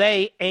though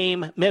they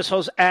aim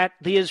missiles at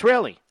the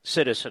Israeli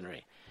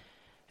citizenry.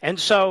 And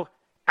so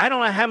I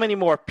don't know how many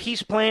more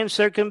peace plans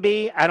there can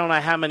be. I don't know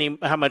how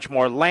much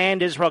more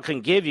land Israel can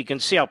give. You can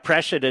see how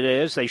precious it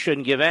is. They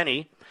shouldn't give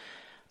any.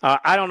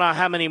 I don't know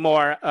how many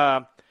more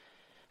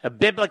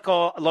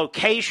biblical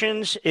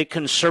locations it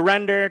can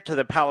surrender to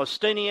the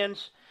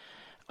Palestinians.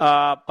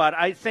 But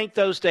I think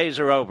those days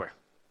are over.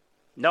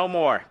 No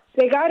more.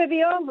 They got to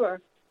be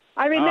over.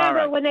 I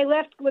remember when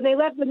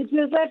the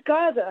Jews left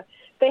Gaza.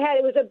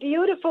 It was a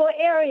beautiful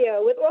area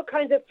with all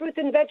kinds of fruits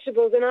and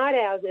vegetables and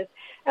outhouses.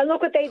 And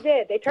look what they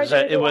did. They turned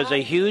it was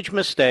a huge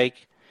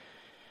mistake.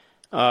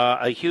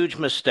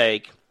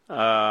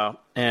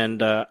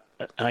 And I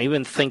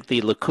even think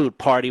the Likud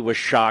party was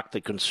shocked.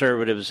 The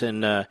conservatives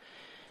in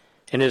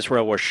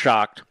Israel were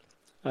shocked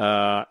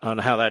on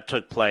how that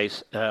took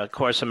place. Of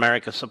course,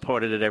 America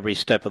supported it every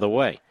step of the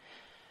way.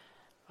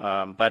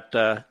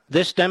 But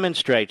this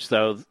demonstrates,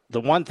 though,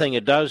 the one thing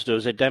it does do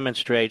is it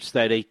demonstrates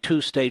that a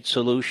two-state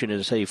solution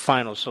is a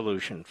final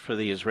solution for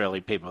the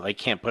Israeli people. They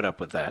can't put up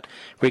with that,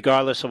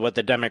 regardless of what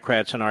the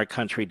Democrats in our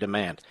country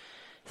demand.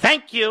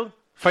 Thank you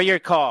for your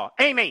call.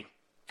 Amy,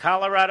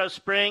 Colorado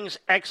Springs,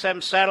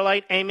 XM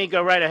Satellite. Amy,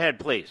 go right ahead,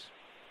 please.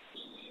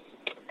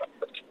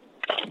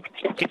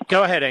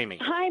 Go ahead, Amy.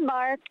 Hi,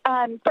 Mark.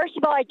 First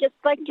of all, I'd just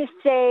like to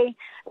say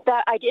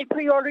that I did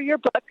pre-order your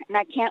book, and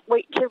I can't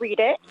wait to read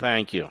it.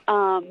 Thank you.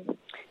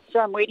 So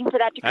I'm waiting for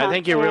that to come. I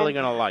think you're really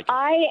going to like it.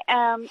 I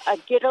am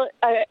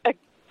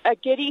a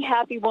giddy,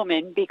 happy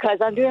woman because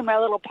I'm doing my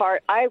little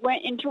part. I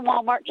went into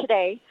Walmart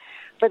today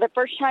for the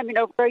first time in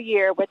over a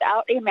year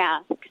without a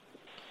mask.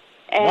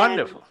 And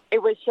wonderful.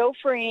 It was so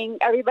freeing.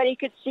 Everybody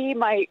could see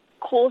my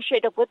cool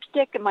shade of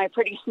lipstick and my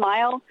pretty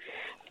smile,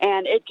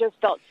 and it just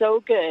felt so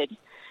good.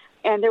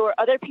 And there were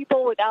other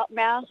people without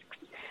masks,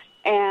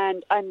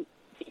 and I'm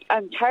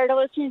tired of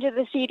listening to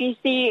the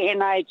CDC,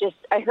 and I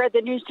heard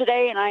the news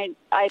today, and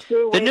I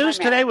threw away the news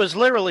today was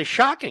literally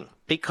shocking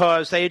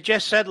because they had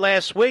just said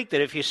last week that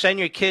if you send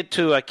your kid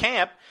to a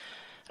camp,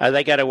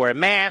 they got to wear a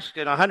mask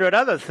and 100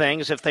 other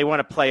things if they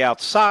want to play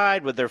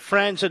outside with their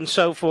friends and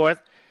so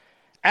forth.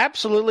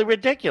 Absolutely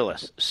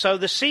ridiculous. So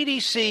the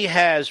CDC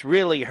has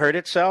really hurt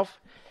itself.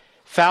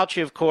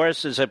 Fauci, of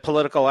course, is a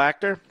political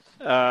actor.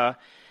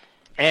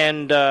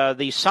 And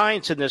the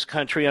science in this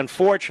country,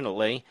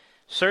 unfortunately,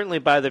 certainly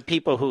by the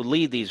people who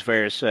lead these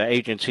various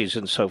agencies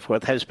and so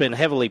forth, has been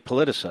heavily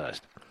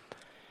politicized.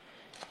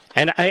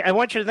 And I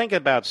want you to think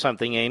about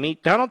something, Amy.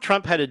 Donald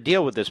Trump had to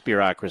deal with this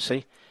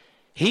bureaucracy.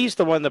 He's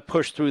the one that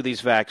pushed through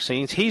these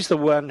vaccines. He's the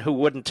one who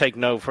wouldn't take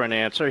no for an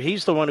answer.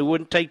 He's the one who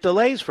wouldn't take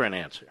delays for an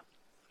answer.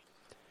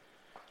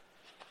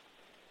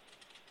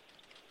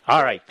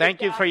 All right.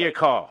 Thank you for your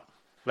call.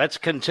 Let's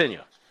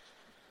continue.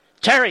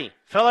 Terry,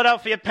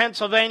 Philadelphia,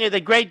 Pennsylvania, the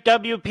great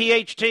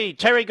WPHT.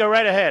 Terry, go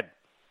right ahead.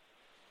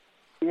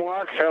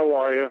 Mark, how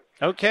are you?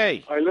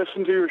 Okay. I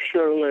listened to your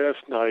show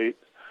last night.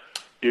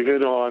 You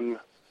hit on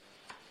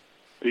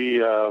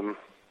the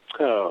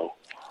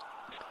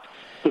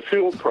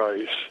fuel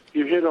price.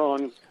 You hit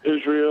on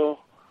Israel,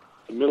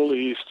 the Middle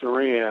East,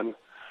 Iran,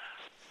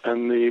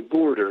 and the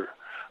border.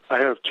 I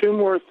have two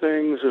more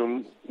things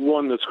and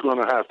one that's going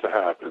to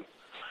happen.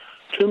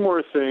 Two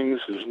more things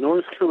is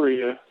North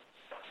Korea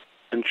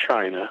and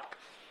China.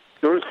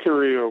 North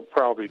Korea will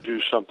probably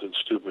do something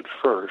stupid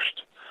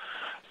first.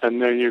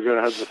 And then you're going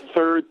to have the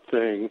third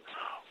thing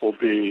will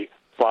be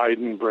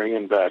Biden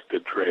bringing back the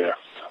draft.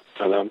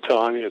 And I'm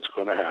telling you, it's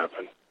going to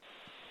happen.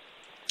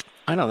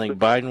 I don't think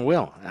Biden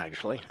will,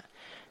 actually.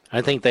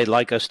 I think they'd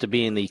like us to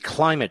be in the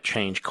climate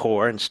change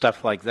core and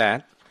stuff like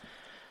that.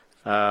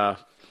 But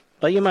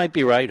you might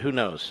be right. Who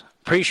knows?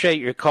 Appreciate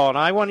your call. And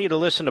I want you to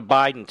listen to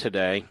Biden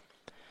today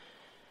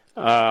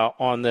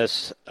on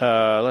this.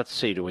 Let's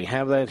see. Do we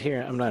have that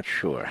here? I'm not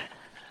sure.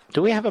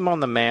 Do we have him on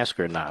the mask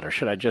or not? Or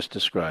should I just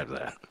describe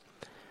that?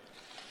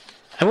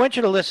 I want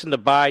you to listen to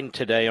Biden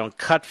today on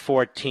Cut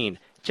 14.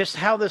 Just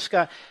how this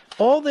guy,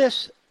 all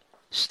this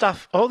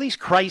stuff, all these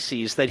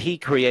crises that he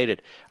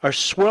created are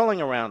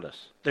swirling around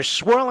us. They're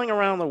swirling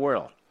around the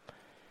world.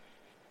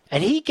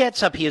 And he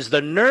gets up, he has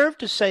the nerve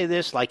to say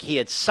this like he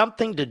had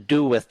something to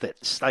do with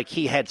it. Like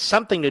he had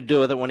something to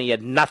do with it when he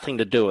had nothing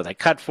to do with it.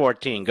 Cut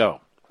 14,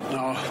 go.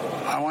 No,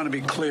 I want to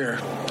be clear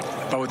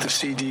about what the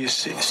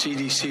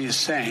CDC is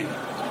saying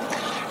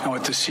and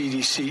what the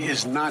CDC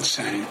is not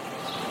saying.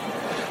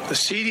 The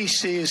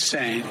CDC is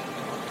saying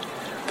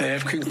they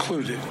have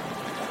concluded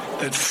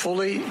that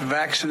fully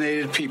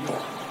vaccinated people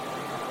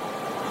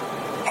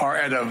are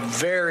at a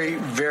very,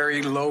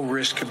 very low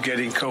risk of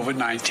getting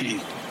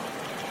COVID-19.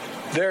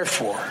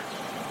 Therefore,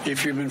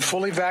 if you've been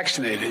fully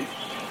vaccinated,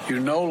 you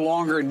no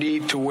longer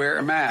need to wear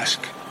a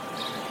mask.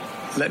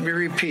 Let me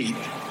repeat.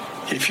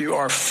 If you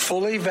are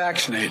fully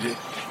vaccinated,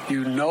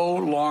 you no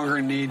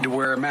longer need to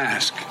wear a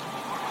mask.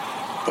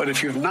 But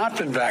if you've not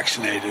been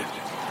vaccinated...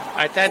 All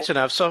right, that's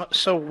enough.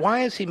 So why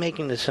is he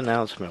making this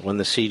announcement when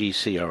the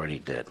CDC already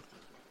did?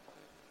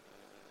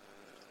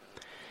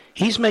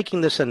 He's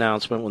making this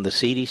announcement when the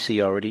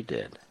CDC already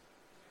did.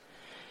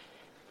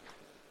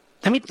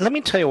 Let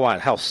me tell you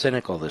how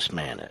cynical this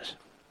man is.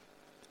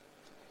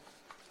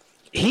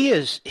 He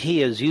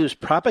has used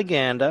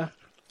propaganda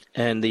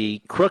and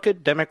the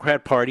crooked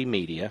Democrat Party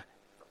media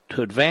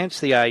to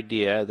advance the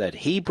idea that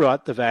he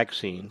brought the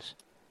vaccines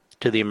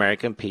to the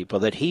American people,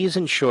 that he's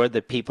ensured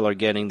that people are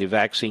getting the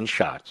vaccine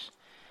shots,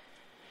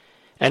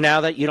 and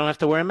now that you don't have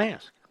to wear a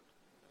mask.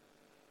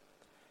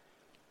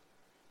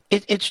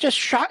 It's just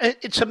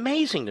it's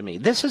amazing to me.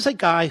 This is a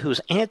guy who's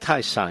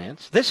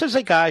anti-science. This is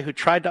a guy who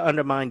tried to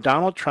undermine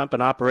Donald Trump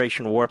and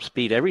Operation Warp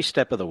Speed every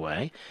step of the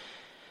way.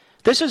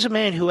 This is a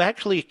man who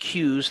actually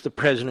accused the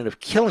president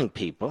of killing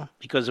people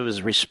because of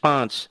his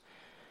response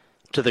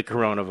to the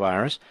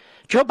coronavirus.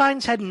 Joe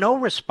Biden's had no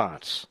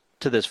response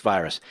to this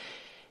virus.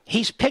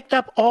 He's picked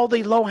up all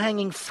the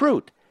low-hanging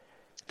fruit.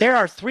 There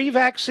are 3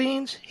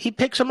 vaccines. He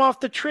picks them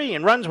off the tree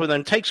and runs with them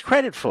and takes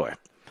credit for it.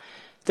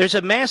 There's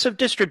a massive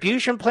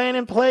distribution plan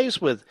in place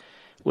with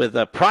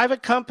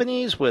private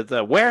companies, with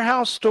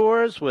warehouse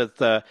stores,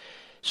 with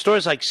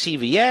stores like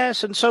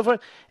CVS and so forth,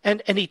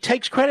 and he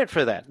takes credit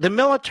for that. The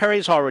military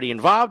is already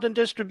involved in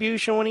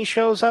distribution when he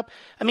shows up.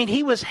 I mean,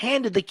 he was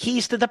handed the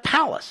keys to the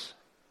palace.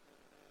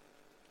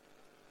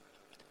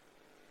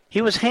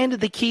 He was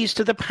handed the keys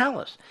to the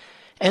palace.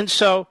 And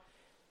so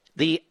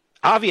the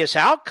obvious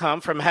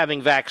outcome from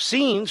having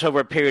vaccines over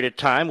a period of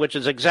time, which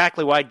is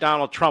exactly why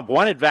Donald Trump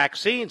wanted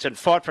vaccines and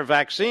fought for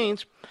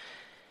vaccines,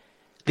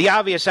 the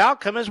obvious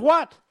outcome is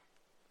what?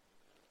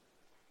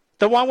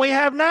 The one we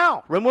have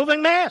now,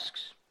 removing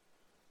masks.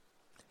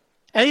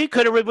 And you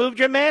could have removed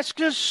your mask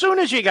as soon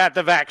as you got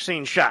the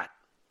vaccine shot.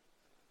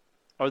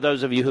 Or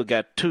those of you who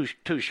got two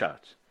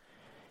shots.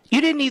 You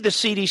didn't need the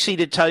CDC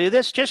to tell you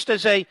this, just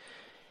as a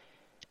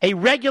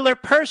regular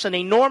person,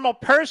 a normal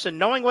person,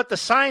 knowing what the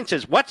science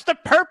is. What's the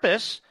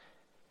purpose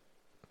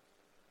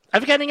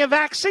of getting a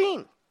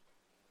vaccine?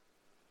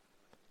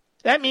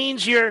 That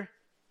means you're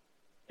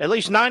at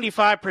least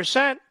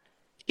 95%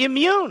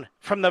 immune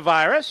from the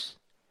virus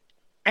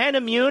and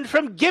immune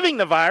from giving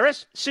the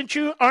virus, since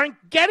you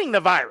aren't getting the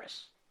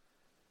virus.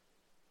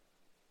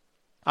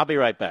 I'll be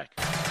right back.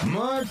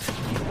 Mark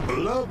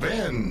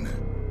Levin.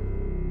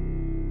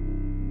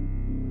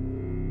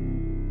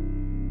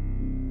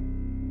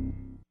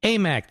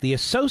 AMAC, the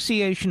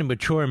Association of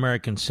Mature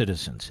American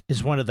Citizens,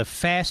 is one of the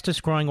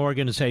fastest growing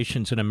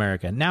organizations in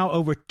America, now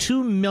over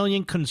 2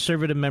 million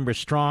conservative members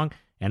strong,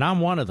 and I'm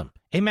one of them.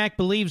 AMAC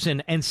believes in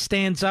and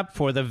stands up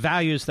for the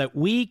values that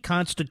we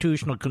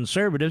constitutional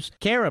conservatives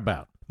care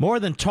about. More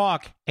than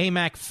talk,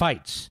 AMAC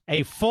fights.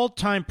 A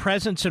full-time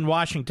presence in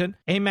Washington,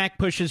 AMAC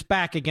pushes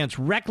back against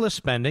reckless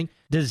spending,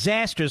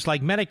 disasters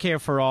like Medicare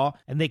for All,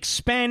 and the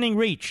expanding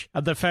reach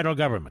of the federal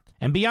government.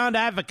 And beyond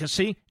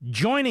advocacy,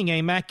 joining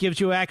AMAC gives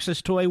you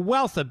access to a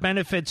wealth of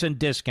benefits and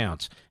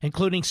discounts,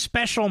 including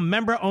special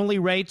member-only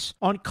rates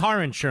on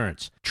car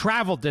insurance,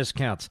 travel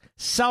discounts,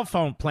 cell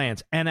phone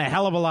plans, and a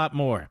hell of a lot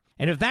more.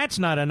 And if that's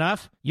not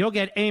enough, you'll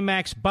get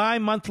AMAC's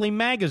bi-monthly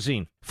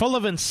magazine, full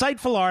of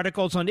insightful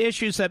articles on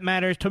issues that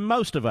matter to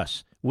most of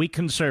us, we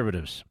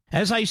conservatives.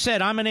 As I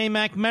said, I'm an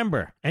AMAC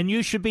member, and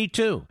you should be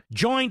too.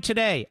 Join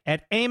today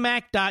at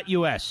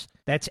amac.us.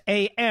 That's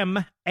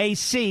AMAC.us.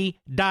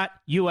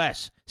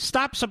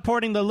 Stop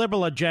supporting the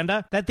liberal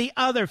agenda that the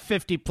other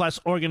 50-plus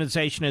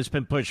organization has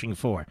been pushing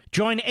for.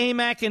 Join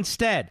AMAC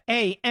instead.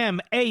 AMAC.us.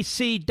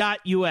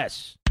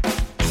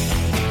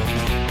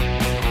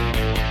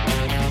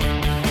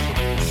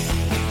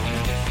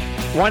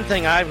 One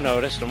thing I've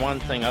noticed, and one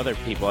thing other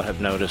people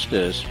have noticed,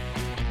 is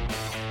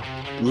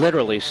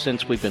literally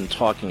since we've been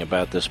talking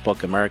about this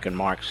book, American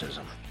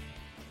Marxism,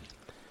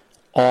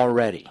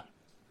 already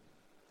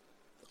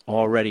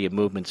a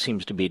movement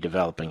seems to be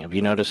developing. Have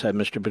you noticed that,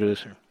 Mr.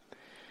 Producer?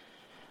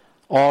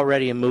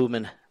 Already a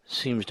movement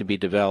seems to be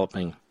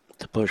developing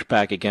to push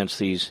back against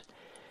these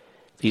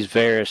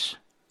various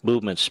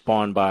movements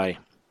spawned by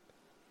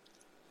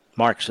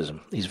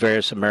Marxism, these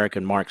various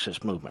American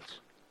Marxist movements.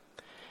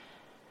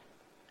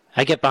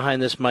 I get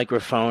behind this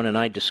microphone and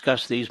I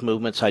discuss these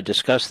movements, I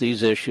discuss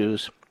these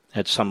issues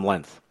at some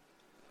length.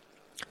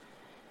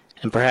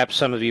 And perhaps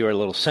some of you are a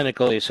little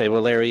cynical. You say,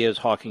 well, there he is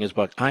hawking his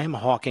book. I am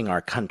hawking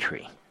our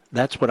country.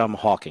 That's what I'm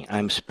hawking.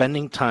 I'm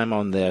spending time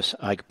on this.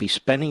 I could be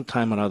spending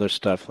time on other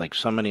stuff like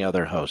so many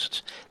other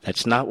hosts.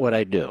 That's not what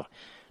I do.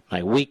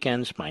 My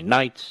weekends, my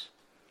nights,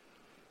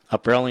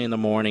 up early in the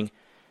morning.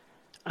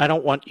 I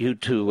don't want you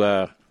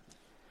to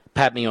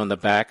pat me on the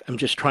back. I'm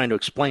just trying to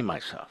explain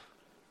myself.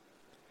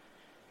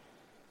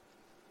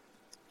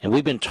 And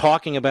we've been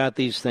talking about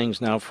these things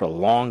now for a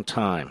long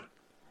time.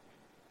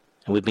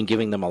 And we've been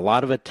giving them a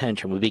lot of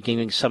attention. We've been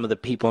giving some of the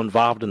people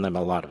involved in them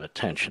a lot of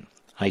attention.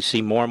 I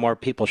see more and more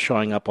people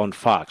showing up on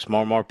Fox,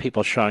 more and more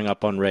people showing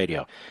up on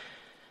radio.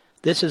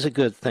 This is a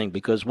good thing,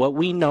 because what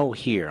we know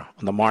here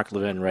on the Mark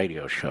Levin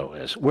radio show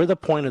is we're the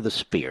point of the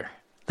spear.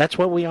 That's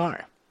what we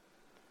are.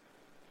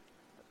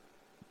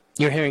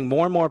 You're hearing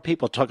more and more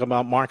people talk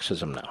about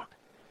Marxism now.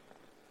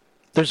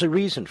 There's a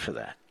reason for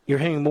that. You're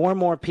hearing more and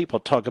more people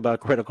talk about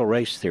critical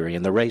race theory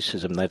and the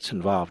racism that's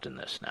involved in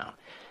this now.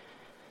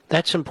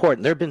 That's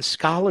important. There have been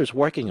scholars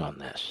working on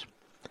this.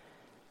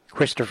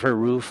 Christopher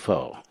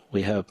Rufo.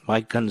 We have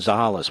Mike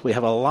Gonzalez. We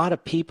have a lot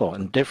of people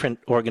in different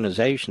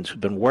organizations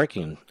who've been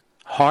working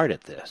hard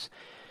at this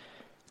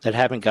that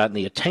haven't gotten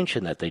the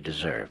attention that they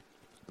deserve.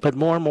 But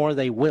more and more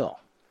they will,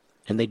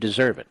 and they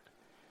deserve it.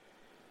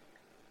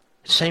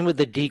 Same with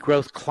the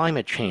degrowth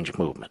climate change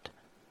movement.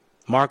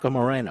 Marco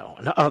Moreno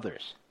and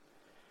others.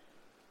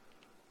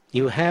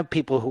 You have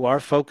people who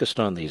are focused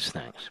on these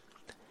things.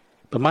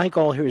 But my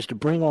goal here is to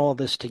bring all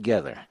this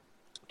together,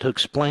 to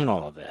explain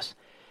all of this.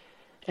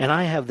 And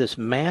I have this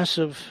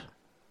massive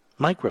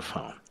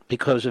microphone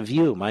because of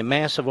you, my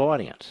massive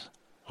audience,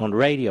 on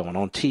radio and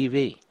on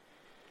TV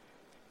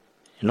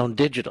and on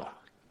digital.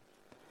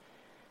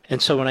 And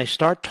so when I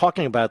start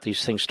talking about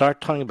these things, there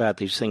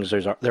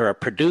are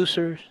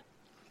producers,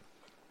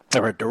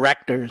 there are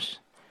directors,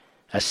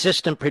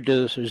 assistant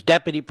producers,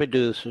 deputy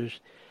producers.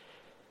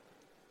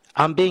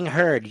 I'm being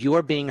heard.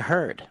 You're being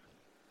heard.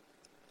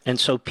 And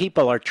so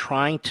people are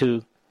trying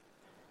to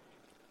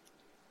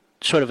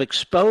sort of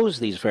expose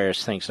these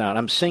various things now. And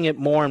I'm seeing it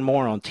more and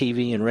more on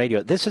TV and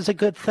radio. This is a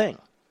good thing.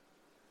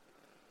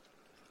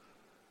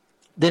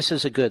 This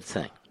is a good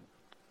thing.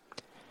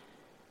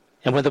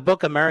 And when the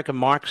book American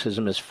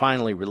Marxism is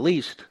finally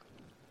released,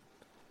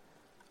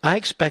 I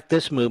expect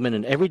this movement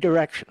in every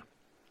direction,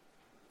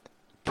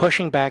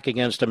 pushing back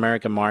against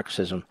American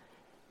Marxism,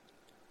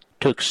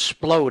 to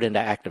explode into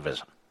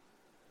activism.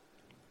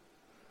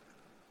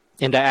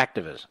 Into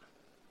activism.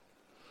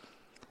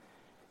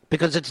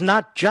 Because it's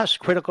not just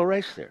critical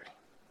race theory.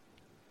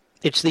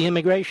 It's the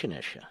immigration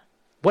issue.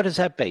 What is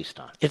that based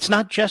on? It's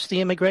not just the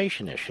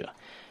immigration issue.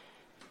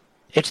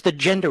 It's the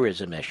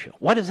genderism issue.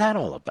 What is that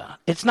all about?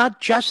 It's not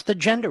just the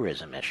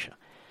genderism issue.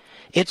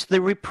 It's the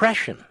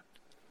repression.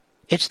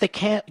 It's the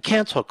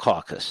cancel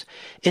caucus.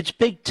 It's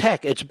big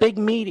tech. It's big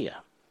media.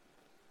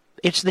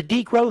 It's the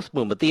degrowth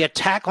movement, the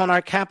attack on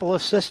our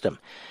capitalist system.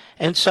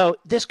 And so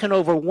this can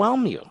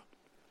overwhelm you.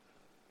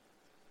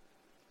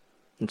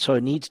 And so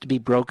it needs to be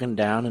broken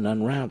down and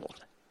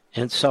unraveled.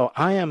 And so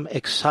I am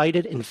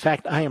excited. In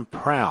fact, I am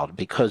proud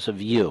because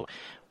of you.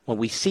 When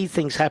we see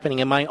things happening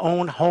in my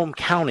own home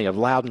county of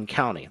Loudoun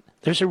County,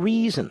 there's a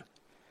reason.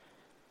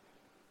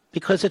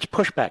 Because it's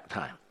pushback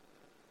time.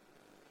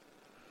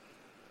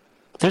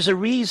 There's a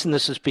reason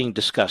this is being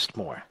discussed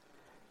more.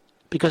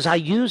 Because I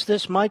use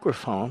this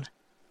microphone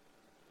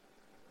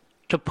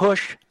to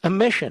push a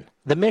mission.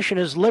 The mission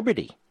is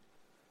liberty.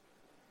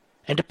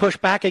 And to push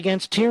back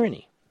against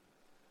tyranny.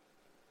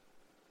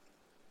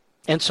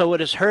 And so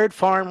it is heard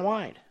far and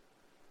wide.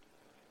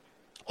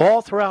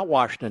 All throughout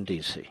Washington,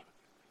 D.C.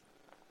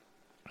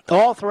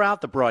 All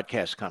throughout the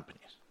broadcast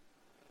companies.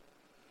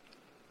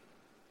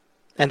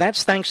 And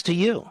that's thanks to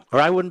you,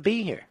 or I wouldn't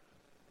be here.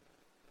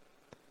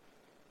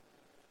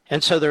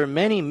 And so there are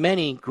many,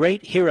 many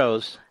great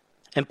heroes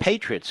and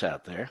patriots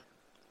out there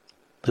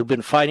who've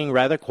been fighting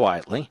rather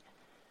quietly.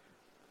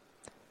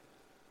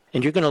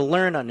 And you're going to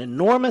learn an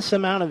enormous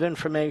amount of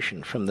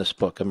information from this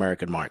book,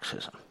 American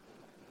Marxism.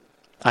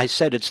 I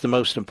said it's the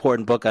most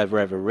important book I've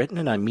ever written,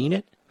 and I mean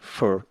it,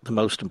 for the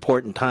most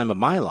important time of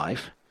my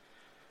life.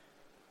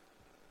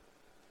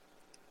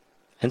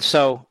 And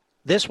so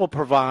this will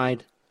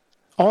provide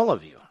all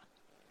of you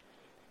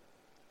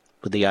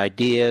with the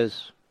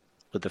ideas,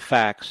 with the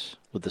facts,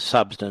 with the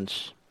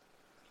substance,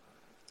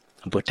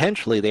 and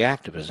potentially the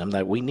activism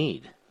that we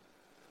need.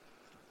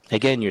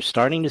 Again, you're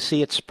starting to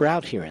see it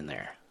sprout here and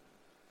there.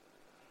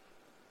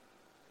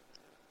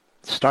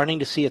 Starting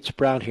to see it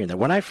sprout here and there.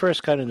 When I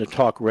first got into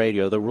talk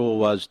radio, the rule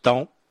was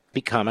don't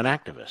become an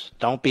activist.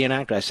 Don't be an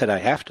activist. I said I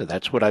have to.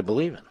 That's what I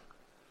believe in.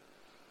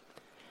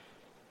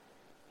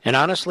 And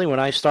honestly, when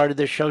I started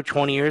this show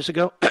 20 years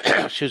ago,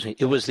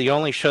 it was the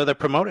only show that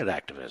promoted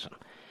activism.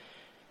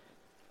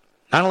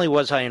 Not only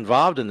was I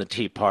involved in the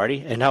Tea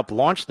Party and helped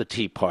launch the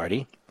Tea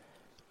Party,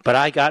 but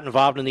I got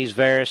involved in these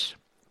various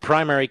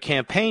primary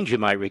campaigns, you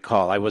might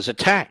recall. I was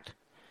attacked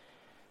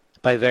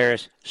by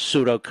various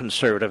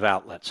pseudo-conservative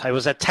outlets. I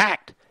was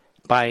attacked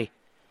by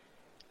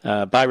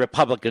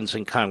Republicans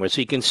in Congress.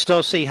 You can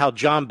still see how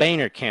John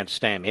Boehner can't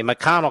stand me,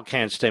 McConnell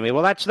can't stand me.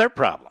 Well, that's their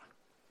problem.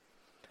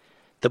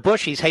 The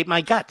Bushies hate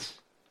my guts.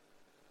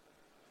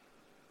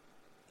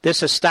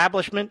 This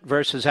establishment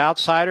versus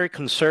outsider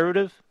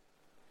conservative,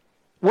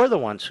 we're the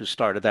ones who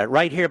started that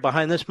right here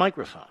behind this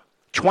microphone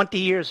 20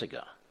 years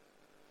ago.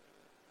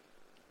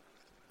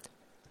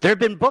 There have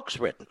been books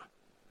written,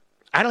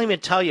 I don't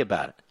even tell you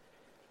about it,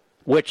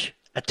 which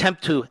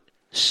attempt to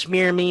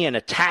smear me and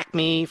attack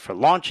me for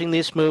launching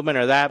this movement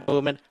or that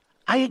movement.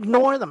 I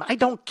ignore them. I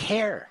don't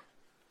care.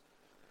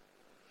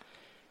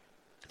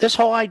 This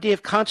whole idea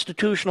of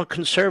constitutional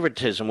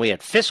conservatism, we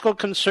had fiscal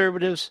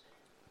conservatives,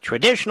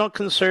 traditional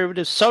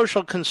conservatives,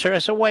 social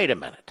conservatives. So wait a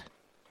minute.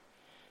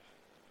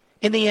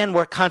 In the end,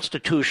 we're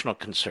constitutional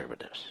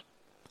conservatives.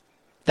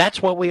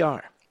 That's what we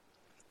are.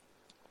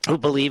 Who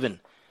believe in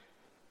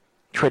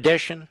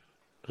tradition,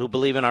 who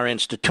believe in our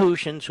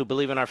institutions, who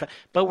believe in our...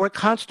 But we're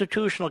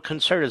constitutional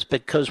conservatives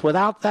because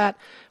without that,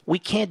 we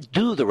can't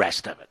do the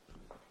rest of it.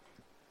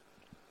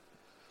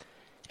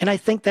 And I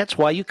think that's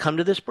why you come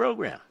to this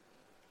program.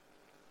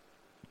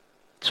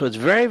 So it's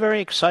very,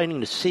 very exciting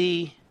to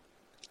see,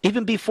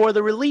 even before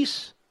the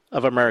release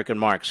of American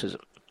Marxism,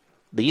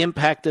 the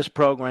impact this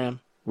program,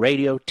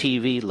 radio,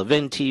 TV,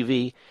 Levin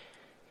TV,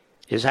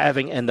 is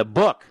having, and the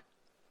book,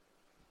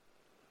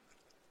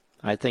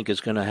 I think,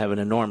 is going to have an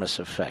enormous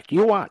effect.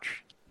 You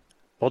watch.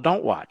 Well,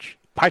 don't watch.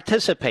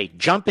 Participate.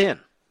 Jump in.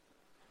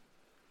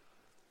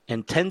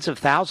 And tens of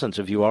thousands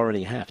of you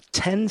already have.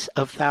 Tens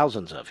of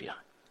thousands of you.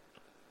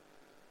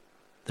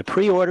 The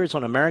pre-orders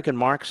on American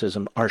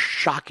Marxism are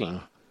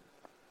shocking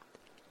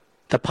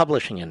the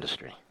publishing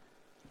industry.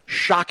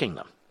 Shocking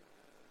them.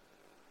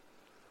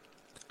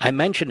 I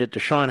mentioned it to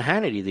Sean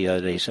Hannity the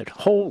other day. He said,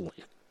 holy,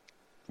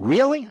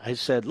 really? I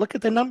said, look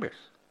at the numbers.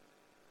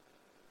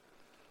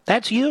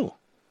 That's you.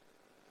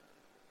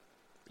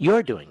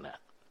 You're doing that.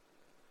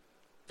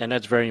 And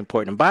that's very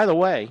important. And by the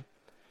way,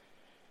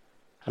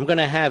 I'm going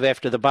to have,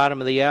 after the bottom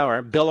of the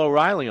hour, Bill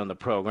O'Reilly on the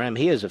program.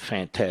 He has a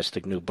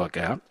fantastic new book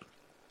out.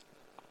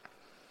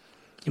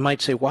 You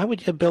might say, why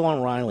would you have Bill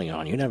O'Reilly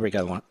on? You never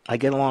got along. I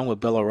get along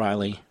with Bill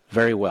O'Reilly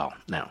very well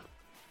now.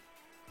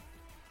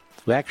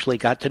 We actually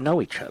got to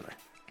know each other.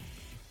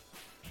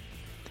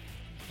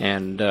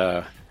 And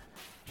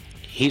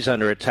he's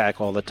under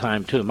attack all the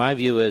time, too. My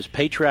view is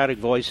patriotic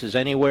voices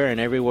anywhere and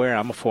everywhere.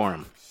 I'm for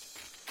him.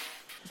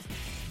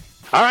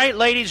 All right,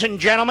 ladies and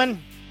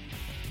gentlemen.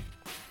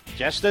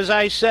 Just as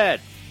I said,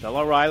 Bill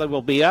O'Reilly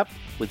will be up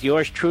with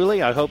yours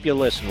truly. I hope you'll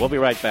listen. We'll be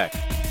right back.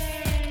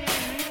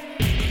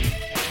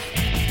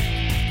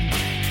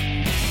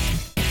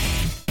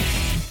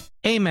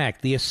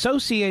 AMAC, the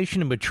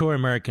Association of Mature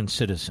American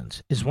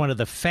Citizens, is one of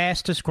the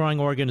fastest-growing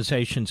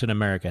organizations in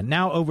America,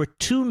 now over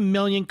 2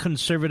 million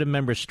conservative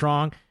members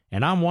strong,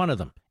 and I'm one of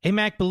them.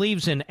 AMAC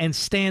believes in and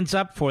stands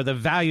up for the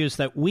values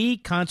that we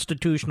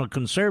constitutional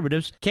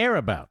conservatives care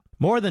about.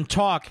 More than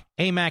talk,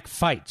 AMAC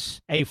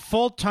fights. A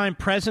full-time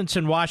presence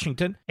in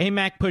Washington,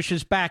 AMAC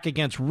pushes back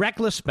against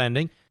reckless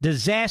spending,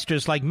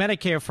 disasters like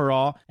Medicare for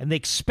All, and the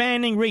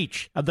expanding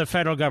reach of the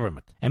federal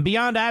government. And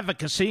beyond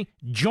advocacy,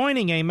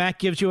 joining AMAC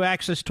gives you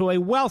access to a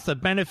wealth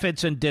of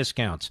benefits and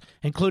discounts,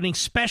 including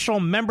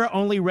special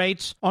member-only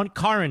rates on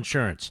car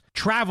insurance,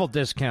 travel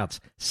discounts,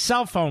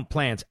 cell phone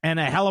plans, and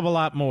a hell of a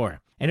lot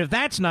more. And if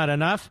that's not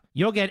enough,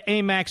 you'll get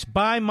AMAC's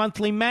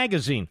bi-monthly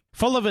magazine,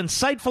 full of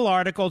insightful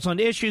articles on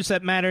issues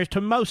that matter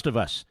to most of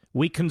us,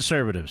 we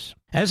conservatives.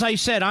 As I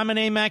said, I'm an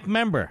AMAC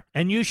member,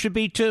 and you should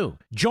be too.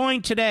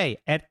 Join today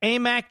at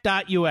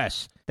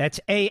amac.us.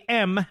 That's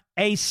AMAC.us.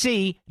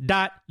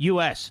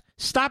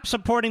 Stop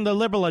supporting the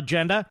liberal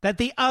agenda that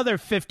the other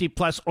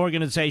 50-plus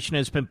organization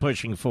has been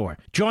pushing for.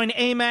 Join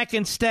AMAC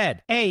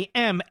instead.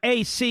 AMAC.us.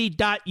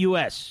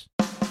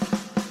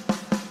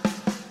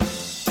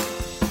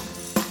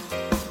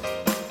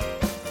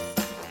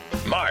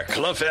 Mark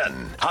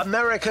Levin,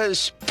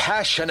 America's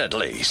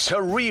passionately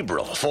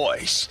cerebral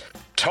voice.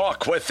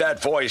 Talk with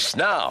that voice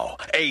now.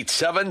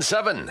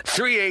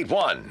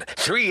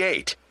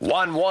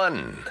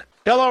 877-381-3811.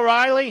 Bill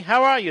O'Reilly,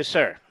 how are you,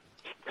 sir?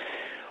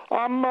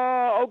 I'm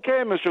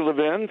okay, Mr.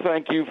 Levin.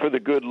 Thank you for the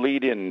good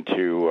lead-in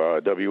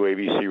to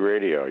WABC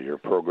Radio. Your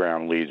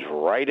program leads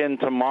right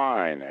into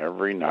mine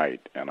every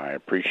night, and I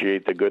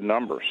appreciate the good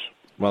numbers.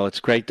 Well, it's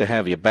great to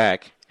have you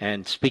back.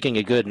 And speaking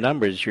of good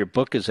numbers, your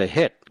book is a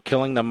hit,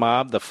 Killing the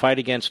Mob, The Fight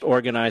Against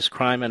Organized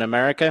Crime in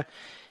America.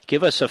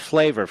 Give us a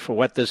flavor for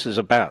what this is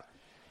about.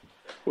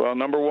 Well,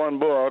 number one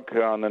book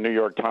on the New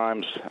York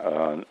Times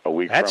a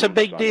week That's from a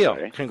big Sunday. deal.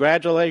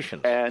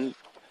 Congratulations. And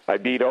I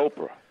beat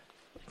Oprah.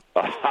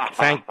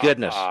 Thank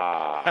goodness.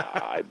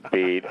 I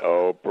beat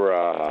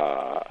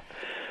Oprah.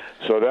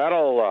 So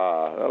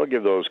that'll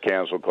give those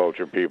cancel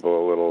culture people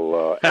a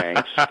little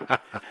angst.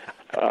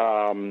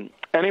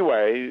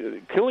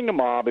 Anyway, Killing the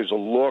Mob is a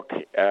look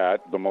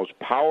at the most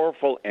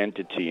powerful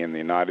entity in the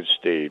United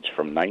States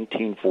from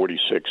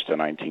 1946 to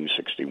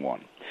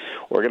 1961.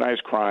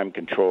 Organized crime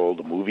controlled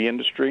the movie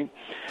industry,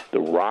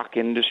 the rock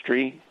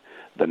industry,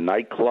 the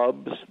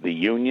nightclubs, the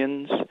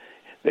unions.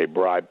 They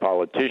bribed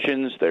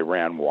politicians. They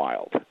ran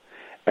wild.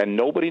 And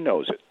nobody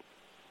knows it.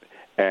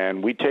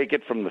 And we take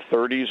it from the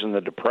 30s and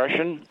the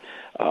Depression,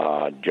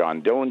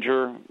 John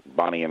Dillinger,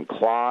 Bonnie and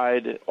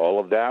Clyde, all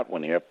of that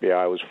when the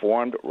FBI was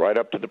formed, right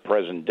up to the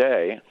present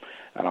day.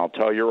 And I'll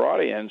tell your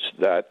audience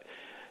that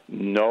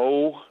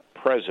no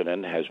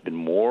president has been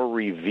more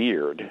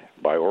revered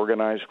by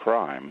organized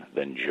crime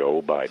than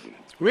Joe Biden.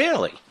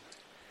 Really?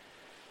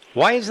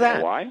 Why is that?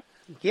 You know why?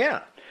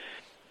 Yeah.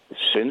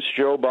 Since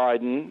Joe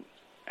Biden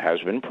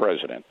has been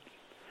president,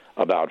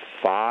 about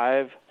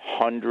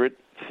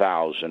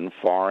 500,000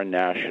 foreign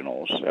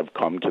nationals have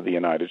come to the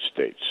United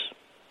States.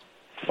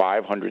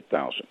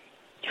 500,000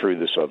 through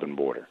the southern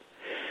border.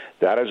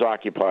 That has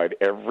occupied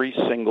every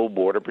single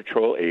Border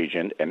Patrol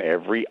agent and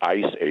every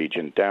ICE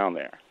agent down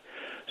there.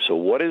 So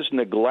what is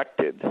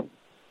neglected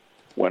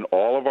when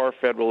all of our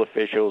federal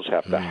officials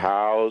have to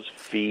house,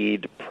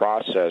 feed,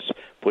 process,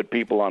 put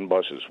people on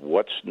buses?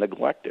 What's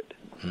neglected?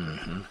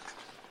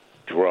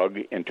 Drug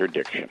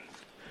interdiction.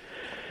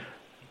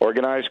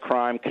 Organized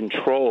crime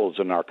controls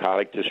the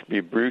narcotic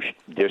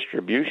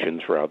distribution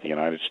throughout the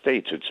United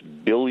States. It's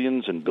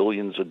billions and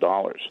billions of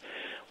dollars.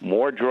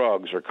 More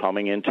drugs are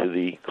coming into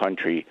the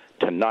country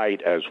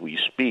tonight as we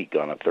speak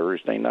on a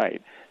Thursday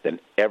night than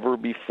ever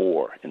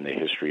before in the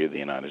history of the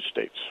United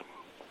States.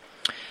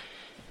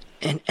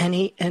 And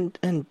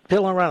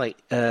Bill O'Reilly,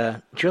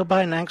 Joe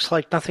Biden acts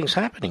like nothing's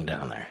happening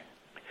down there.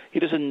 He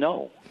doesn't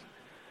know.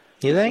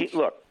 You think?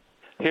 Look,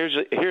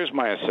 here's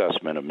my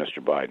assessment of Mr.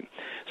 Biden.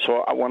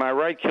 So when I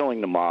write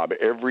Killing the Mob,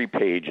 every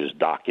page is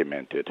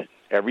documented.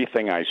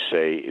 Everything I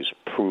say is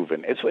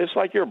proven. It's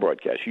like your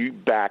broadcast. You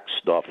back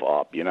stuff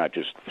up. You're not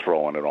just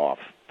throwing it off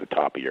the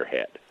top of your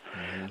head.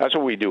 That's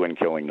what we do in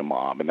Killing the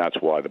Mob, and that's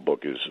why the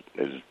book is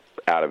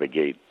out of the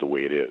gate the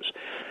way it is.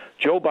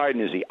 Joe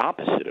Biden is the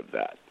opposite of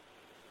that.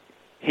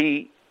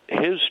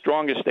 His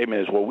strongest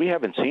statement is, well, we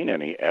haven't seen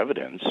any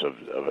evidence of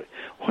it.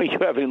 Well, you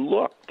haven't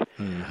looked.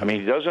 I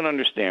mean, he doesn't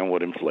understand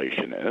what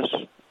inflation is.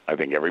 I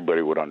think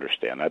everybody would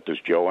understand that. Does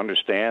Joe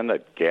understand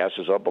that gas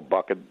is up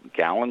 $1 a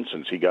gallon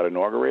since he got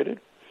inaugurated?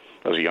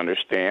 Does he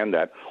understand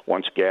that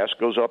once gas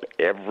goes up,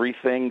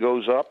 everything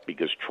goes up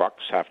because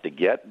trucks have to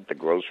get the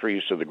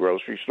groceries to the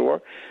grocery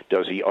store?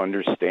 Does he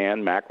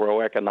understand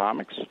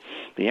macroeconomics?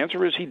 The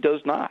answer is he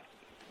does not.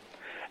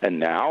 And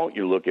now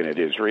you're looking at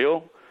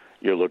Israel,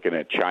 you're looking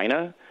at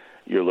China,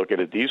 you're looking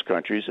at these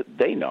countries.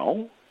 They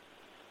know.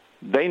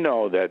 They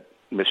know that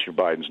Mr.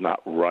 Biden's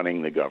not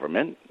running the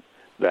government,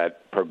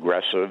 that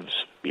progressives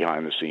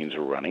behind the scenes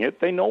are running it.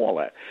 They know all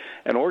that.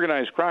 And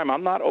organized crime,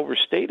 I'm not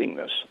overstating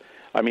this.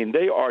 I mean,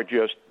 they are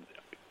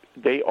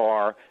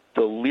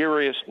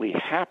deliriously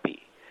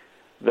happy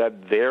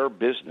that their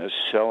business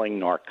selling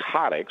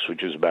narcotics,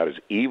 which is about as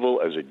evil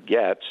as it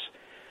gets,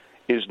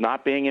 is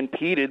not being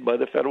impeded by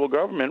the federal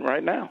government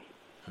right now.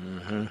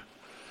 Mm-hmm.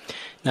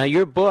 Now,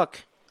 your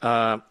book,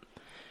 why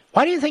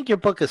do you think your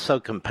book is so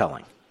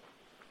compelling?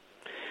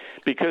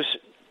 Because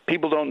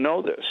people don't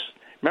know this.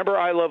 Remember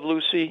I Love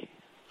Lucy?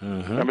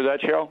 Mm-hmm. Remember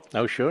that show?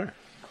 Oh, sure.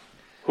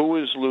 Who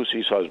was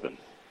Lucy's husband?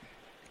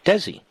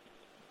 Desi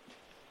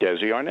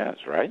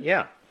Arnaz, right?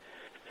 Yeah.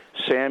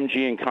 Sam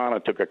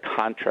Giancana took a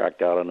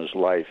contract out on his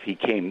life. He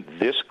came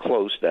this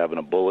close to having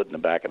a bullet in the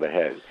back of the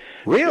head.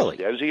 Really?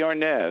 Desi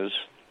Arnaz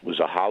was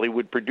a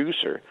Hollywood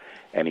producer,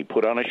 and he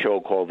put on a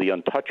show called The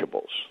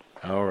Untouchables.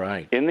 All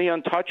right. In The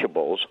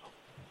Untouchables,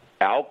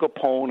 Al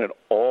Capone and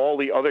all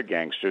the other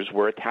gangsters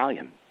were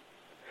Italian.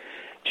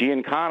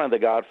 Giancana, the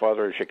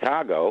godfather of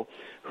Chicago,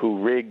 who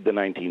rigged the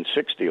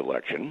 1960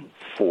 election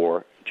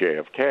for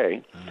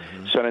JFK,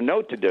 sent a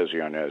note to Desi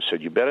Arnaz,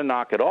 said, you better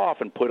knock it off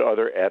and put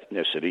other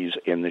ethnicities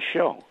in the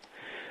show.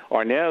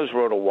 Arnaz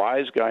wrote a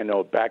wise guy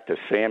note back to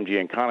Sam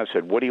Giancana,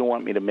 said, what do you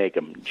want me to make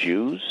them,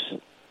 Jews?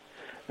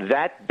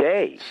 That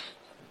day,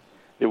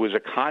 there was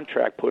a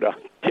contract put on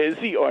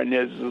Desi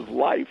Arnaz's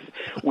life.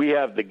 We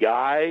have the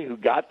guy who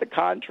got the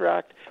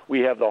contract.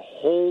 We have the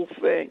whole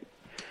thing.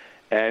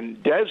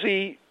 And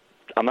Desi,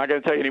 I'm not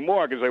going to tell you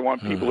anymore because I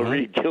want people to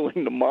read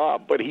Killing the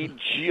Mob, but he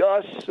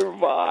just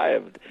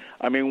survived.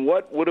 I mean,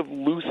 what would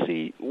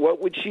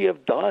she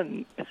have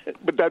done?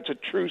 But that's a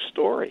true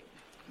story.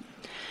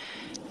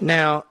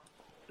 Now,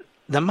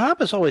 the mob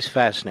has always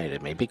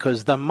fascinated me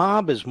because the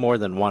mob is more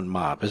than one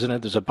mob, isn't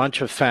it? There's a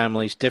bunch of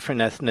families,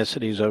 different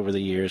ethnicities over the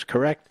years,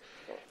 correct?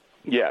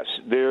 Yes.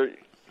 They're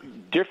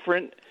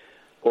different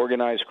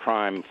organized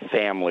crime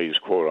families,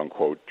 quote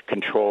unquote,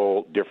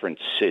 control different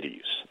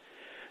cities.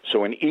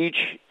 So in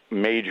each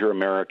major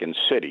American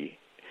city,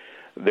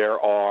 there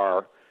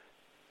are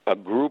a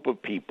group of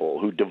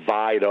people who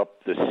divide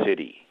up the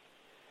city,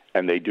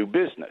 and they do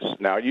business.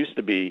 Now, it used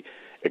to be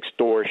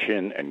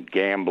extortion and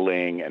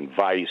gambling and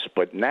vice,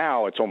 but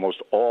now it's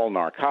almost all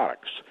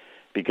narcotics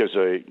because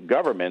the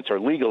governments are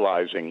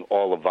legalizing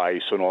all the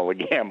vice and all the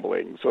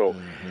gambling. So,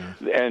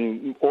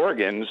 and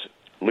Oregon's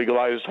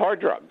legalized hard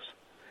drugs.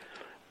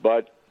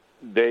 But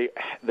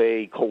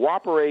they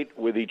cooperate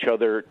with each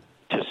other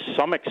to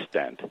some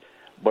extent,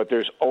 but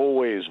there's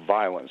always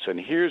violence. And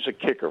here's a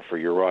kicker for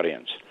your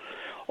audience.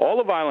 All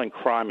the violent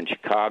crime in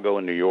Chicago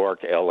and New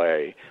York,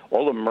 L.A.,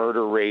 all the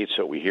murder rates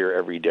that we hear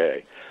every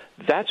day,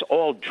 that's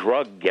all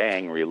drug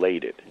gang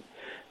related.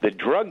 The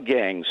drug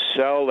gangs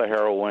sell the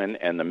heroin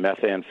and the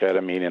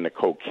methamphetamine and the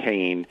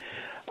cocaine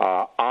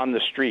on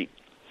the street,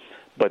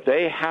 but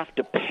they have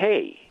to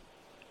pay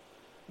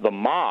the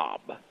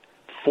mob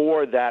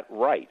for that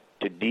right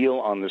to deal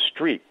on the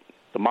street.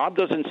 The mob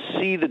doesn't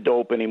see the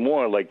dope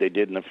anymore like they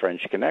did in the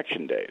French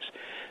Connection days.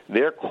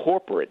 They're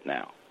corporate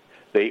now.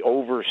 They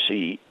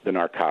oversee the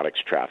narcotics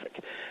traffic.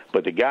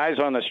 But the guys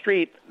on the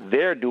street,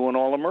 they're doing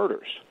all the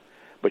murders.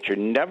 But you're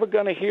never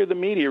going to hear the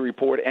media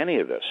report any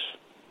of this.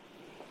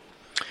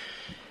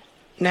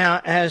 Now,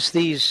 as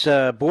these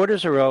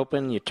borders are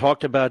open, you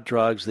talked about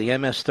drugs, the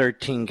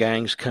MS-13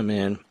 gangs come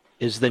in.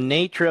 Is the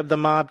nature of the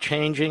mob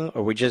changing,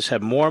 or we just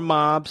have more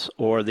mobs,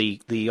 or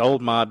the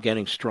old mob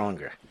getting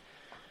stronger?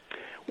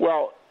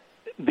 Well,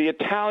 the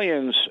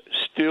Italians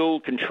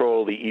still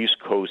control the East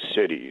Coast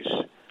cities,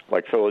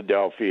 like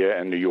Philadelphia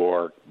and New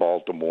York,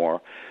 Baltimore,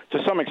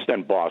 to some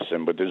extent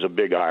Boston, but there's a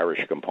big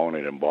Irish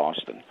component in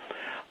Boston.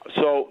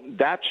 So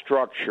that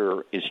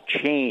structure is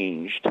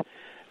changed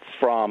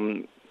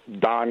from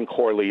Don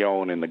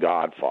Corleone in The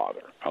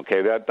Godfather.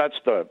 Okay, that's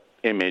the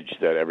image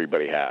that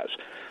everybody has.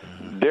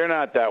 They're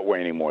not that way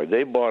anymore.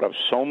 They bought up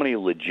so many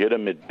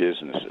legitimate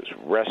businesses,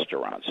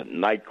 restaurants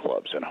and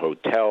nightclubs and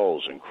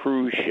hotels and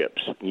cruise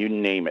ships, you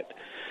name it.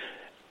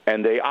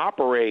 And they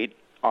operate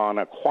on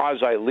a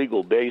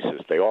quasi-legal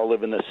basis. They all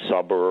live in the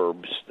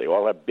suburbs. They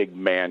all have big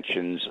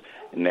mansions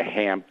in the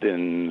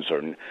Hamptons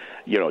or,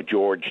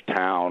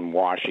 Georgetown,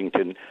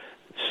 Washington.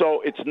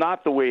 So it's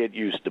not the way it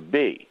used to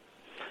be,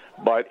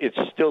 but it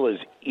still is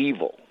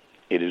evil.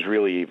 It is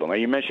really evil. Now,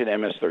 you mentioned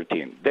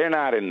MS-13. They're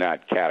not in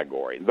that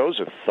category. Those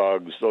are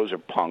thugs. Those are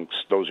punks.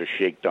 Those are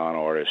shakedown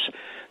artists.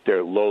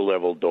 They're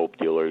low-level dope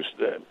dealers.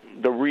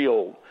 The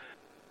real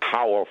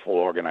powerful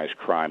organized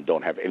crime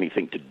don't have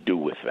anything to do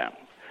with them.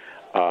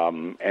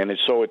 And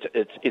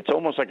it's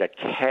almost like a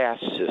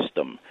caste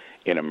system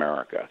in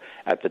America.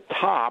 At the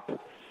top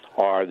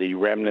are the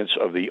remnants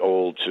of the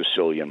old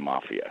Sicilian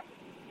mafia.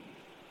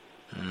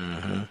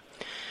 Mm-hmm.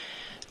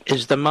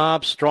 Is the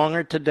mob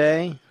stronger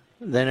today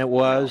than it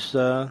was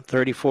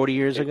 30, 40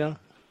 years ago?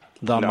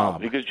 The mob.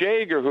 Because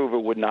J. Edgar Hoover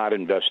would not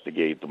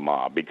investigate the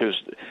mob, because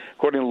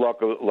according to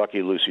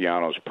Lucky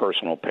Luciano's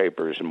personal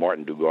papers, and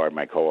Martin Dugard,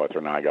 my co-author,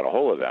 and I got a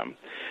hold of them,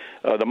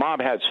 the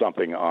mob had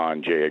something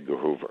on J. Edgar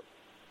Hoover.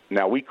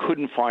 Now, we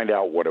couldn't find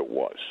out what it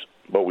was,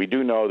 but we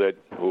do know that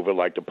Hoover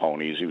liked the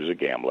ponies, he was a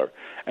gambler,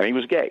 and he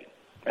was gay.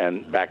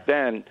 And back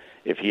then,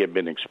 if he had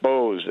been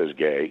exposed as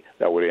gay,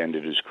 that would have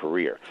ended his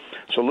career.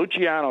 So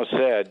Luciano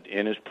said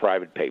in his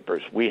private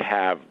papers, we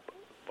have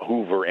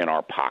Hoover in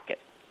our pocket.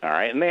 All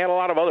right, and they had a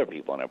lot of other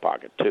people in their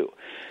pocket, too.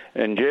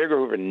 And J. Edgar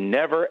Hoover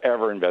never,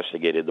 ever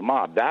investigated the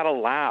mob. That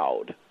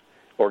allowed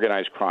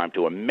organized crime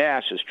to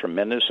amass this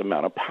tremendous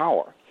amount of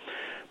power.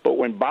 But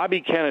when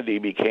Bobby Kennedy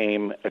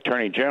became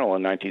Attorney General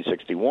in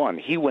 1961,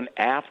 he went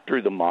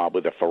after the mob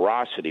with a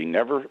ferocity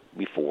never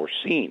before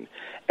seen.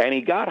 And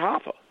he got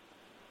Hoffa.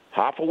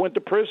 Hoffa went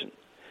to prison.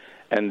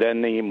 And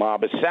then the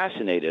mob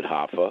assassinated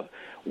Hoffa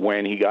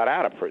when he got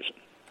out of prison.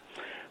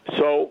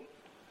 So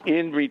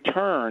in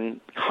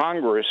return,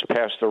 Congress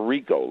passed the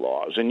RICO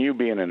laws, and you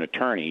being an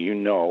attorney, you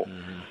know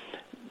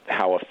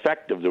how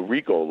effective the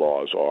RICO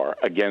laws are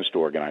against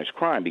organized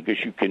crime, because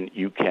you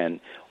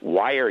can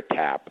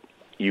wiretap,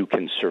 you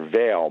can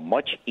surveil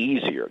much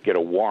easier, get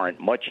a warrant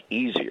much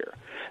easier.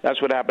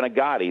 That's what happened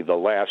to Gotti, the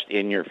last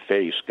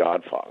in-your-face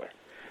Godfather.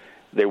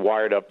 They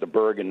wired up the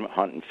Bergen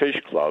Hunt and Fish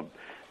Club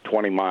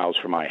 20 miles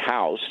from my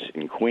house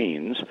in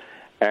Queens,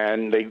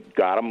 and they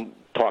got him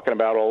talking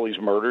about all these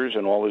murders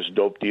and all his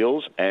dope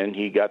deals, and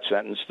he got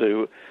sentenced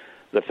to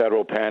the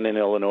federal pen in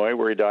Illinois,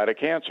 where he died of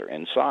cancer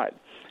inside.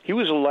 He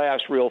was the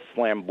last real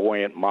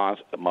flamboyant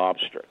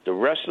mobster. The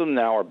rest of them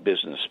now are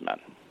businessmen.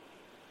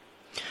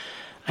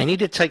 I need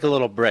to take a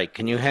little break.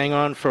 Can you hang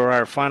on for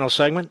our final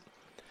segment?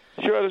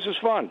 Sure, this is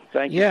fun.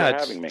 Thank you for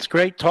having me. It's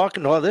great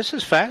talking. Well, this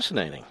is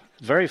fascinating.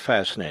 Very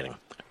fascinating.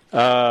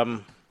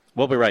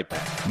 We'll be right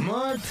back.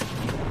 Mark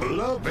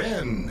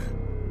Levin.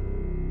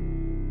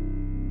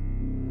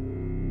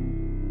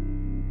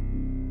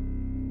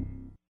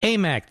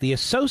 AMAC, the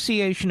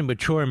Association of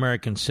Mature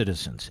American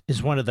Citizens,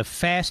 is one of the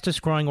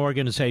fastest-growing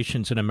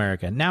organizations in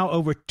America, now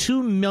over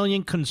 2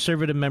 million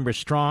conservative members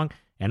strong,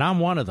 and I'm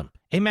one of them.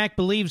 AMAC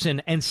believes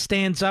in and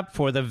stands up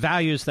for the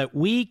values that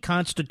we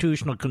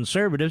constitutional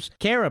conservatives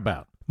care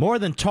about. More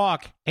than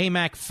talk,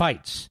 AMAC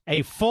fights.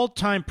 A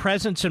full-time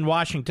presence in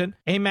Washington,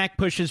 AMAC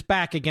pushes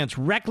back against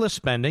reckless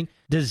spending,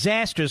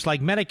 disasters like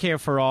Medicare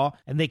for All,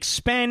 and the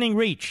expanding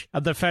reach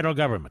of the federal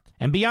government.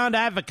 And beyond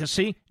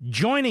advocacy,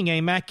 joining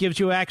AMAC gives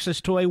you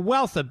access to a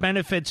wealth of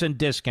benefits and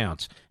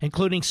discounts,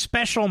 including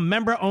special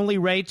member-only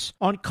rates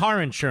on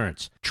car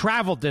insurance,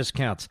 travel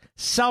discounts,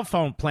 cell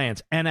phone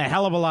plans, and a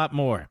hell of a lot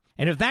more.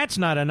 And if that's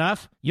not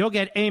enough, you'll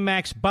get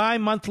AMAC's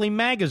bi-monthly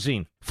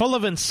magazine, full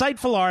of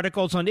insightful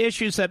articles on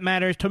issues that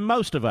matter to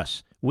most of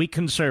us, we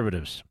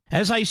conservatives.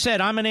 As I said,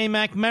 I'm an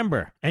AMAC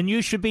member, and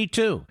you should be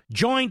too.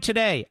 Join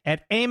today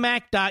at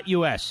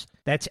amac.us.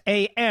 That's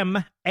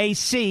AMAC.us.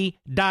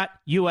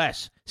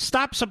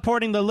 Stop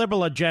supporting the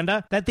liberal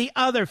agenda that the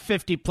other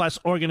 50-plus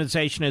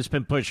organization has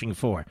been pushing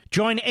for.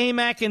 Join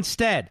AMAC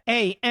instead.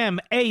 AMAC.us.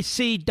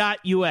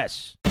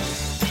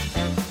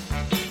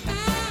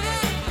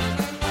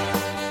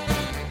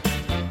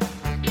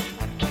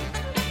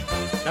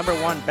 Number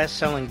one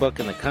best-selling book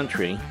in the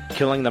country,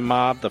 Killing the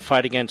Mob, The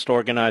Fight Against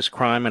Organized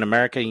Crime in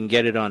America. You can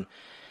get it on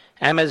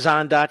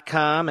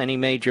Amazon.com, any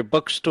major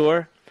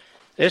bookstore.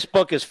 This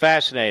book is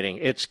fascinating.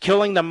 It's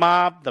Killing the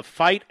Mob, The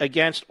Fight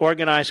Against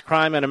Organized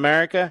Crime in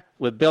America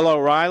with Bill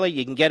O'Reilly.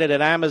 You can get it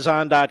at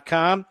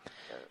Amazon.com,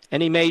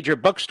 any major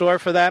bookstore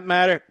for that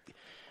matter.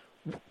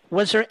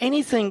 Was there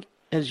anything,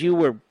 as you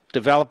were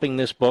developing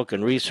this book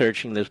and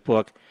researching this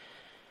book,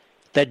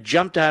 that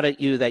jumped out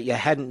at you that you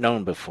hadn't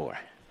known before?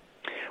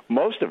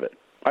 Most of it.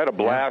 I had a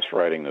blast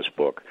writing this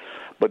book.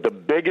 But the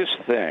biggest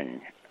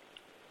thing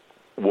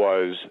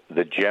was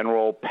the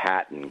General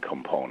Patton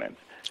component.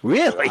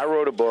 Really? I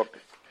wrote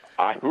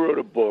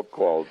a book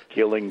called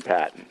Killing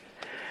Patton,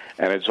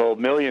 and it sold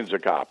millions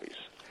of copies.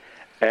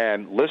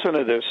 And listen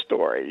to this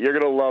story. You're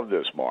going to love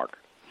this, Mark.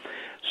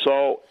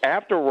 So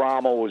after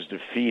Rommel was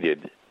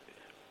defeated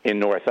in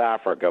North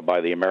Africa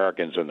by the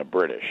Americans and the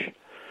British,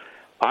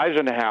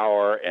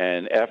 Eisenhower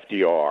and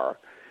FDR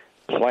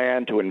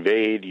planned to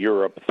invade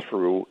Europe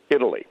through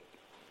Italy.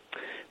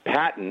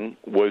 Patton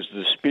was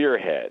the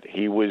spearhead.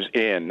 He was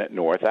in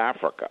North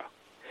Africa.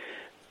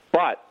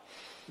 But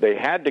they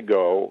had to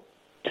go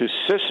to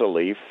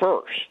Sicily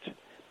first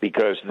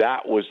because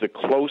that was the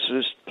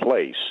closest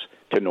place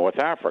to North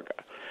Africa.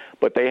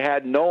 But they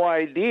had no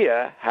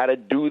idea how to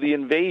do the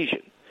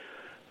invasion.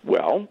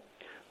 Well,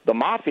 the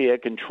Mafia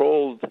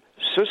controlled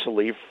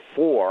Sicily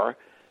for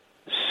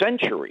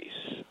centuries.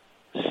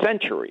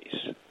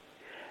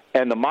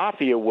 And the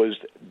Mafia was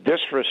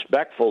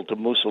disrespectful to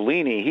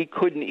Mussolini. He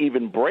couldn't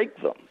even break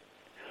them.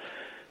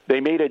 They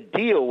made a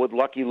deal with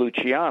Lucky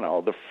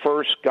Luciano, the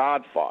first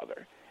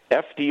Godfather,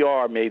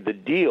 FDR made the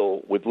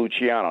deal with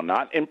Luciano,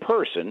 not in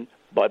person,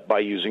 but by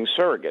using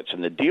surrogates.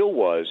 And the deal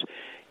was,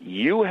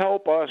 you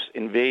help us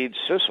invade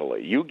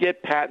Sicily. You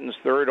get Patton's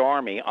Third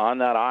Army on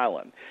that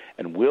island,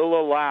 and we'll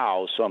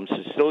allow some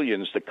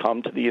Sicilians to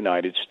come to the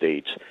United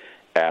States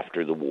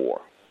after the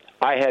war.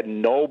 I had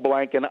no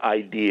blanking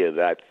idea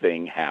that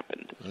thing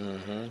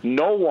happened.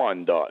 No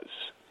one does.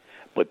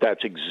 But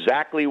that's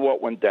exactly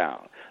what went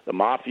down. The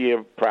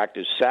Mafia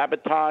practiced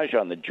sabotage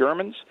on the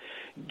Germans,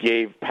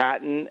 gave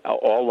Patton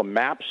all the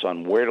maps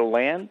on where to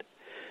land.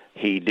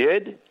 He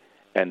did.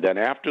 And then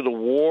after the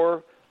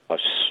war, a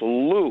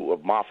slew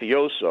of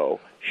mafioso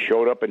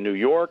showed up in New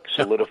York,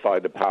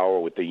 solidified the power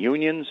with the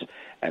unions,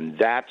 and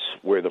that's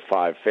where the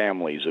five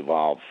families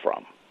evolved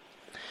from.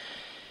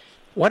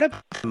 What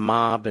about the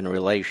mob in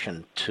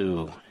relation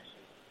to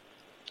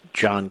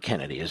John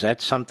Kennedy? Is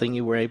that something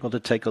you were able to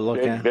take a look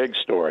at? Big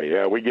story.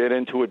 Yeah, we get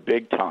into it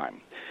big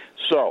time.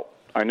 So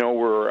I know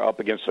we're up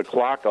against the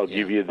clock. I'll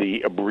give you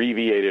the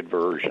abbreviated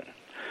version.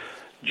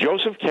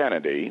 Joseph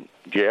Kennedy,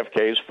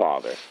 JFK's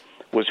father,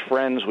 was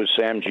friends with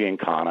Sam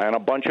Giancana and a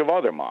bunch of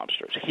other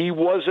mobsters. He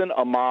wasn't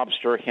a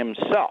mobster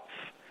himself,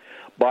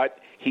 but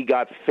he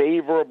got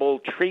favorable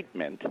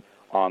treatment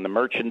on the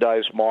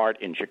Merchandise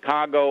Mart in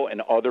Chicago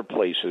and other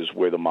places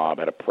where the mob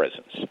had a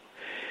presence.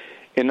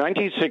 In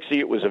 1960,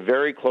 it was a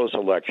very close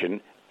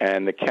election,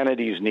 and the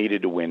Kennedys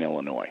needed to win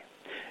Illinois.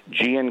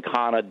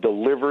 Giancana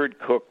delivered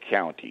Cook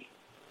County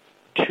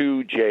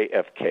to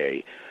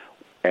JFK,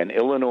 and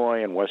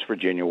Illinois and West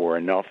Virginia were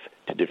enough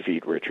to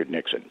defeat Richard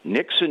Nixon.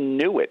 Nixon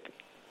knew it.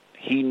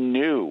 He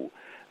knew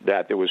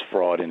that there was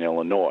fraud in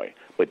Illinois,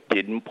 but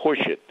didn't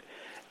push it.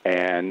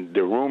 And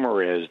the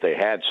rumor is they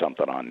had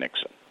something on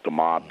Nixon. The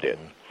mob did.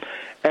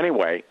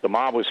 Anyway, the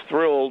mob was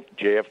thrilled.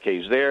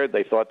 JFK's there.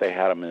 They thought they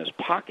had him in his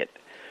pocket.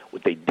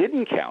 What they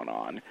didn't count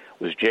on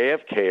was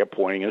JFK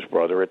appointing his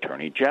brother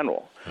Attorney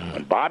General.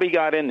 When Bobby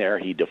got in there,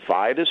 he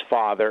defied his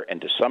father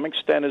and to some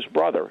extent his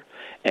brother,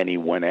 and he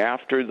went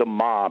after the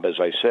mob, as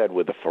I said,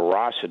 with a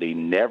ferocity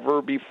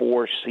never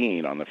before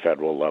seen on the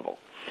federal level.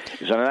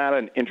 Isn't that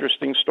an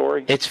interesting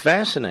story? It's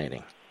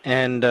fascinating.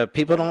 And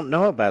people don't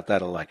know about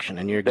that election,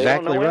 and you're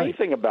exactly right. They don't know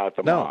anything about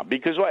the mob,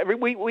 because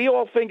we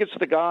all think it's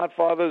the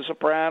Godfather, the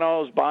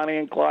Sopranos, Bonnie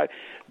and Clyde.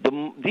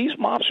 These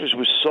mobsters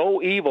were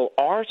so evil,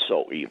 are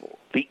so evil.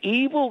 The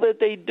evil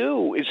that they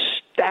do is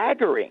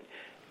staggering,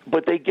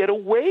 but they get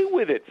away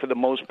with it for the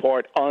most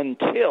part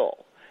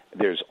until.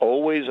 There's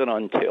always an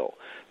until.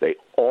 They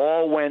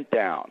all went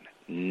down.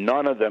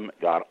 None of them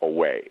got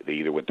away. They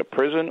either went to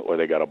prison or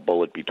they got a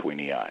bullet between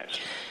the eyes.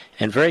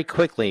 And very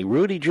quickly,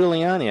 Rudy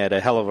Giuliani had a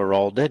hell of a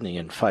role, didn't he,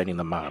 in fighting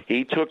the mob?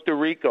 He took the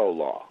RICO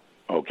law,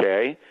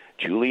 okay?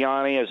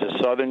 Giuliani, as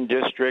a Southern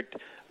District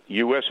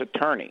U.S.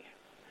 attorney,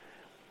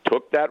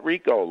 took that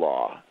RICO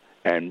law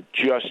and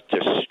just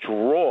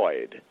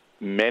destroyed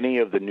many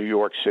of the New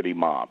York City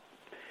mob.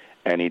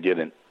 And he did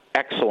an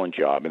excellent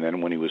job. And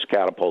then when he was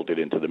catapulted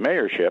into the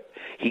mayorship,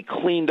 he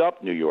cleaned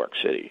up New York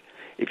City.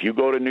 If you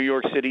go to New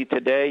York City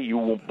today, you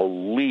won't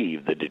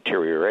believe the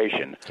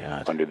deterioration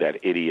under that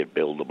idiot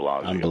Bill de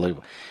Blasio.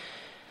 Unbelievable.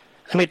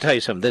 Let me tell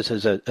you something. This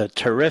is a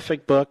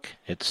terrific book.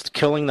 It's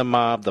Killing the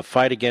Mob, The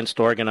Fight Against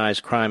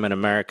Organized Crime in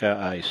America.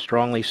 I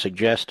strongly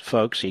suggest,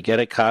 folks, you get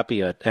a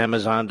copy at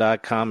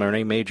Amazon.com or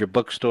any major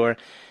bookstore.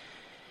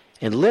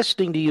 And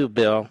listening to you,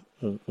 Bill,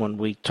 when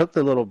we took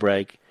the little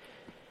break,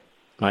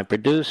 my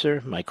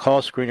producer, my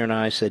call screener, and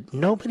I said,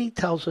 nobody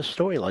tells a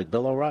story like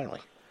Bill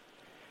O'Reilly.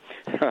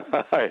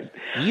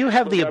 You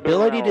have the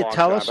ability to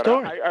tell a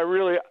story. I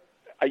really,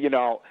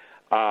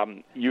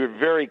 you're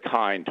very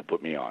kind to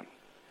put me on,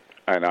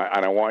 and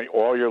I want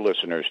all your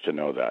listeners to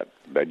know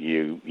that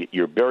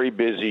you're very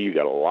busy. You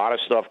got a lot of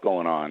stuff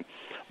going on,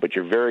 but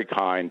you're very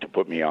kind to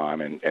put me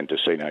on and to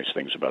say nice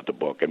things about the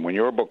book. And when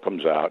your book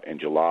comes out in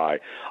July,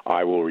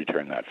 I will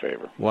return that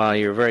favor. Well,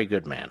 you're a very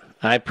good man.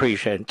 I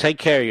appreciate it. Take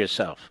care of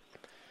yourself.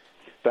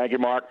 Thank you,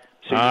 Mark.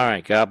 All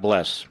right. God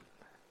bless.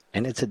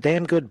 And it's a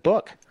damn good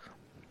book.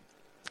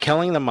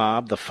 Killing the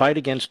Mob, The Fight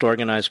Against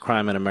Organized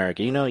Crime in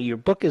America. You know, your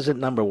book isn't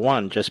number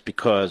one just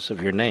because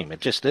of your name. It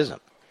just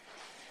isn't.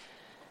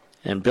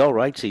 And Bill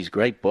writes these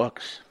great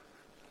books.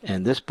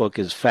 And this book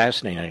is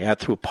fascinating. I got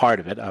through part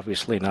of it,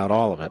 obviously not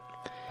all of it.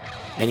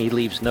 And he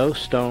leaves no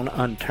stone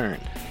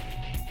unturned.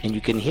 And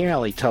you can hear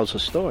how he tells a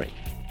story.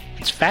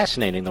 It's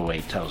fascinating the way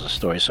he tells a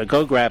story. So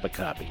go grab a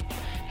copy.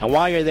 And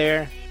while you're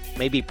there,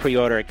 maybe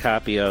pre-order a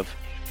copy of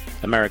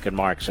American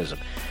Marxism.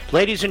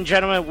 Ladies and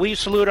gentlemen, we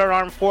salute our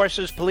armed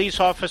forces, police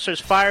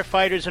officers,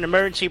 firefighters, and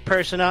emergency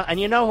personnel.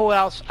 And you know who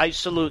else? I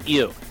salute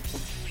you.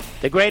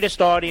 The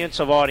greatest audience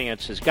of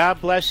audiences.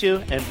 God bless you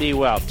and be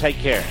well. Take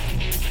care.